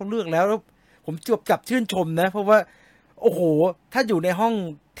เนาะเขาเลือกแล้วผมกลับชื่นชมนะเพราะว่าโอ้โหถ้าอยู่ในห้อง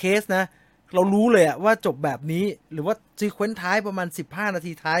เทสนะเรารู้เลยอะว่าจบแบบนี้หรือว่าซีเควนซ์ท้ายประมาณ15 นา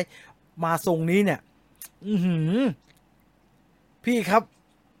ทีท้ายมาทรงนี้เนี่ยพี่ครับ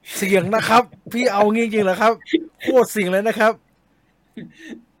เสี่ยงนะครับพี่เอาจริงๆเหรอครับโคตรเสี่ยงเลยนะครับ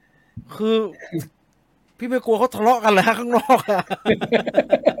คือพี่ไม่กลัวเขาทะเลาะกันเหรอข้างนอกอะ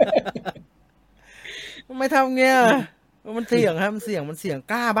ไม่ทำเงี้ยมันเสี่ยงฮะมันเสี่ยง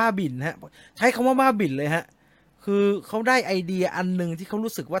กล้าบ้าบิ่นฮะใช้คำว่าบ้าบิ่นเลยฮะคือเขาได้ไอเดียอันหนึ่งที่เขา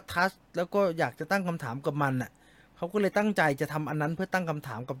รู้สึกว่าทัชแล้วก็อยากจะตั้งคำถามกับมันอ่ะเขาก็เลยตั้งใจจะทำอันนั้นเพื่อตั้งคำถ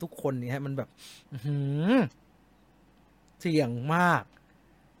ามกับทุกคนนี่ฮะมันแบบเสี่ยงมาก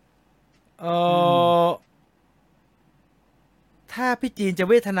ถ้าพี่จีนจะ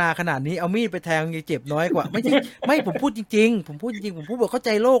เวทนาขนาดนี้เอามีดไปแทงยังเจ็บน้อยกว่าไม่ใช่ไม่ผมพูดจริงๆผมพูดแบบเข้าใจ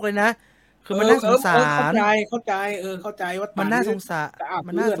โลกเลยนะคือมันน่าสงสารเข้าใจว่ามันน่าสงสาร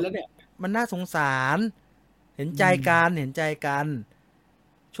มันน่าแล้วเนี่ยมันน่าสงสารเห็นใจกัน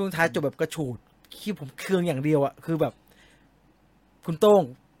ช่วงท้ายจบแบบกระฉูดขี้ผมเคืองอย่างเดียวอะคือแบบคุณโต้ง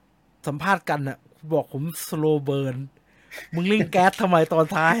สัมภาษณ์กันอะบอกผมสโลเบิร์นมึงลิงแก๊สทำไมตอน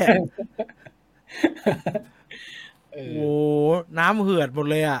ท้ายอะโอ้น้ำเหือดหมด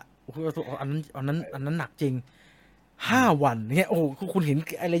เลยอะอันนั้นหนักจริง5 วันเนี่ยโอ้คุณเห็น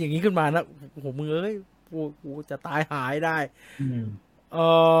อะไรอย่างนี้ขึ้นมานะโอ้โหมึงเอ้ยกูจะตายหายได้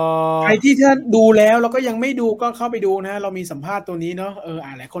ใครที่ถ้าดูแล้วก็ยังไม่ดูก็เข้าไปดูนะเรามีสัมภาษณ์ตัวนี้เนาะ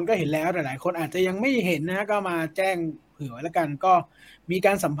หลายคนก็เห็นแล้วแต่หลายคนอาจจะยังไม่เห็นนะก็มาแจ้งเผื่อไว้แล้วกันก็มีก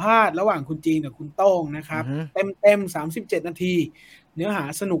ารสัมภาษณ์ระหว่างคุณจีนกับคุณโต้งนะครับเต็ม37 นาทีเนื้อหา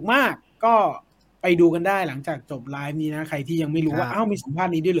สนุกมากก็ไปดูกันได้หลังจากจบไลฟ์นี้นะใครที่ยังไม่รู้ว่ามีสัมภาษ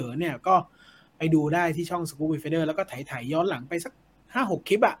ณ์นี้ด้วยเหรอเนี่ยก็ไปดูได้ที่ช่อง Scoop with Fader แล้วก็ถ่ายย้อนหลังไปสัก5-6 ค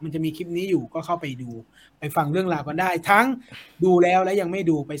ลิปอ่ะมันจะมีคลิปนี้อยู่ก็เข้าไปดูไปฟังเรื่องราวกันได้ทั้งดูแล้วและยังไม่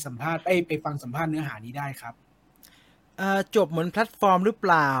ดูไปสัมภาษณ์ไปฟังสัมภาษณ์เนื้อหานี้ได้ครับจบเหมือนแพลตฟอร์มหรือเป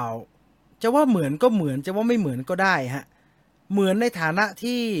ล่าจะว่าเหมือนก็เหมือนจะว่าไม่เหมือนก็ได้ฮะเหมือนในฐานะ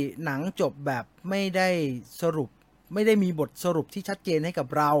ที่หนังจบแบบไม่ได้สรุปไม่ได้มีบทสรุปที่ชัดเจนให้กับ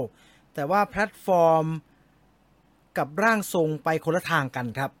เราแต่ว่าแพลตฟอร์มกับร่างทรงไปคนละทางกัน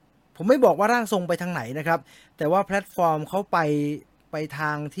ครับผมไม่บอกว่าร่างทรงไปทางไหนนะครับแต่ว่าแพลตฟอร์มเขาไปท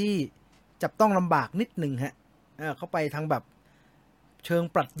างที่จับต้องลำบากนิดหนึ่งฮะเขาไปทางแบบเชิง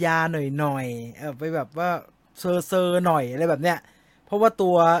ปรัชญาหน่อยไปแบบว่าเซอร์หน่อยอะไรแบบเนี้ยเพราะว่าตั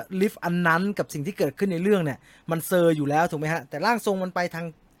วลิฟต์อันนั้นกับสิ่งที่เกิดขึ้นในเรื่องเนี่ยมันเซอร์อยู่แล้วถูกไหมฮะแต่ร่างทรงมันไปท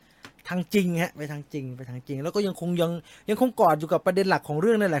างจริงฮะไปทางจริงแล้วก็ยังคงกอดอยู่กับประเด็นหลักของเ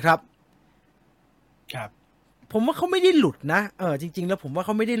รื่องนั่นแหละครับผมว่าเขาไม่ได้หลุดนะจริงๆแล้วผมว่าเข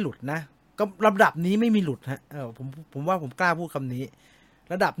าไม่ได้หลุดนะก็ระดับนี้ไม่มีหลุดฮะผมว่าผมกล้าพูดคำนี้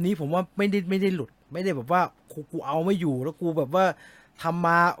ระดับนี้ผมว่าไม่ได้หลุดไม่ได้แบบว่ากูเอาไม่อยู่แล้วกูแบบว่าทำม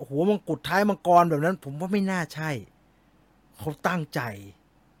าหัวมังกรท้ายมังกรแบบนั้นผมว่าไม่น่าใช่เขาตั้งใจ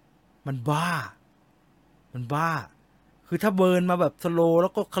มันบ้าคือถ้าเบิร์นมาแบบสโลแล้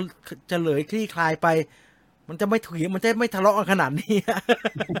วก็จะเหลยคลี่คลายไปมันจะไม่ถุยมันจะไม่ทะเลาะกันขนาดนี้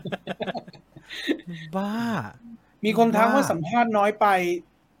บ้ามีคนทักว่าสัมภาษณ์น้อยไป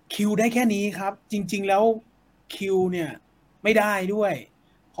คิวได้แค่นี้ครับจริงๆแล้วคิวเนี่ยไม่ได้ด้วย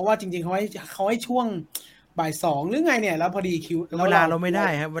เพราะว่าจริงๆเขาให้ช่วงบ่าย 2หรือไงเนี่ยแล้วพอดีคิวเวลาเราไม่ได้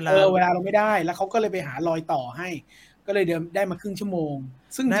ครับเวลาเราไม่ได้แล้วเขาก็เลยไปหารอยต่อให้ก็เลยได้มาครึ่งชั่วโมง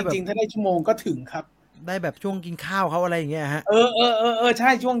ซึ่งจริงๆถ้าได้ชั่วโมงก็ถึงครับได้แบบช่วงกินข้าวเขาอะไรอย่างเงี้ยฮะใช่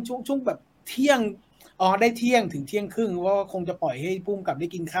ช่วงแบบเที่ยงได้เที่ยงถึงเที่ยงครึ่งว่าคงจะปล่อยให้ปุ้มกับได้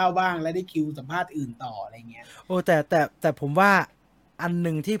กินข้าวบ้างและได้คิวสัมภาษณ์อื่นต่ออะไรเงี้ยแต่ผมว่าอันห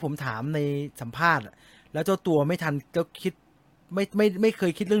นึ่งที่ผมถามในสัมภาษณ์แล้วเจ้าตัวไม่ทันก็คิดไม่เค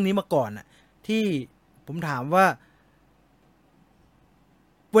ยคิดเรื่องนี้มาก่อนอ่ะที่ผมถามว่า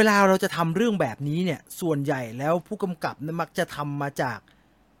เวลาเราจะทำเรื่องแบบนี้เนี่ยส่วนใหญ่แล้วผู้กำกับมักจะทำมาจาก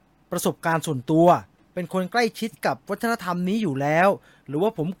ประสบการณ์ส่วนตัวเป็นคนใกล้ชิดกับวัฒนธรรมนี้อยู่แล้วหรือว่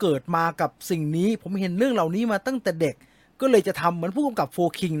าผมเกิดมากับสิ่งนี้ผมเห็นเรื่องเหล่านี้มาตั้งแต่เด็กก็เลยจะทำเหมือนผู้กำกับโฟ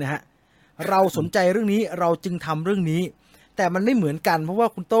ร์คิงนะฮะเราสนใจเรื่องนี้เราจึงทำเรื่องนี้แต่มันไม่เหมือนกันเพราะว่า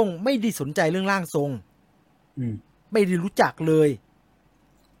คุณโต้งไม่ได้สนใจเรื่องร่างทรงไม่ได้รู้จักเลย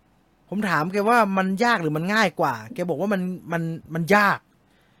ผมถามแกว่ามันยากหรือมันง่ายกว่าแกบอกว่ามันยาก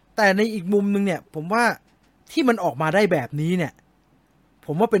แต่ในอีกมุมนึงเนี่ยผมว่าที่มันออกมาได้แบบนี้เนี่ยผ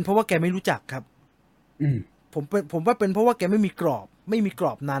มว่าเป็นเพราะว่าแกไม่รู้จักครับผมว่าเป็นเพราะว่าแกไม่มีกรอบ ไม่มีกร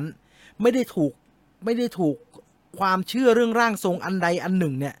อบนั้นไม่ได้ถูกความเชื่อเรื่องร่างทรงอันใดอันห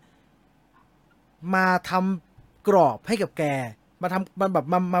นึ่งเนี่ยมาทำกรอบให้กับแกมาทำมันแบบ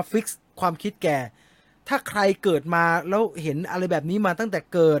มาฟิกซ์ความคิดแกถ้าใครเกิดมาแล้วเห็นอะไรแบบนี้มาตั้งแต่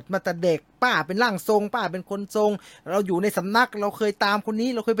เกิดมาแต่เด็กป้าเป็นร่างทรงป้าเป็นคนทรงเราอยู่ในสำนักเราเคยตามคนนี้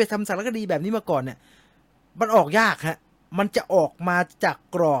เราเคยไปทำสารคดีแบบนี้มาก่อนเนี่ยมันออกยากฮะมันจะออกมาจาก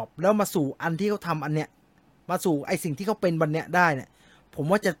กรอบแล้วมาสู่อันที่เขาทำอันเนี้ยมาสู่ไอสิ่งที่เขาเป็นวันเนี้ยได้เนี่ยผม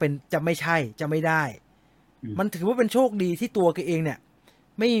ว่าจะไม่ใช่จะไม่ได้มันถือว่าเป็นโชคดีที่ตัวแกเองเนี่ย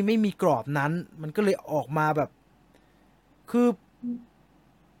ไม่มีกรอบนั้นมันก็เลยออกมาแบบคือ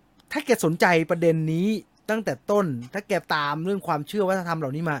ถ้าแกสนใจประเด็นนี้ตั้งแต่ต้นถ้าแกตามเรื่องความเชื่อวัฒนธรรมเหล่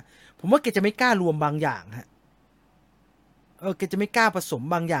านี้มาผมว่าแกจะไม่กล้ารวมบางอย่างฮะแกจะไม่กล้าผสม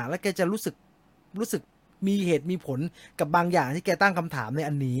บางอย่างแล้วแกจะรู้สึกมีเหตุมีผลกับบางอย่างที่แกตั้งคำถามใน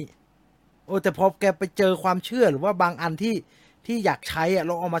อันนี้แต่พอแกไปเจอความเชื่อหรือว่าบางอันที่อยากใช้เ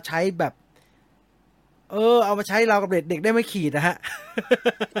ราเอามาใช้แบบเอามาใช้เรากับเด็กได้ไม่ขีดนะฮะ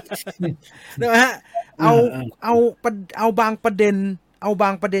ได้ไหมฮะเอาบางประเด็น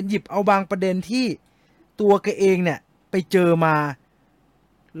หยิบเอาบางประเด็นที่ตัวแกเองเนี่ยไปเจอมา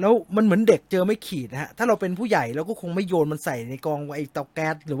แล้วมันเหมือนเด็กเจอไม่ขีดนะฮะถ้าเราเป็นผู้ใหญ่เราก็คงไม่โยนมันใส่ในกองไอ้เตาแก๊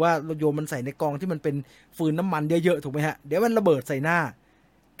สหรือว่าเราโยนมันใส่ในกองที่มันเป็นฟืนน้ำมันเยอะๆถูกไหมฮะเดี๋ยวมันระเบิดใส่หน้า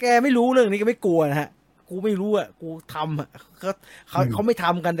แกไม่รู้เรื่องนี้ก็ไม่กลัวนะฮะกูไม่รู้อ่ะกูทำอ่ะเขาไม่ท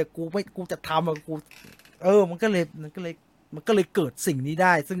ำกันแต่กูจะทำอ่ะกูมันก็เลยเกิดสิ่งนี้ไ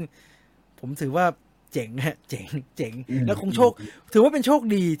ด้ซึ่งผมถือว่าเจ๋งฮะเจ๋งแล้วคงถือว่าเป็นโชค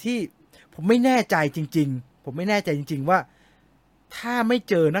ดีที่ผมไม่แน่ใจจริงๆว่าถ้าไม่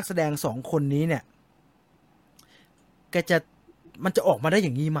เจอนักแสดง2คนนี้เนี่ยมันจะออกมาได้อ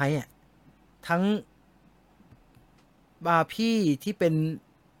ย่างนี้ไหมอ่ะทั้งพี่ที่เป็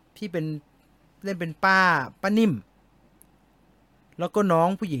นเล่นเป็นป้านิ่มแล้วก็น้อง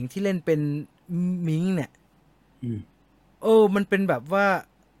ผู้หญิงที่เล่นเป็นมิ้งเนี่ยมันเป็นแบบว่า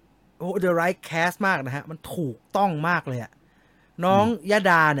the right cast มากนะฮะมันถูกต้องมากเลยอ่ะน้องย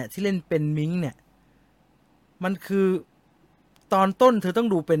ดาเนี่ยที่เล่นเป็นมิ้งเนี่ยมันคือตอนต้นเธอต้อง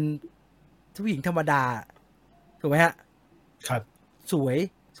ดูเป็นผู้หญิงธรรมดาถูกไหมฮะครับสว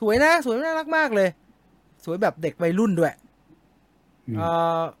ยนะสวยน่ารักมากเลยสวยแบบเด็กวัยรุ่นด้วย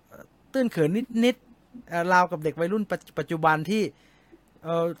ตื้นเขินนิดราวกับเด็กวัยรุ่นปัจจุบันที่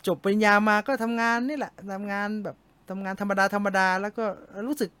จบปริญญามาก็ทำงานนี่แหละทำงานธรรมดาแล้วก็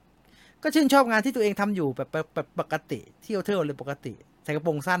รู้สึกก็ชื่นชอบงานที่ตัวเองทำอยู่แบบปกติเที่ยวเลยปกติใส่กระโป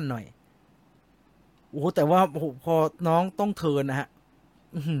รงสั้นหน่อยโอ้แต่ว่าพอน้องต้องเทิร์นนะฮะ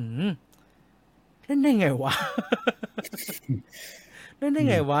เล่นได้ไงวะ เล่นได้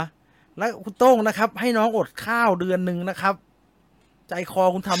ไงวะแล้วคุณโต้งนะครับให้น้องอดข้าวเดือนนึงนะครับใจคอ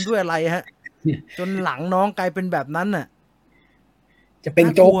คุณทำด้วยอะไรฮะจนหลังน้องกลายเป็นแบบนั้นน่ะจะเป็น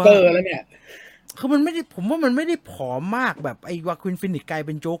โจ๊กเกอร์แล้วเนี่ยคือมันไม่ได้ผมว่ามันไม่ได้ผอมมากแบบไอ้วาควินฟินิกกลายเ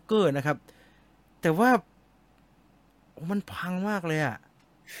ป็นโจ๊กเกอร์นะครับแต่ว่ามันพังมากเลยอ่ะ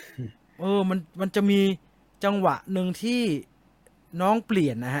มันจะมีจังหวะหนึ่งที่น้องเปลี่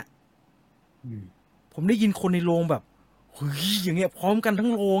ยนนะฮะผมได้ยินคนในโรงแบบเฮ้ยอย่างเงี้ยพร้อมกันทั้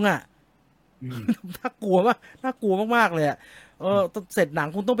งโรงอ่ะน่ากลัวมากเลยอ่ะเสร็จหนัง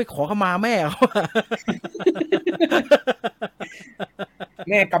คุณต้องไปขอขมาแม่เขา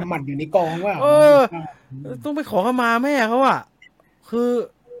แม่กำหมัดอยู่ในกองว่าต้องไปขอขมาแม่เขาอ่ะคือ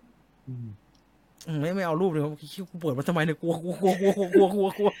ไม่เอารูปเลยกูเปิดมาทำไมเนี่ยกลัว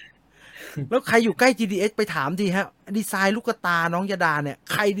แล้วใครอยู่ใกล้ GDS ไปถามทีฮะดีไซน์ลูกตาน้องยดาเนี่ย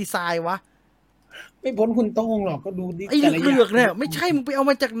ใครดีไซน์วะไม่พ้นคุณโต้งหรอกก็ดูไอ้เหลือกเนี่ยไม่ใช่มึงไปเอา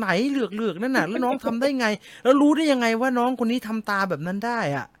มาจากไหนเหลือกนั่นน่ะแล้วน้องทำได้ไงแล้วรู้ได้ยังไงว่าน้องคนนี้ทำตาแบบนั้นได้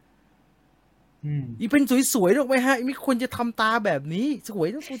อ่ะอีเป็นสวยๆหรอกไหมฮะมีคนจะทำตาแบบนี้สวย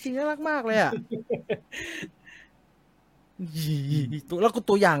ต้องจริงน่ารักมากเลยอ่ะแล้วก็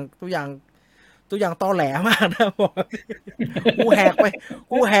ตัวอย่างตอแหลมากนะบอกกูแหก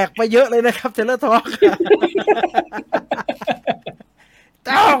ไปเยอะเลยนะครับเทเลทอล์ก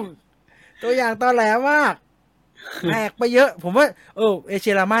ต้องตัวอย่างตอแหลมากแหกไปเยอะผมว่าเอเ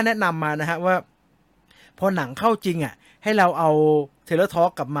ชียรามาแนะนำมานะฮะว่าพอหนังเข้าจริงอ่ะให้เราเอาเทเลทอล์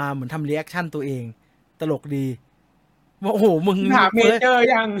กกลับมาเหมือนทำรีแอคชั่นตัวเองตลกดีว่าโอ้โหมึงถามเมเจอร์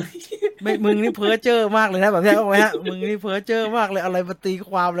ยังไม่มึงนี่เพ้อเจ้อมากเลยนะแบบนี้เอาไว้ฮะมึงนี่เพ้อเจ้อมากเลยอะไรมาตี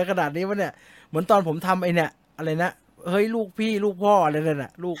ความอะไรขนาดนี้วะเนี่ยเหมือนตอนผมทำไอ้เนี่ยอะไรนะเฮ้ยลูกพี่ลูกพ่ออะไรนั่นน่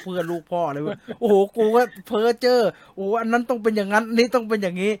ะลูกเพื่อนลูกพ่ออะไรวะโอ้โหกูก็เพ้อเจ้อโอ้อันนั้นต้องเป็นอย่างนั้นนี่ต้องเป็นอย่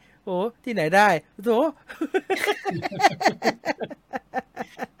างนี้โอ้ที่ไหนได้โถ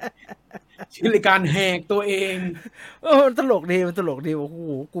ชื่อรายการแหกตัวเองมันตลกดีโอ้โห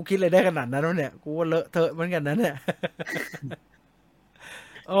กูคิดอะไรได้ขนาดนั้นวะเนี่ยกูว่าเลอะเทอะเหมือนกันนะเนี่ย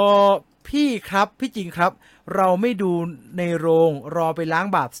เออพี่ครับพี่จริงครับเราไม่ดูในโรงรอไปล้าง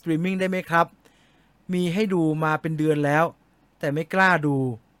บาปสตรีมมิ่งได้ไหมครับมีให้ดูมาเป็นเดือนแล้วแต่ไม่กล้าดู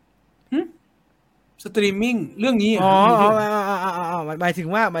สตรีมมิ่งเรื่องนี้อ๋อมีด้วยหมายถึง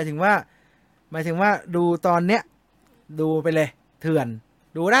ว่าดูตอนเนี้ยดูไปเลยเถื่อน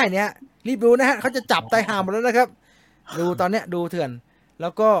ดูได้เนี้ยรีบดูนะฮะเขาจะจับไตหาหมดแล้วนะครับดูตอนเนี้ยดูเถื่อนแล้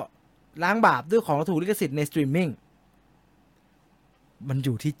วก็ล้างบาปด้วยของถูกลิขสิทธิ์ในสตรีมมิ่งมันอ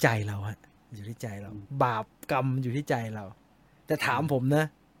ยู่ที่ใจเราฮะอยู่ที่ใจเราบาปกรรมอยู่ที่ใจเราแต่ถามผมนะ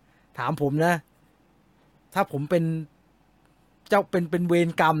ถ้าผมเป็นเจ้าเป็นเวร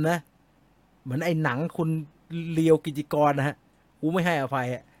กรรมนะเหมือนไอ้หนังคุณเลียวกิจกรนะฮะกูไม่ให้อภัย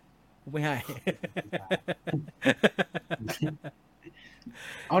อ่ะกูไม่ให้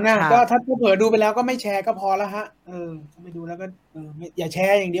เอาหน้าก็ถ้าเผลอดูไปแล้วก็ไม่แชร์ก็พอแล้วฮะถ้าไม่ดูแล้วก็อย่าแช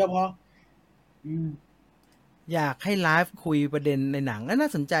ร์อย่างเดียวพออยากให้ไลฟ์คุยประเด็นในหนังน่า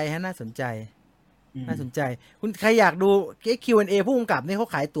สนใจฮะน่าสนใจคุณใครอยากดูQ&A ผู้กำกับนี่เขา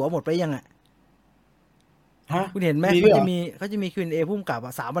ขายตั๋วหมดไปยังอ่ะคุณเห็นไหมเขาจะมี Q&A ผู้กำกับอ่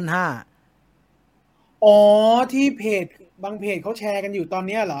ะ3,500อ๋อที่เพจบางเพจเขาแชร์กันอยู่ตอน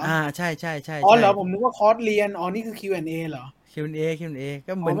นี้เหรอใช่อ๋อเหรอผมนึกว่าคอร์สเรียนอ๋อนี่คือ Q&A เหรอ Q&A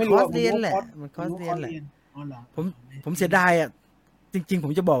ก็เหมือนคอร์สเรียนแหละมันคอร์สเรียนแหละผมเสียดายอ่ะจริงๆผ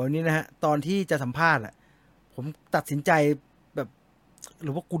มจะบอกแบบนี้นะฮะตอนที่จะสัมภาษณ์อ่ะผมตัดสินใจแบบห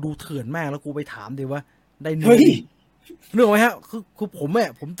รือว่ากูดูเถื่อนมากแล้วกูไปถามดีว่าได้เรื่องไหมฮะคือผ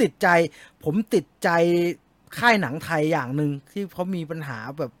มติดใจค่ายหนังไทยอย่างหนึ่งที่เขามีปัญหา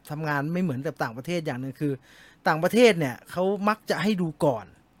แบบทำงานไม่เหมือนกับต่างประเทศอย่างหนึ่งคือต่างประเทศเนี่ยเขามักจะให้ดูก่อน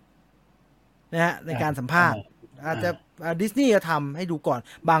นะฮะในการสัมภาษณ์อาจจะดิสนีย์จะทำให้ดูก่อน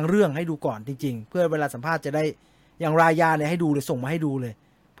บางเรื่องให้ดูก่อนจริงๆเพื่อเวลาสัมภาษณ์จะได้อย่างรายาเนี่ยให้ดูเลยส่งมาให้ดูเลย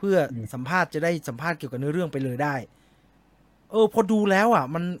เพื่อสัมภาษณ์จะได้สัมภาษณ์เกี่ยวกับเนื้อเรื่องไปเลยได้พอดูแล้วอ่ะ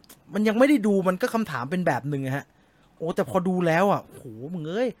มันยังไม่ได้ดูมันก็คำถามเป็นแบบหนึ่งฮะโอ้แต่พอดูแล้วอ่ะโหมึง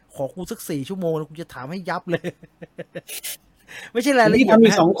ขอกูสัก4 ชั่วโมงแล้วกูจะถามให้ยับเลย ไม่ใช่รายละเอียดนะ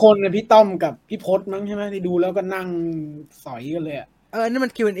มี2 คนนะพี่ต้อมกับพี่พศมั้งใช่ไหมที่ดูแล้วก็นั่งสอยกันเลยนั่นมั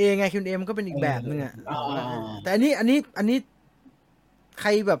น Q&A ไง Q&A มันก็เป็นอีกแบบนึงอ่ะแต่อันนี้ใคร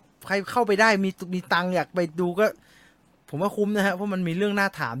เข้าไปได้มีตังค์อยากไปดูก็ผมว่าคุ้มนะฮะเพราะมันมีเรื่องน่า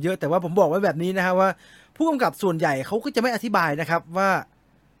ถามเยอะแต่ว่าผมบอกไว้แบบนี้นะฮะว่าผู้กำกับส่วนใหญ่เขาก็จะไม่อธิบายนะครับว่า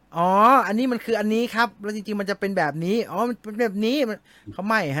อันนี้มันคืออันนี้ครับแล้วจริงๆมันจะเป็นแบบนี้มันเป็นแบบนี้เขา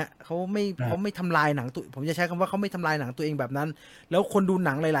ไม่ฮะเขาไม่ทำลายหนังตัวผมจะใช้คำว่าเขาไม่ทำลายหนังตัวเองแบบนั้นแล้วคนดูห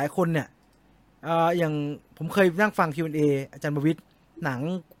นังหลายๆคนเนี่ยอย่างผมเคยนั่งฟัง Q&A อาจารย์ประวิตรหนัง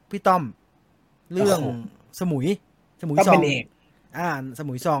พี่ต้อมเรื่องสมุยซองส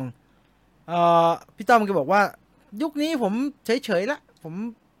มุยซองพี่ต้อมก็บอกว่ายุคนี้ผมเฉยๆละผม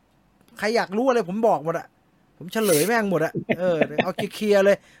ใครอยากรู้อะไรผมบอกหมดอะผมเฉลยแม่งหมดอะเอาเคลียร์เล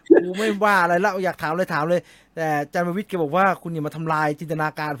ยกูไม่ว่าอะไรแล้วอยากถามเลยถามเลยแต่อาจารย์ประวิตรแกบอกว่าคุณอย่ามาทำลายจินตนา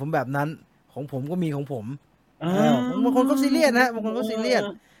การผมแบบนั้นของผมก็มีของผมบางคนก็ซีเรียสนะบางคนก็ซีเรียส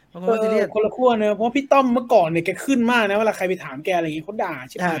คนละขั้วเนอะเพราะพี่ต้อมเมื่อก่อนเนี่ยแกขึ้นมากนะเวลาใครไปถามแกอะไรอย่างงี้เขาด่า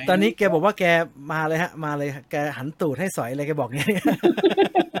ใช่ไหมตอนนี้แกบอกว่าแกมาเลยฮะมาเลยแกหันตูดให้สอยเลยแกบอกเงี้ย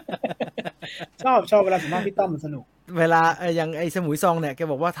ชอบเวลาสัมภาษณ์พี่ต้อมมันสนุกเวลาอย่างไอ้สมุยซองเนี่ยแก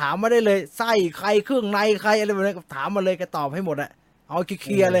บอกว่าถามมาได้เลยไส้ใครเครื่องในใครอะไรแบบนี้ถามมาเลยแกตอบให้หมดอะเอาเค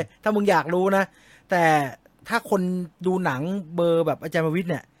ลียร์เลยถ้ามึงอยากรู้นะแต่ถ้าคนดูหนังเบอร์แบบอาจารย์ประวิตร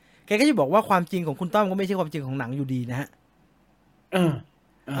เนี่ยแกก็จะบอกว่าความจริงของคุณต้อมก็ไม่ใช่ความจริงของหนังอยู่ดีนะฮะ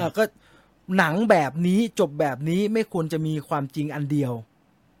ก็หนังแบบนี้จบแบบนี้ไม่ควรจะมีความจริงอันเดียว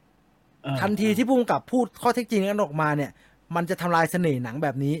ทันทีที่ผู้กำกับพูดข้อเท็จจริงนั้นออกมาเนี่ยมันจะทำลายเสน่ห์หนังแบ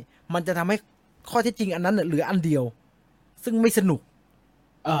บนี้มันจะทำให้ข้อเท็จจริงอันนั้นเหลืออันเดียวซึ่งไม่สนุก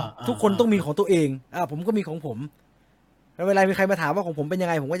ทุกคนต้องมีของตัวเองผมก็มีของผมแล้วเวลามีใครมาถามว่าของผมเป็นยัง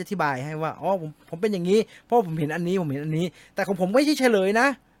ไงผมก็จะอธิบายให้ว่าผมเป็นอย่างนี้เพราะผมเห็นอันนี้ผมเห็นอันนี้แต่ของผมไม่ใช่เฉลยนะ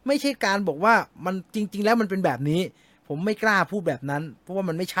ไม่ใช่การบอกว่ามันจริงๆแล้วมันเป็นแบบนี้ผมไม่กล้าพูดแบบนั้นเพราะว่า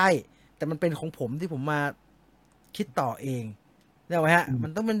มันไม่ใช่แต่มันเป็นของผมที่ผมมาคิดต่อเองได้ไหมฮะมั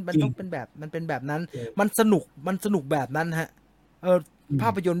นต้องเป็นแบบมันเป็นแบบนั้นมันสนุกแบบนั้นฮะภา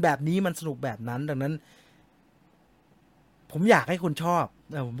พยนตร์แบบนี้มันสนุกแบบนั้นดังนั้นผมอยากให้คนชอบ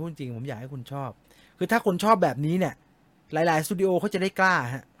ผมพูดจริงผมอยากให้คนชอบคือถ้าคนชอบแบบนี้เนี่ยหลายๆสตูดิโอเขาจะได้กล้า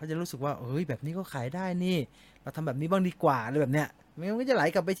ฮะเขาจะรู้สึกว่าเฮ้ยแบบนี้ก็ขายได้นี่เราทำแบบนี้บ้างดีกว่าอะไรแบบเนี้ยไม่งั้นก็จะไหล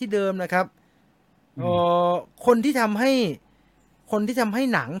กลับไปที่เดิมนะครับคนที่ทำให้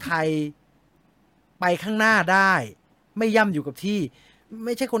หนังไทยไปข้างหน้าได้ไม่ย่ำอยู่กับที่ไ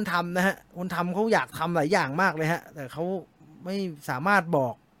ม่ใช่คนทำนะฮะคนทำเขาอยากทำหลายอย่างมากเลยฮะแต่เขาไม่สามารถบอ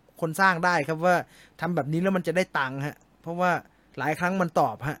กคนสร้างได้ครับว่าทำแบบนี้แล้วมันจะได้ตังค์ฮะเพราะว่าหลายครั้งมันตอ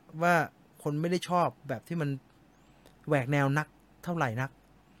บฮะว่าคนไม่ได้ชอบแบบที่มันแหวกแนวนักเท่าไหร่นัก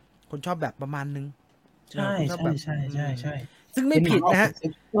คนชอบแบบประมาณนึง ใช่คนชอบแบบ ใช่ ซึ่งไม่ผิดนะฮะ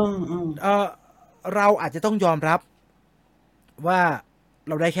เราอาจจะต้องยอมรับว่าเ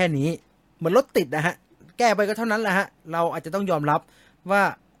ราได้แค่นี้เหมือนรถติดนะฮะแก้ไปก็เท่านั้นแหละฮะเราอาจจะต้องยอมรับว่า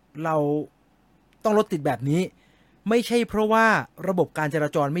เราต้องรถติดแบบนี้ไม่ใช่เพราะว่าระบบการจรา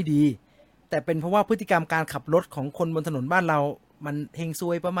จรไม่ดีแต่เป็นเพราะว่าพฤติกรรมการขับรถของคนบนถนนบ้านเรามันเฮงซ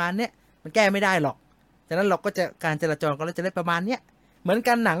วยประมาณเนี้ยมันแก้ไม่ได้หรอกฉะนั้นเราก็จะการจราจรก็จะได้ประมาณเนี้ยเหมือน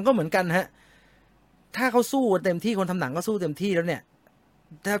กันหนังก็เหมือนกันฮะถ้าเขาสู้เต็มที่คนทำหนังก็สู้เต็มที่แล้วเนี่ย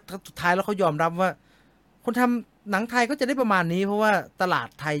ถ้าสุดท้ายแล้วเขายอมรับว่าคนทำหนังไทยก็จะได้ประมาณนี้เพราะว่าตลาด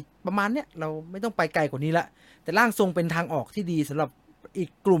ไทยประมาณเนี้ยเราไม่ต้องไปไกลกว่านี้ละแต่ร่างทรงเป็นทางออกที่ดีสำหรับอีก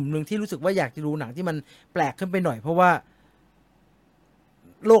กลุ่มหนึ่งที่รู้สึกว่าอยากจะดูหนังที่มันแปลกขึ้นไปหน่อยเพราะว่า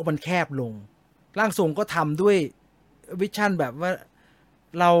โลกมันแคบลงร่างทรงก็ทำด้วยวิชั่นแบบว่า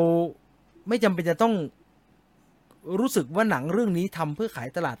เราไม่จำเป็นจะต้องรู้สึกว่าหนังเรื่องนี้ทำเพื่อขาย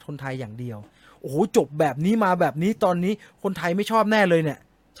ตลาดคนไทยอย่างเดียวโอ้โหจบแบบนี้มาแบบนี้ตอนนี้คนไทยไม่ชอบแน่เลยเนี่ย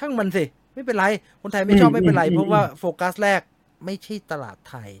ช่างมันสิไม่เป็นไรคนไทยไม่ชอบไม่เป็นไรเพราะว่าโฟกัสแรกไม่ใช่ตลาด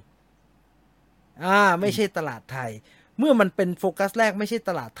ไทยไม่ใช่ตลาดไทยเมื่อมันเป็นโฟกัสแรกไม่ใช่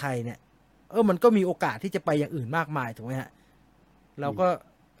ตลาดไทยเนี่ยมันก็มีโอกาสที่จะไปอย่างอื่นมากมายถูกไหมฮะเรา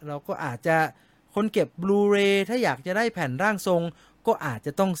ก็อาจจะคนเก็บบลูเรย์ถ้าอยากจะได้แผ่นร่างทรงก็อาจจ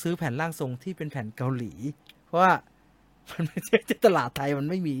ะต้องซื้อแผ่นร่างทรงที่เป็นแผ่นเกาหลีเพราะว่ามันไม่ใช่ตลาดไทยมัน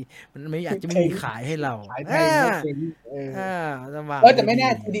ไม่มีมันไม่อาจจะไม่มีขายให้เราขายไทยไม่เป็นแต่ไม่แน่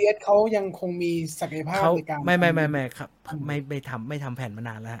TDS เขายังคงมีศักยภาพในการไม่ครับไม่ทำแผ่นมาน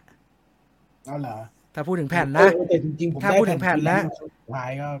านแล้วเอาเหรอถ้าพูดถึงแผ่นนะแต่จริงๆผมถ้าพูดถึงแผ่นนะท้าย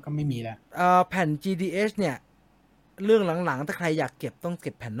ก็ไม่มีแล้วแผ่น GDH เนี่ยเรื่องหลังๆถ้าใครอยากเก็บต้องเ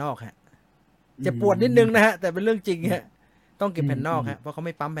ก็บแผ่นนอกฮะจะปวดนิดนึงนะฮะแต่เป็นเรื่องจริงฮะต้องเก็บแผ่นนอกฮะเพราะเขาไ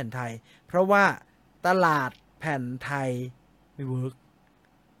ม่ปั๊มแผ่นไทยเพราะว่าตลาดแผ่นไทยไม่เวิร์ก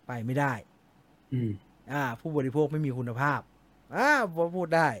ไปไม่ได้ผู้บริโภคไม่มีคุณภาพพูด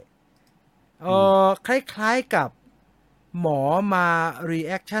ได้คล้ายๆกับหมอมารีแ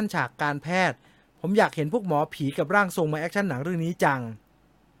อคชั่นฉากการแพทย์ผมอยากเห็นพวกหมอผีกับร่างทรงมาแอคชั่นหนังเรื่องนี้จัง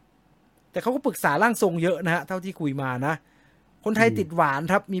แต่เขาก็ปรึกษาร่างทรงเยอะนะฮะเท่าที่คุยมานะคนไทยติดหวาน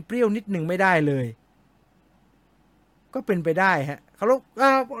ครับมีเปรี้ยวนิดหนึ่งไม่ได้เลยก็เป็นไปได้ฮะ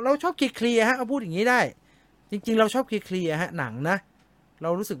เราชอบเคลียร์ฮะเอาพูดอย่างนี้ได้จริงๆเราชอบเคลียร์ฮะหนังนะเรา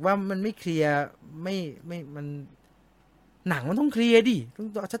รู้สึกว่ามันไม่เคลียร์ไม่มันหนังมันต้องเคลียร์ดิต้อง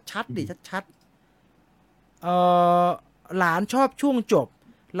ชัดดิชัดหลานชอบช่วงจบ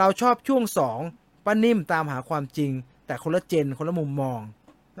เราชอบช่วง2ป้านิ่มตามหาความจริงแต่คนละเจนคนละมุมมอง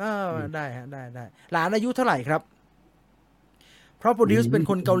ได้ฮะได้หลานอายุเท่าไหร่ครับเพราะโปรดิวซ์เป็น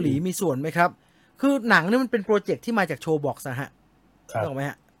คนเกาหลีมีส่วนไหมครับคือหนังนี่มันเป็นโปรเจกต์ที่มาจากโชว์บ็อกซ์นะฮะถูกไหม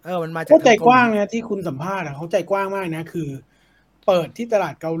ฮะมันมาจากเขาใจกว้างนะที่คุณสัมภาษณ์เขาใจกว้างมากนะคือเปิดที่ตลา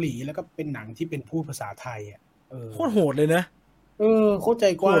ดเกาหลีแล้วก็เป็นหนังที่เป็นพูดภาษาไทยโคตรโหดเลยนะโคตรใจ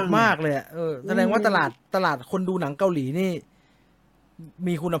กว้างโหดมากเลยแสดงว่าตลาดคนดูหนังเกาหลีนี่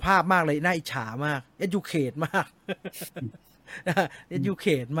มีคุณภาพมากเลยน่าอิจฉามาก educate มาก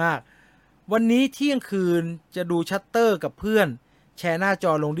educate มากวันนี้เที่ยงคืนจะดูชัตเตอร์กับเพื่อนแชร์หน้าจ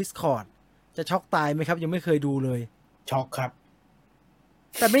อลง Discord จะช็อกตายไหมครับยังไม่เคยดูเลยช็อกครับ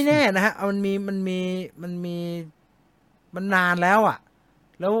แต่ไม่แน่นะฮะมันนานแล้วอ่ะ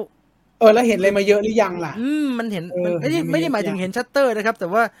แล้วแล้วเห็นอะไรมาเยอะหรือยังล่ะมันเห็นไม่ได้หมายถึงเห็นชัตเตอร์นะครับแต่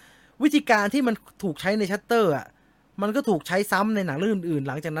ว่าวิธีการที่มันถูกใช้ในชัตเตอร์อ่ะมันก็ถูกใช้ซ้ำในหนังเรื่องอื่นๆ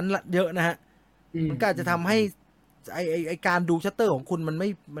หลังจากนั้นเยอะนะฮะมันก็อาจจะทำให้ไอการดูชัตเตอร์ของคุณมัน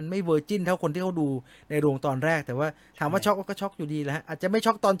ไม่เวอร์จินเท่าคนที่เขาดูในโรงตอนแรกแต่ว่าถามว่าช็อกก็ช็อกอยู่ดีแล้วฮะอาจจะไม่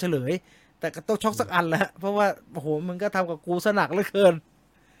ช็อกตอนเฉลยแต่ก็ต้องช็อกสักอันแล้วเพราะว่าโอ้โหมันก็ทำกับกูสนักเหลือเกิน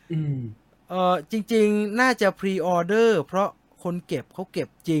จริงๆน่าจะพรีออเดอร์เพราะคนเก็บเขาเก็บ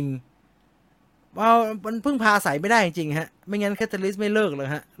จริงมันพึ่งพาใส่ไม่ได้จริงๆฮะไม่งั้นแคทาลิสไม่เลิกเลย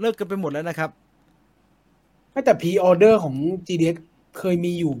ฮะเลิกกันไปหมดแล้วนะครับแต่พรีออเดอร์ของ GDS เคย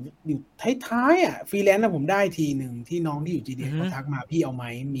มีอยู่ท้ายๆฟรีแลนซ์ผมได้ทีหนึ่งที่น้องที่อยู่ GDS เขาทักมาพี่เอาไหม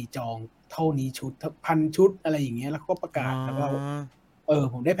มีจองเท่านี้ชุด1,000 ชุดอะไรอย่างเงี้ยแล้วก็ประกาศแล้วก็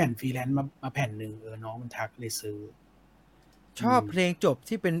ผมได้แผ่นฟรีแลนซ์มาแผ่นหนึ่งน้องมันทักเลยซื้อชอบเพลงจบ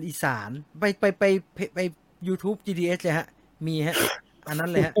ที่เป็นอีสานไป YouTube GDS เลยฮะมีฮะอันนั้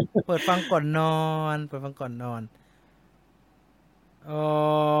นเลยฮะเปิดฟังก่อนนอน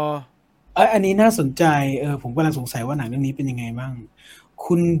อันนี้น่าสนใจผมกำลังสงสัยว่าหนังเรื่องนี้เป็นยังไงบ้าง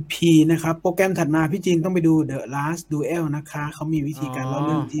คุณพีนะครับโปรแกรมถัดมาพี่จีนต้องไปดู The Last Duel นะคะเขามีวิธีการเล่าเ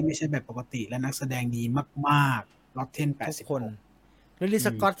รื่องที่ไม่ใช่แบบปกติและนักแสดงดีมากๆRotten 80 คนลิลลี่ส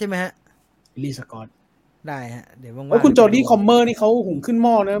กอตใช่ไหมฮะลิลลี่สกอตได้ฮะเดี๋ยวว่างๆคุณโจดี้ คอมเมอร์นี่เขาหุงขึ้นห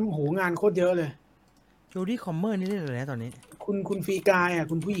ม้อนะโหงานโคตรเยอะเลยโจดี้ คอมเมอร์นี่เล่นอะไรนะตอนนี้ คุณฟรีกายอ่ะ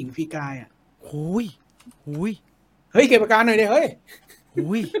คุณผู้หญิงฟรีกายอ่ะหุยเฮ้ยเก็บอาการหน่อยดิเฮ้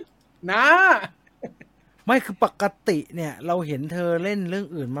ยนะไม่คือปกติเนี่ยเราเห็นเธอเล่นเรื่อง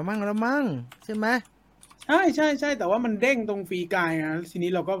อื่นมามั่งแล้วมั่งใช่ไหมใช่แต่ว่ามันเด้งตรงฟรีกายนะที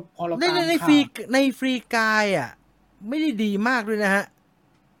นี้เราก็พอเราตามข่าวในฟรีกายอ่ะไม่ได้ดีมากด้วยนะฮะ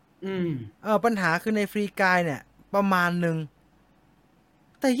ปัญหาคือในฟรีกายเนี่ยประมาณนึง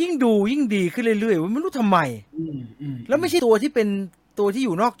แต่ยิ่งดูยิ่งดีขึ้นเรื่อยๆไม่รู้ทำไมแล้วไม่ใช่ตัวที่เป็นตัวที่อ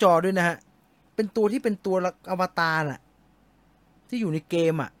ยู่นอกจอด้วยนะฮะเป็นตัวที่เป็นตัวอวตารอ่ะที่อยู่ในเก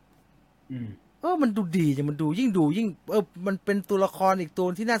มอ่ะมันดูดีจังมันดูยิ่งมันเป็นตัวละครอีกตัว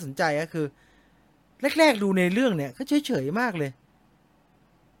ที่น่าสนใจก็คือแรกๆดูในเรื่องเนี่ยก็เฉยๆมากเลย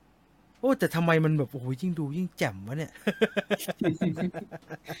แต่ทำไมมันแบบโอ้โหยิ่งดูยิ่งแจ่มวะเนี่ย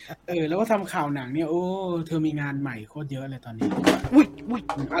แล้วก็ทำข่าวหนังเนี่ยเธอมีงานใหม่โคตรเยอะเลยตอนนี้อุ้ย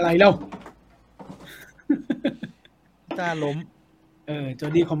อะไรเล่าตาล้มจอ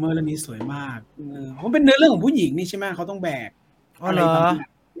ร์ดี้คอมเมอร์เรื่องนี้สวยมากเพราะเป็นเนื้อเรื่องของผู้หญิงนี่ใช่ไหมเขาต้องแบกอะไรบางอย่า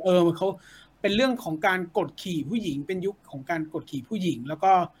งเขาเป็นเรื่องของการกดขี่ผู้หญิงเป็นยุคของการกดขี่ผู้หญิงแล้ว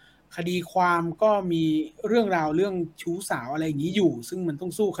ก็คดีความก็มีเรื่องราวเรื่องชู้สาวอะไรอย่างนี้อยู่ซึ่งมันต้อ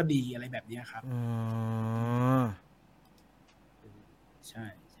งสู้คดีอะไรแบบนี้ครับใช่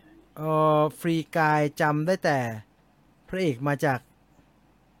ฟรีกายจำได้แต่พระเอกมาจาก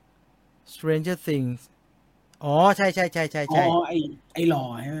Stranger Things ใช่ไอ้หล่อ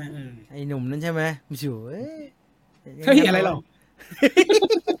ใช่ไหมไอ้หนุ่มนั่นใช่ไหมมิชูเฮ้ยอะไรหรอ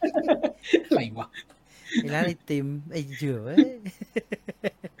อะไรวะไอ้ร้านไอติมไอ้เจ๋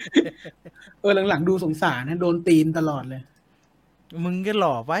อหลังๆดูสงสารนะโดนตีนตลอดเลยมึงก็ห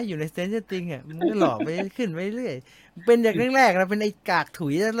ล่อไปอยู่ใน Stranger Things อ่ะมึงก็หล่อไปขึ้นไปเรื่อยเป็นอย่างแรกๆนะเป็นไอ้กากถุ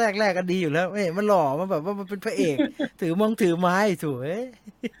ยแรกๆก็ดีอยู่แล้วมันหล่อมันแบบว่ามันเป็นพระเอกถือไม้ถุย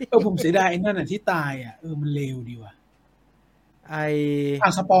ผมเสียดายไอ้นั่นน่ะที่ตายอ่ะมันเลวดีว่ะ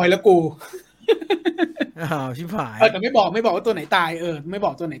สปอยแล้วกูชิบหายแต่ไม่บอกว่าตัวไหนตายไม่บ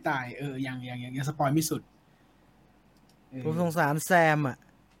อกตัวไหนตายยังสปอยไม่สุดผมสงสารแซมอ่ะ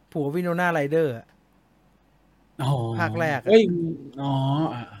ผัววินโนนาไรเดอร์ภาคแรก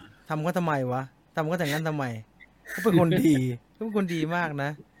ทำก็ทำไมวะทำก็แต่งนั้นทำไมเขาเป็นคนดีมากนะ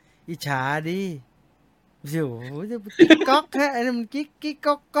อิจฉาดิจะก๊อกแค่ไอ้นั่นมันกิ๊ก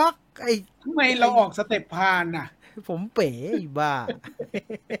ก๊อกไอ้ทำไมเราออกสเต็ปพานน่ะผมเป๋บ้า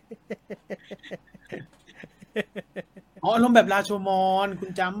อารมณ์แบบราโชมอนคุ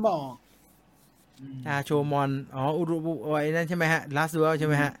ณจำบอกราโชมอนอุรุบุไอ้นั่นใช่ไหมฮะลาสดูใช่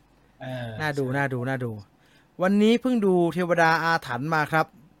ไหมฮะน่าดูวันนี้เพิ่งดูเทวดาอาถรรพ์มาครับ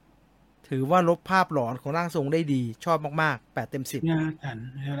ถือว่าลบภาพหลอนของร่างทรงได้ดีชอบมากๆ8 เต็ม 10อาถรรพ์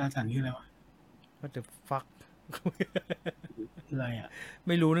เทวดาอาถรรพ์คืออะไรวะ What the fuck อะไรอ่ะไ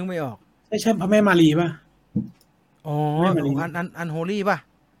ม่รู้นึกไม่ออกใช่พระแม่มารีป่ะอันโฮลี่ป่ะ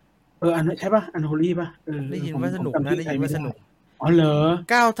ใช่ป่ะอันโฮลี่ป่ะได้ยินว่าสนุกนะได้ยินว่าสนุกเหรอ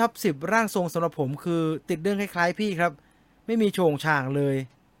9/10ร่างทรงสำหรับผมคือติดเรื่องคล้ายๆพี่ครับไม่มีโฉงฉางเลย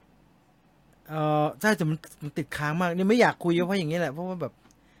ใช่แต่มันติดค้างมากนี่ไม่อยากคุยเพราะอย่างนี้แหละเพราะว่าแบบ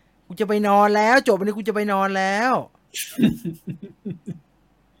กูจะไปนอนแล้วจบวันนี้กูจะไปนอนแล้ว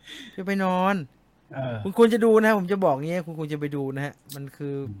จะไปนอนคุณควรจะดูนะผมจะบอกงี้คุณควรจะไปดูนะฮะมันคื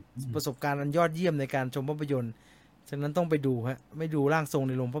อประสบการณ์อันยอดเยี่ยมในการชมภาพยนตร์ฉะนั้นต้องไปดูฮะไม่ดูร่างทรง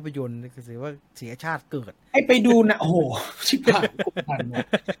ในโรงภาพยนตร์คือถือว่าเสียชาติเกิดให้ไปดูนะโอ้โหชิบหาย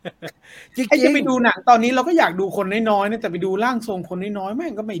ให้จะไปดูหนังตอนนี้เราก็อยากดูคนน้อยๆนะแต่ไปดูร่างทรงคนน้อยๆแม่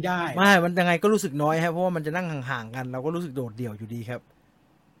งก็ไม่ได้มันยังไงก็รู้สึกน้อยฮะเพราะว่ามันจะนั่งห่างๆกันเราก็รู้สึกโดดเดี่ยวอยู่ดีครับ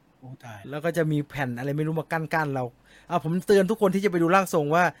โอ้ตายแล้วก็จะมีแผ่นอะไรไม่รู้มากั้นเราผมเตือนทุกคนที่จะไปดูร่างทรง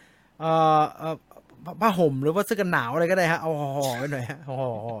ว่าผ้าห่มหรือว่าเสื้อกันหนาวอะไรก็ได้ฮะเอาห่อไว้หน่อยฮะห่อ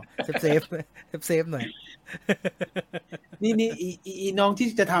เซฟหน่อยนี่อีน้องที่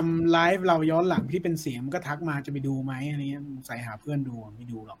จะทำไลฟ์เราย้อนหลังที่เป็นเสียงก็ทักมาจะไปดูไหมอันนี้ใส่หาเพื่อนดูไม่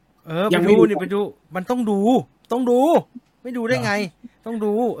ดูหรอกยังไม่ดูนี่ไปดูมันต้องดูไม่ดูได้ไงต้อง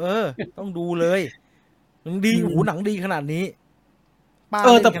ดูต้องดูเลยหนังดีหนังดีขนาดนี้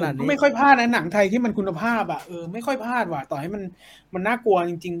แต่ผมก็ไม่ค่อยพลาดนะหนังไทยที่มันคุณภาพไม่ค่อยพลาดว่ะต่อให้มันน่ากลัว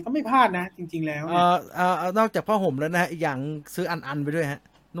จริงๆก็ไม่พลาดนะจริงๆแล้วนอกจากผ้าห่มแล้วนะอีกอย่างซื้ออันไปด้วยฮะ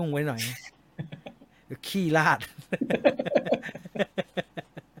นุ่งไว้หน่อยขี้ลาด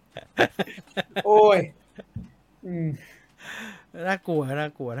โอ้ยน่ากลัว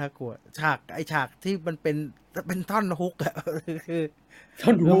ฉากที่มันเป็นท่อนฮุกอะคือท่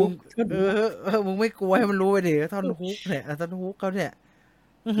อนฮุกมึงไม่กลัวให้มันรู้ไปดิท่อนฮุกเนี่ยท่อนฮุกเขาเนี่ย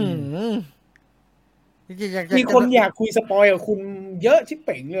มีคนอยากคุยสปอยกับคุณเยอะชิบเ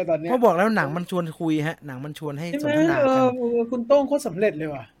ป่งเลยตอนนี้เขาบอกแล้วหนังมันชวนคุยฮะหนังมันชวนให้สนทนากันคุณโต้งโคตรสำเร็จเลย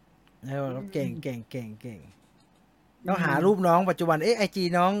ว่ะเก่ง ต้องหารูปน้องปัจจุบันIG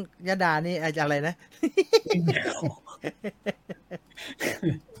น้องยดานี่อะไรนะ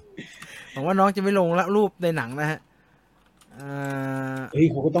ผมว่าน้องจะไม่ลงละรูปในหนังนะฮะเฮ้ย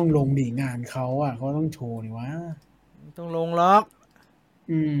เขาก็ต้องลงดีงานเขาอ่ะเขาต้องโชว์นี่วะต้องลงล็อก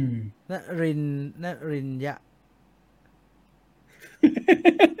นรินยะ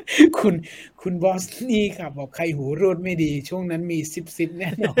คุณบอสนี่ครับบอกใครหูรูดไม่ดีช่วงนั้นมีซิบแน่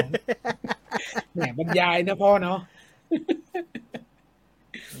นอนแหมบรรยายนะพ่อเนาะ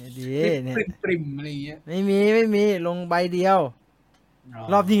ดีเนี่ยปริมอะไรเงี้ยไม่มีลงใบเดียว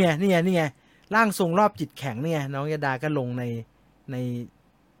รอบนี่ไงร่างทรงรอบจิตแข็งเนี่ยน้องยดาก็ลงใน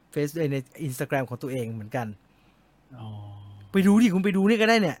เฟซใน Instagram ของตัวเองเหมือนกันไปดูดิคุณไปดูนี่ก็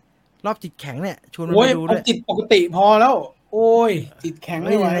ได้เนี่ยรอบจิตแข็งเนี่ยชวนมาดูด้วยจิตปกติพอแล้วโอ้ยจิตแข็ง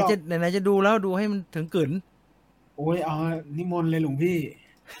ไม่ไหวหรอกไหนจะดูแล้วดูให้มันถึงกึ๋นโอ้ยนิมนต์เลยหลวงพี่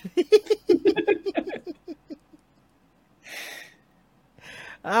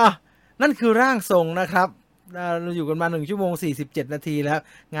นั่นคือร่างทรงนะครับเราอยู่กันมา1 ชั่วโมง 47 นาทีแล้ว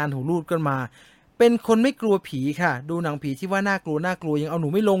งานหูรูดกันมาเป็นคนไม่กลัวผีค่ะดูหนังผีที่ว่าน่ากลัวยังเอาหนู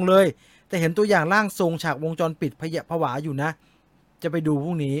ไม่ลงเลยแต่เห็นตัวอย่างร่างทรงฉากวงจรปิดผวาอยู่นะจะไปดูพ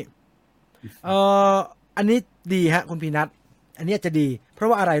รุ่งนี้อันนี้ดีฮะคุณพีนัทอันนี้จะดีเพราะ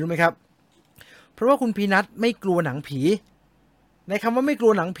ว่าอะไรรู้ไหมครับเพราะว่าคุณพีนัทไม่กลัวหนังผีในคำว่าไม่กลั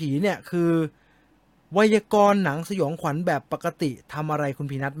วหนังผีเนี่ยคือไวยากรณ์หนังสยองขวัญแบบปกติทำอะไรคุณ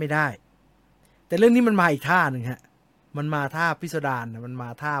พีนัทไม่ได้แต่เรื่องนี้มันมาอีกท่าหนึ่งฮะมันมาท่าพิสดารมันมา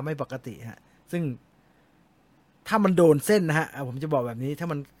ท่าไม่ปกติฮะซึ่งถ้ามันโดนเส้นนะฮะผมจะบอกแบบนี้ถ้า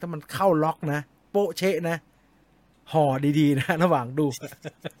มันเข้าล็อกนะโป๊ะเชะนะห่อดีๆนะระหว่างดู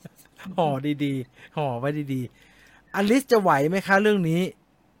ห่อดีๆห่อไว้ดีๆอลิสจะไหวไหมคะเรื่องนี้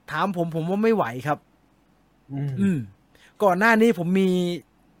ถามผมว่าไม่ไหวครับก่อนหน้านี้ผมมี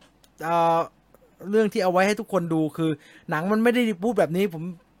เรื่องที่เอาไว้ให้ทุกคนดูคือหนังมันไม่ได้พูดแบบนี้ผม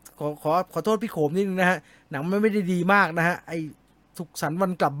ขอโทษพี่โขมนิดนึงนะฮะหนังมันไม่ได้ดีมากนะฮะไอ้สุขสันต์วั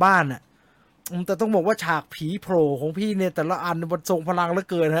นกลับบ้านน่ะแต่ต้องบอกว่าฉากผีโผล่ของพี่เนี่ยแต่ละอันมันทรงพลังเหลือ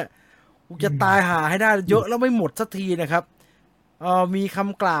เกินฮะกูจะตายหาให้ได้เยอะแล้วไม่หมดสักทีนะครับมีค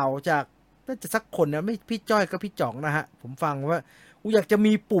ำกล่าวจากน่าจะสักคนนะไม่พี่จ้อยก็พี่จ่องนะฮะผมฟังว่ากูอยากจะ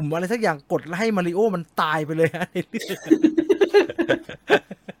มีปุ่มอะไรสักอย่างกดแล้วให้มาริโอมันตายไปเลยฮะ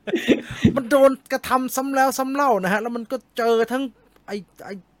มันโดนกระทำซ้ำแล้วซ้ำเล่านะฮะแล้วมันก็เจอทั้งไ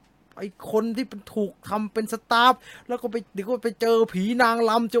อ้คนที่เป็นถูกทำเป็นสตาฟแล้วก็ไปเดี๋ยวก็ไปเจอผีนาง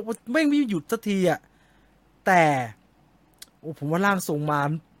ลำจนไม่มีหยุดสักทีอ่ะแต่ผมว่าร่างทรงมา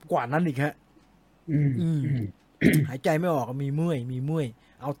กว่านั้นอีกฮะหายใจไม่ออกมีเมื่อย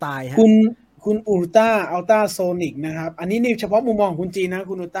เอาตายฮะคุณอุลตร้าโซนิกนะครับอันนี้นี่เฉพาะมุมมองคุณจีนนะ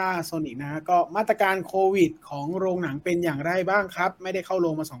คุณอุลตร้าโซนิกนะฮะก็มาตรการโควิดของโรงหนังเป็นอย่างไรบ้างครับไม่ได้เข้าโร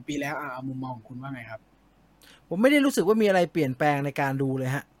งมา2 ปีแล้วเอามุมมองของคุณว่าไงครับผมไม่ได้รู้สึกว่ามีอะไรเปลี่ยนแปลงในการดูเล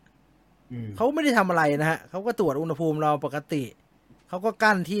ยฮะเขาไม่ได้ทำอะไรนะฮะเขาก็ตรวจอุณหภูมิเราปกติเขาก็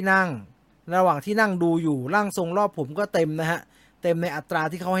กั้นที่นั่งระหว่างที่นั่งดูอยู่ร่างทรงรอบผมก็เต็มนะฮะเต็มในอัตรา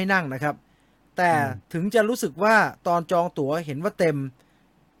ที่เขาให้นั่งนะครับแต่ถึงจะรู้สึกว่าตอนจองตั๋วเห็นว่าเต็ม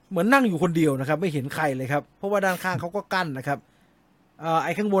เหมือนนั่งอยู่คนเดียวนะครับไม่เห็นใครเลยครับเพราะว่าด้านข้างเขาก็กั้นนะครับไ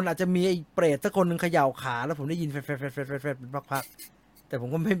อ้ข้างบนอาจจะมีไอ้เปรตสักคนนึงเขย่าขาแล้วผมได้ยินแฟดเป็นพักๆแต่ผม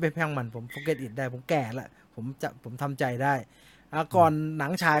ก็ไม่ไปแพงมันผม forget it ได้ผมแก่แล้วผมทำใจได้ก่อนหนั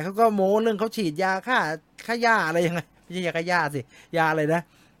งฉายเขาก็โม้เรื่องเขาฉีดยาฆ่าหญ้าอะไรยังไงไม่ใช่ยาฆ่าหญ้าสิยาอะไรนะ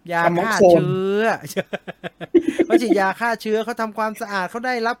ยาฆ่าเชื้อเขาฉีดยาฆ่าเชื้อเขาทำความสะอาดเขาไ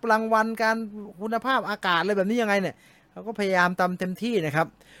ด้รับรางวัลการคุณภาพอากาศอะไรแบบนี้ยังไงเนี่ยเขาก็พยายามทำเต็มที่นะครับ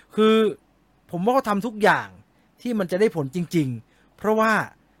คือผมว่าเขาทำทุกอย่างที่มันจะได้ผลจริงๆเพราะว่า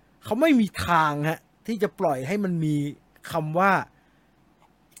เขาไม่มีทางฮะที่จะปล่อยให้มันมีคำว่า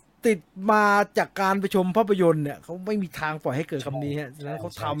ติดมาจากการไปชมภาพยนตร์เนี่ยเขาไม่มีทางปล่อยให้เกิดคำนี้ฮะฉะนั้นเขา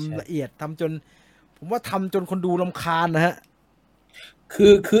ทำละเอียดทำจนผมว่าทำจนคนดูรำคาญนะฮะ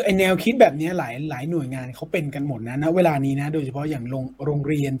คือไอแนวคิดแบบนี้หลายหน่วยงานเขาเป็นกันหมดนะเวลานี้นะโดยเฉพาะอย่างโรง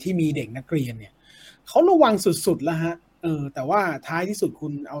เรียนที่มีเด็กนักเรียนเนี่ยเขาระวังสุดๆแล้วฮะแต่ว่าท้ายที่สุดคุ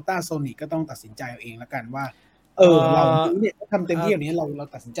ณอัลต้าโซนิกก็ต้องตัดสินใจเอาเองแล้วกันว่าเราเนี่ยทำเต็มที่อย่างนี้เรา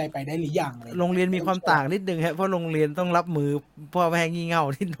ตัดสินใจไปได้หรือยังโรงเรียนมีความต่างนิดนึงฮะเพราะโรงเรียนต้องรับมือพ่อแม่งี่เง่า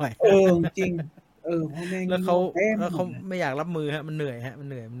นิดหน่อยจริงพ่อแม่แล้วเขาไม่อยากรับมือฮะมันเหนื่อยฮะมัน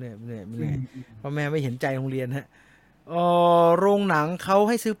เหนื่อยพ่อแม่ไม่เห็นใจโรงเรียนฮะโรงหนังเขา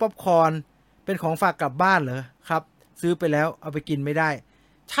ให้ซื้อป๊อปคอร์นเป็นของฝากกลับบ้านเหรอครับซื้อไปแล้วเอาไปกินไม่ได้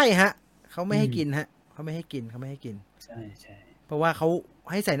ใช่ฮะเขาไม่ให้กินฮะเขาไม่ให้กินใช่เพราะว่าเขา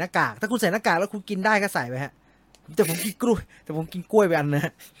ให้ใส่หน้ากากถ้าคุณใส่หน้ากากแล้วคุณกินได้ก็ใส่ไปฮะแต่ผมกินกล้วยไปอันน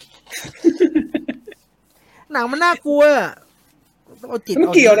ะหนังมันน่ากลัวเอาจิตเอ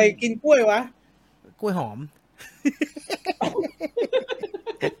าเกี่ยวอะไรกินกล้วยวะกล้วยหอม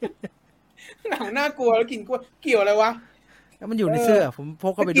หนังน่ากลัวแล้วกินกล้วยเกี่ยวอะไรวะแล้วมันอยู่ในเสื้อผมพ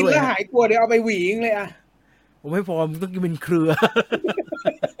กเข้าไปด้วย กินแล้วหายกลัวเดี๋ยวเอาไปหวีงเลยอ่ะผมไม่พอมันต้องกินเป็นเครือ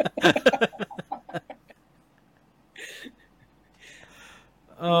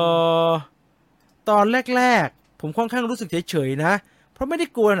ตอนแรกๆผมค่อนข้างรู้สึกเฉยๆนะเพราะไม่ได้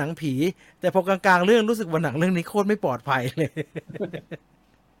กลัวหนังผีแต่พอกลางๆเรื่องรู้สึกว่าหนังเรื่องนี้โคตรไม่ปลอดภัยเลย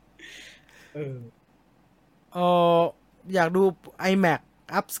อยากดู IMAX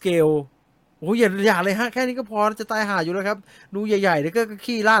upscale โอ้ยอย่าเลยฮะแค่นี้ก็พอจะตายห่าอยู่แล้วครับดูใหญ่ๆเดี๋ยวก็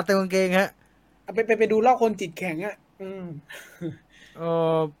ขี้ราดเต็มกางเกงฮะไปดูเล่าคนจิตแข็งอ่ะ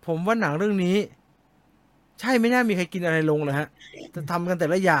ผมว่าหนังเรื่องนี้ใช่ไม่น่ามีใครกินอะไรลงเลยฮะจะทำกันแต่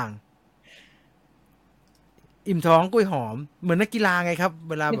ละอย่างอิ่มท้องกล้วยหอมเหมือนนักกีฬาไงครับ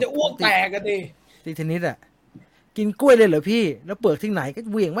เวลามันจะอ้วกแตกกันดิตีเทนนิสอ่ะกินกล้วยเลยเหรอพี่แล้วเปลือกที่ไหนก็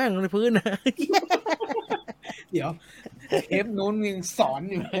เหวี่ยงแม่งลงในพื้นนะ เดี๋ยวเทปนู้นยังสอน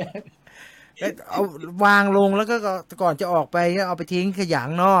อยู่เลยเอาวางลงแล้วก็ก่อนจะออกไปก็เอาไปทิ้งขยาง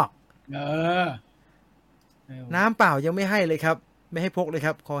นอกน้ำเปล่ายังไม่ให้เลยครับไม่ให้พกเลยค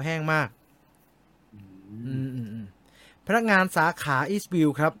รับคอแห้งมากพนักงานสาขาอีสต์วิว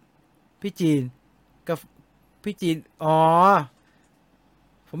ครับพี่จีนกับพี่จีน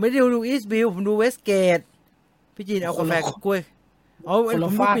ผมไม่ได้ดูอีสต์วิวผมดูเวสเกตพี่จีนเอากาแฟกับกล้วย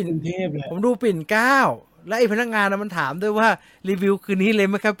ผมดูปิ่นเกล้าแล้วไอ้พนักงานมันถามด้วยว่ารีวิวคืนนี้เลย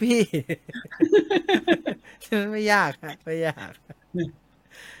ไหมครับพี่ ไม่ยากไม่ยาก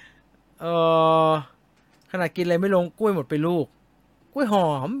ขนาดกินอะไรไม่ลงกล้วยหมดไปลูกกล้วยหอ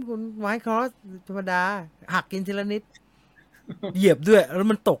มคุณไม้คอสธรรมดาหักกินทีละนิดเหยียบด้วยแล้ว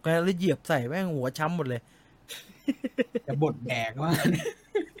มันตกไงแล้วเหยียบใส่แม่งหัวช้ำหมดเลยจะบดแดกว่า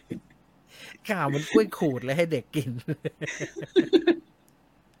ข่าวมันกล้วยขูดเลยให้เด็กกิน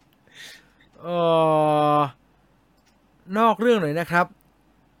นอกเรื่องหน่อยนะครับ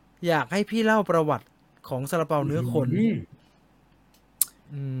อยากให้พี่เล่าประวัติของซาลาเปาเนื้อคน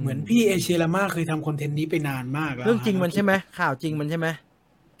เหมือนพี่เอเชียราม่าเคยทำคอนเทนต์นี้ไปนานมากแล้วเรื่องจริงมันใช่ไหมข่าวจริงมันใช่ไหม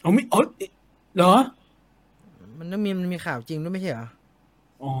ไม่เหรอมันต้องมีข่าวจริงด้วยไม่ใช่เหรอ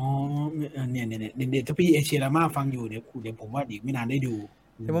เนี่ยถ้าพี่เอเชียราม่าฟังอยู่เดี๋ยวผมว่าอีกไม่นานได้ดู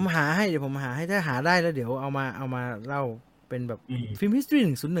เดี๋ยวผมหาให้ถ้าหาได้แล้วเดี๋ยวเอามาเล่าเป็นแบบฟิล์มฮิสตอรี่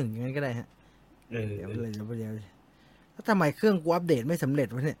101อย่างนั้นก็ได้ฮะเดี๋ยวแล้วทำไมเครื่องกูอัปเดตไม่สำเร็จ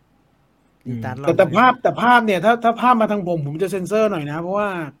วะเนี่ยแต่ภาพเนี่ยถ้าภาพมาทางผมจะเซ็นเซอร์หน่อยนะเพราะว่า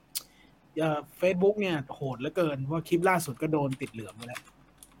Facebook เนี่ยโหดเหลือเกินเพราะคลิปล่าสุดก็โดนติดเหลืองไปแล้ว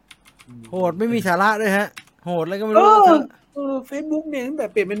โหดไม่มีสาระด้วยฮะโหดแล้วก็ไม่รู้Facebook เนี่ยแบ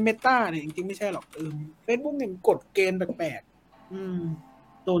บเปลี่ยนเป็นเมตาเนี่ยจริงๆไม่ใช่หรอกFacebook เนี่ยกดเกณฑ์แปลก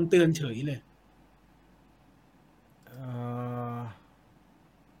ๆโดนเตือนเฉยเลย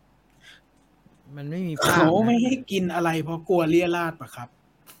มันไม่มีภาพเขาไม่ให้กินอะไรเพราะกลัวเลี่ยราดปะครับ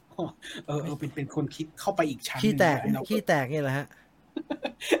เป็นคนคิดเข้าไปอีกชั้นขี้แตกนี่แหละฮะ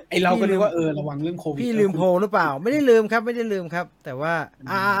ไอเราก็นึกว่าระวังเรื่องโควิดพี่ลืมโพลหรือเปล่าไม่ได้ลืมครับแต่ว่า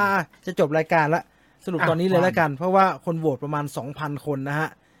จะจบรายการละสรุปตอนนี้เลยแล้วกันเพราะว่าคนโหวตประมาณ 2,000 คนนะฮะ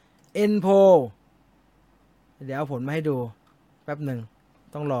เอ็นโพลเดี๋ยวเอาผลมาให้ดูแป๊บหนึ่ง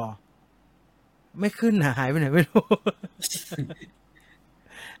ต้องรอไม่ขึ้นหายไปไหนไม่รู้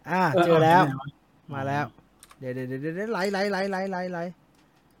เจอแล้วมาแล้วเดี๋ยวไลค์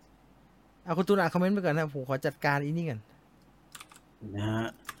เอาคุณตูนอ่านคอมเมนต์ไปก่อนนะผมขอจัดการอีนี่กันนะฮะ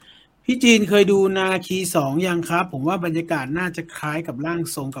พี่จีนเคยดูนาคี2ยังครับผมว่าบรรยากาศน่าจะคล้ายกับร่าง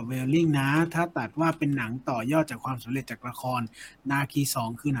ทรงกับเวลลิ่งนะถ้าตัดว่าเป็นหนังต่อยอดจากความสำเร็จจากละครนาคี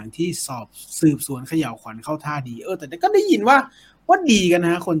2คือหนังที่สืบสวนเขย่าวขวัญเข้าท่าดีแต่ก็ได้ยินว่าดีกันน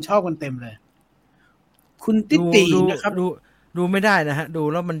ะคนชอบกันเต็มเลยคุณติ๊ตีนะครับดูไม่ได้นะฮะดู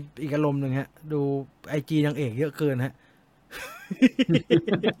แล้วมันอีกอารมณ์หนึ่งฮะดูIGนางเอกเยอะเกินฮะ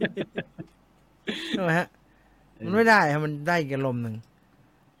ใช่ไหมฮะมันไม่ได้ฮะมันได้อีกอารมณ์หนึ่ง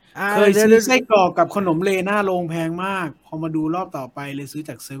เคยซื้อไส้กรอกกับขนมเลหน้าโรงแพงมากพอมาดูรอบต่อไปเลยซื้อจ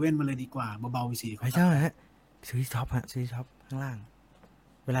ากเซเว่นมาเลยดีกว่าเบาๆสิไม่ใช่ฮะซื้อท็อปฮะซื้อท็อปข้างล่าง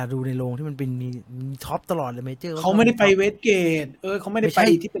เวลาดูในโรงที่มันเป็นมีท็อปตลอดเลยเมเจอร์เขาไม่ได้ไปเวสเกตเขาไม่ได้ไป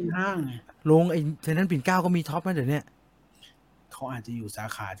ที่เป็นห้างโรงไอ้เซนทรัลปิ่นเกล้าก็มีท็อปนะเดี๋ยวนี้เขาอาจจะอยู่สา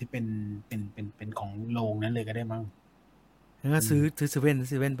ขาที่เป็นของโรงนั้นเลยก็ได้มั้งงั้นซื้อเซเ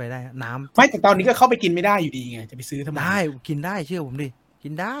ว่นไปได้น้ำไม่แต่ตอนนี้ก็เข้าไปกินไม่ได้อยู่ดีไงจะไปซื้อทำไมได้กินได้เชื่อผมดิกิ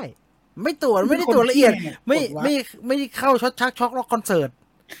นได้ไม่ตรวจไม่ได้ตรวจละเอียดไม่เข้าช็อกล็อกคอนเสิร์ต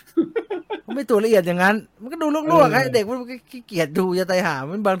ไม่ตรวจละเอียดอย่างนั้นมันก็ดูลวกๆให้เด็กมันขี้เกียจดูจะตายหา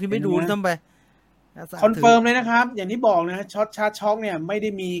มันบางทีไม่ดูทำไปคอนเฟิร์มเลยนะครับอย่างที่บอกนะช็อกเนี่ยไม่ได้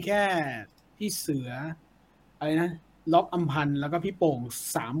มีแค่พี่เสืออะไรนะล็อกอัมพันธ์แล้วก็พี่โป่ง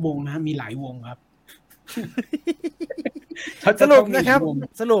3 วงนะมีหลายวงครับ สรุปนะครับ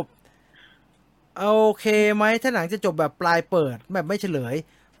สรุปโอเคไหมถ้าหนังจะจบแบบปลายเปิดแบบไม่เฉลย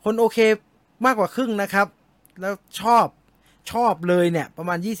คนโอเคมากกว่าครึ่งนะครับแล้วชอบเลยเนี่ยประ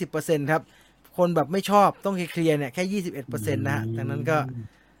มาณ 20% ครับคนแบบไม่ชอบต้องเคลียร์เนี่ยแค่ 21% นะฮะดังนั้นก็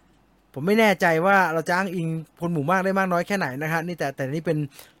ผมไม่แน่ใจว่าเราจะอ้างอิงคนหมู่มากได้มากน้อยแค่ไหนนะฮะนี่แต่นี่เป็น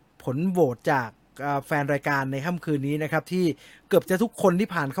ผลโหวตจากแฟนรายการในค่ำคืนนี้นะครับที่เกือบจะทุกคนที่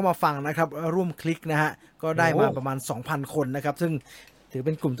ผ่านเข้ามาฟังนะครับร่วมคลิกนะฮะก็ได้มาประมาณ 2,000 คนนะครับซึ่งถือเ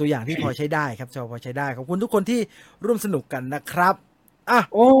ป็นกลุ่มตัวอย่างที่พอใช้ได้ครับพอใช้ได้ขอบคุณทุกคนที่ร่วมสนุกกันนะครับ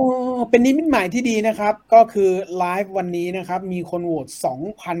โอ้เป็นนิมิตหมายที่ดีนะครับก็คือไลฟ์วันนี้นะครับมีคนโหวต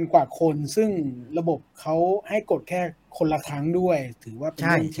 2,000 กว่าคนซึ่งระบบเขาให้กดแค่คนละครั้งด้วยถือว่าเป็นเ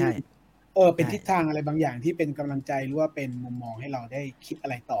รื่องที่เป็นทิศทางอะไรบางอย่างที่เป็นกำลังใจหรือว่าเป็นมุมมองให้เราได้คิดอะ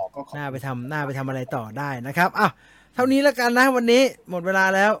ไรต่อก็หน้าไปทำอะไรต่อได้นะครับเท่านี้แล้วกันนะวันนี้หมดเวลา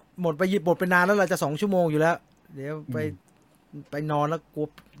แล้วหมดไปนานแล้วเราจะ2 ชั่วโมงอยู่แล้วเดี๋ยวไปนอนแล้วกลัว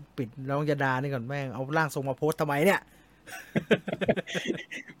ปิดน้องยาดานี่ก่อนแม่งเอาร่างทรงมาโพสทำไมเนี่ย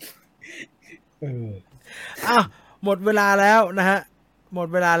หมดเวลาแล้วนะฮะหมด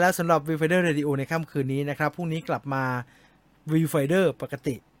เวลาแล้วสำหรับ Viewfinder Radio ในค่ำคืนนี้นะครับพรุ่งนี้กลับมา Viewfinder ปก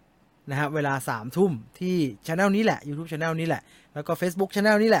ตินะฮะเวลา 3 ทุ่มที่ channel นี้แหละ YouTube channel นี้แหละแล้วก็ Facebook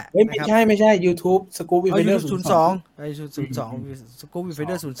channel นี้แหละไม่ใช่ YouTube Scoop Viewfinder 02 Scoop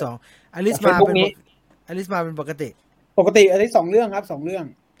Viewfinder 02 Alice มาเป็นปกติAlice 2 เรื่องครับ2 เรื่อง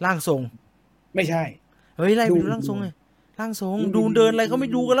ร่างทรงไม่ใช่เฮ้ยไล่ไปดูร่างทรงเลยร่างทรงดูเดินอะไรเขาไม่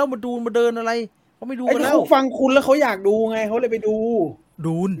ดูกันแล้วมาเดินอะไรเขาไม่ดูกันแล้วเขาฟังคุณแล้วเขาอยากดูไงเขาเลยไปดู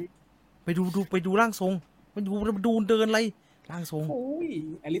ไปดูร่างทรงมาดูเดินอะไรร่างทรงโอ้ย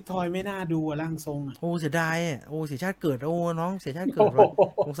อลิทอยไม่น่าดูร่างทรงโอ้เสียดายเสียชาติเกิดน้องเสียชาติเกิด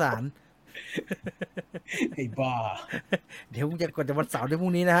สงสารไอ้บ้าเดี๋ยวจะกดวันเสาร์ในพรุ่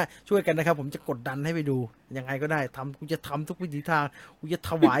งนี้นะฮะช่วยกันนะครับผมจะกดดันให้ไปดูยังไงก็ได้กูจะทำทุกวิถีทางกูจะ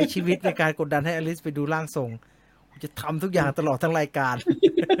ถวายชีวิตในการกดดันให้อลิซไปดูร่างทรงกูจะทำทุกอย่างตลอดทั้งรายการ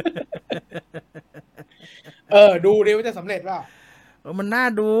ดูดิว่าจะสำเร็จป่ะมันน่า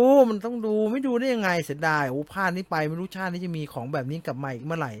ดูมันต้องดูไม่ดูได้ยังไงเสียดายพลาดนี้ไปไม่รู้ชาตินี้จะมีของแบบนี้กลับมาอีกเ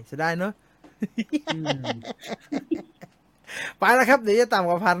มื่อไหร่เสียดายเนอะไปแล้วครับเดี๋ยวจะต่ำก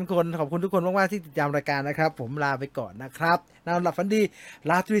ว่า1,000 คนขอบคุณทุกคนมากๆที่ติดตามรายการนะครับผมลาไปก่อนนะครับนอนหลับฝันดี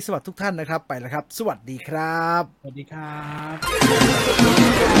ราตรีสวัสดิ์ทุกท่านนะครับไปแล้วครับสวัสดีครับสวัสดีครั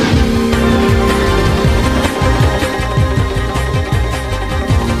บ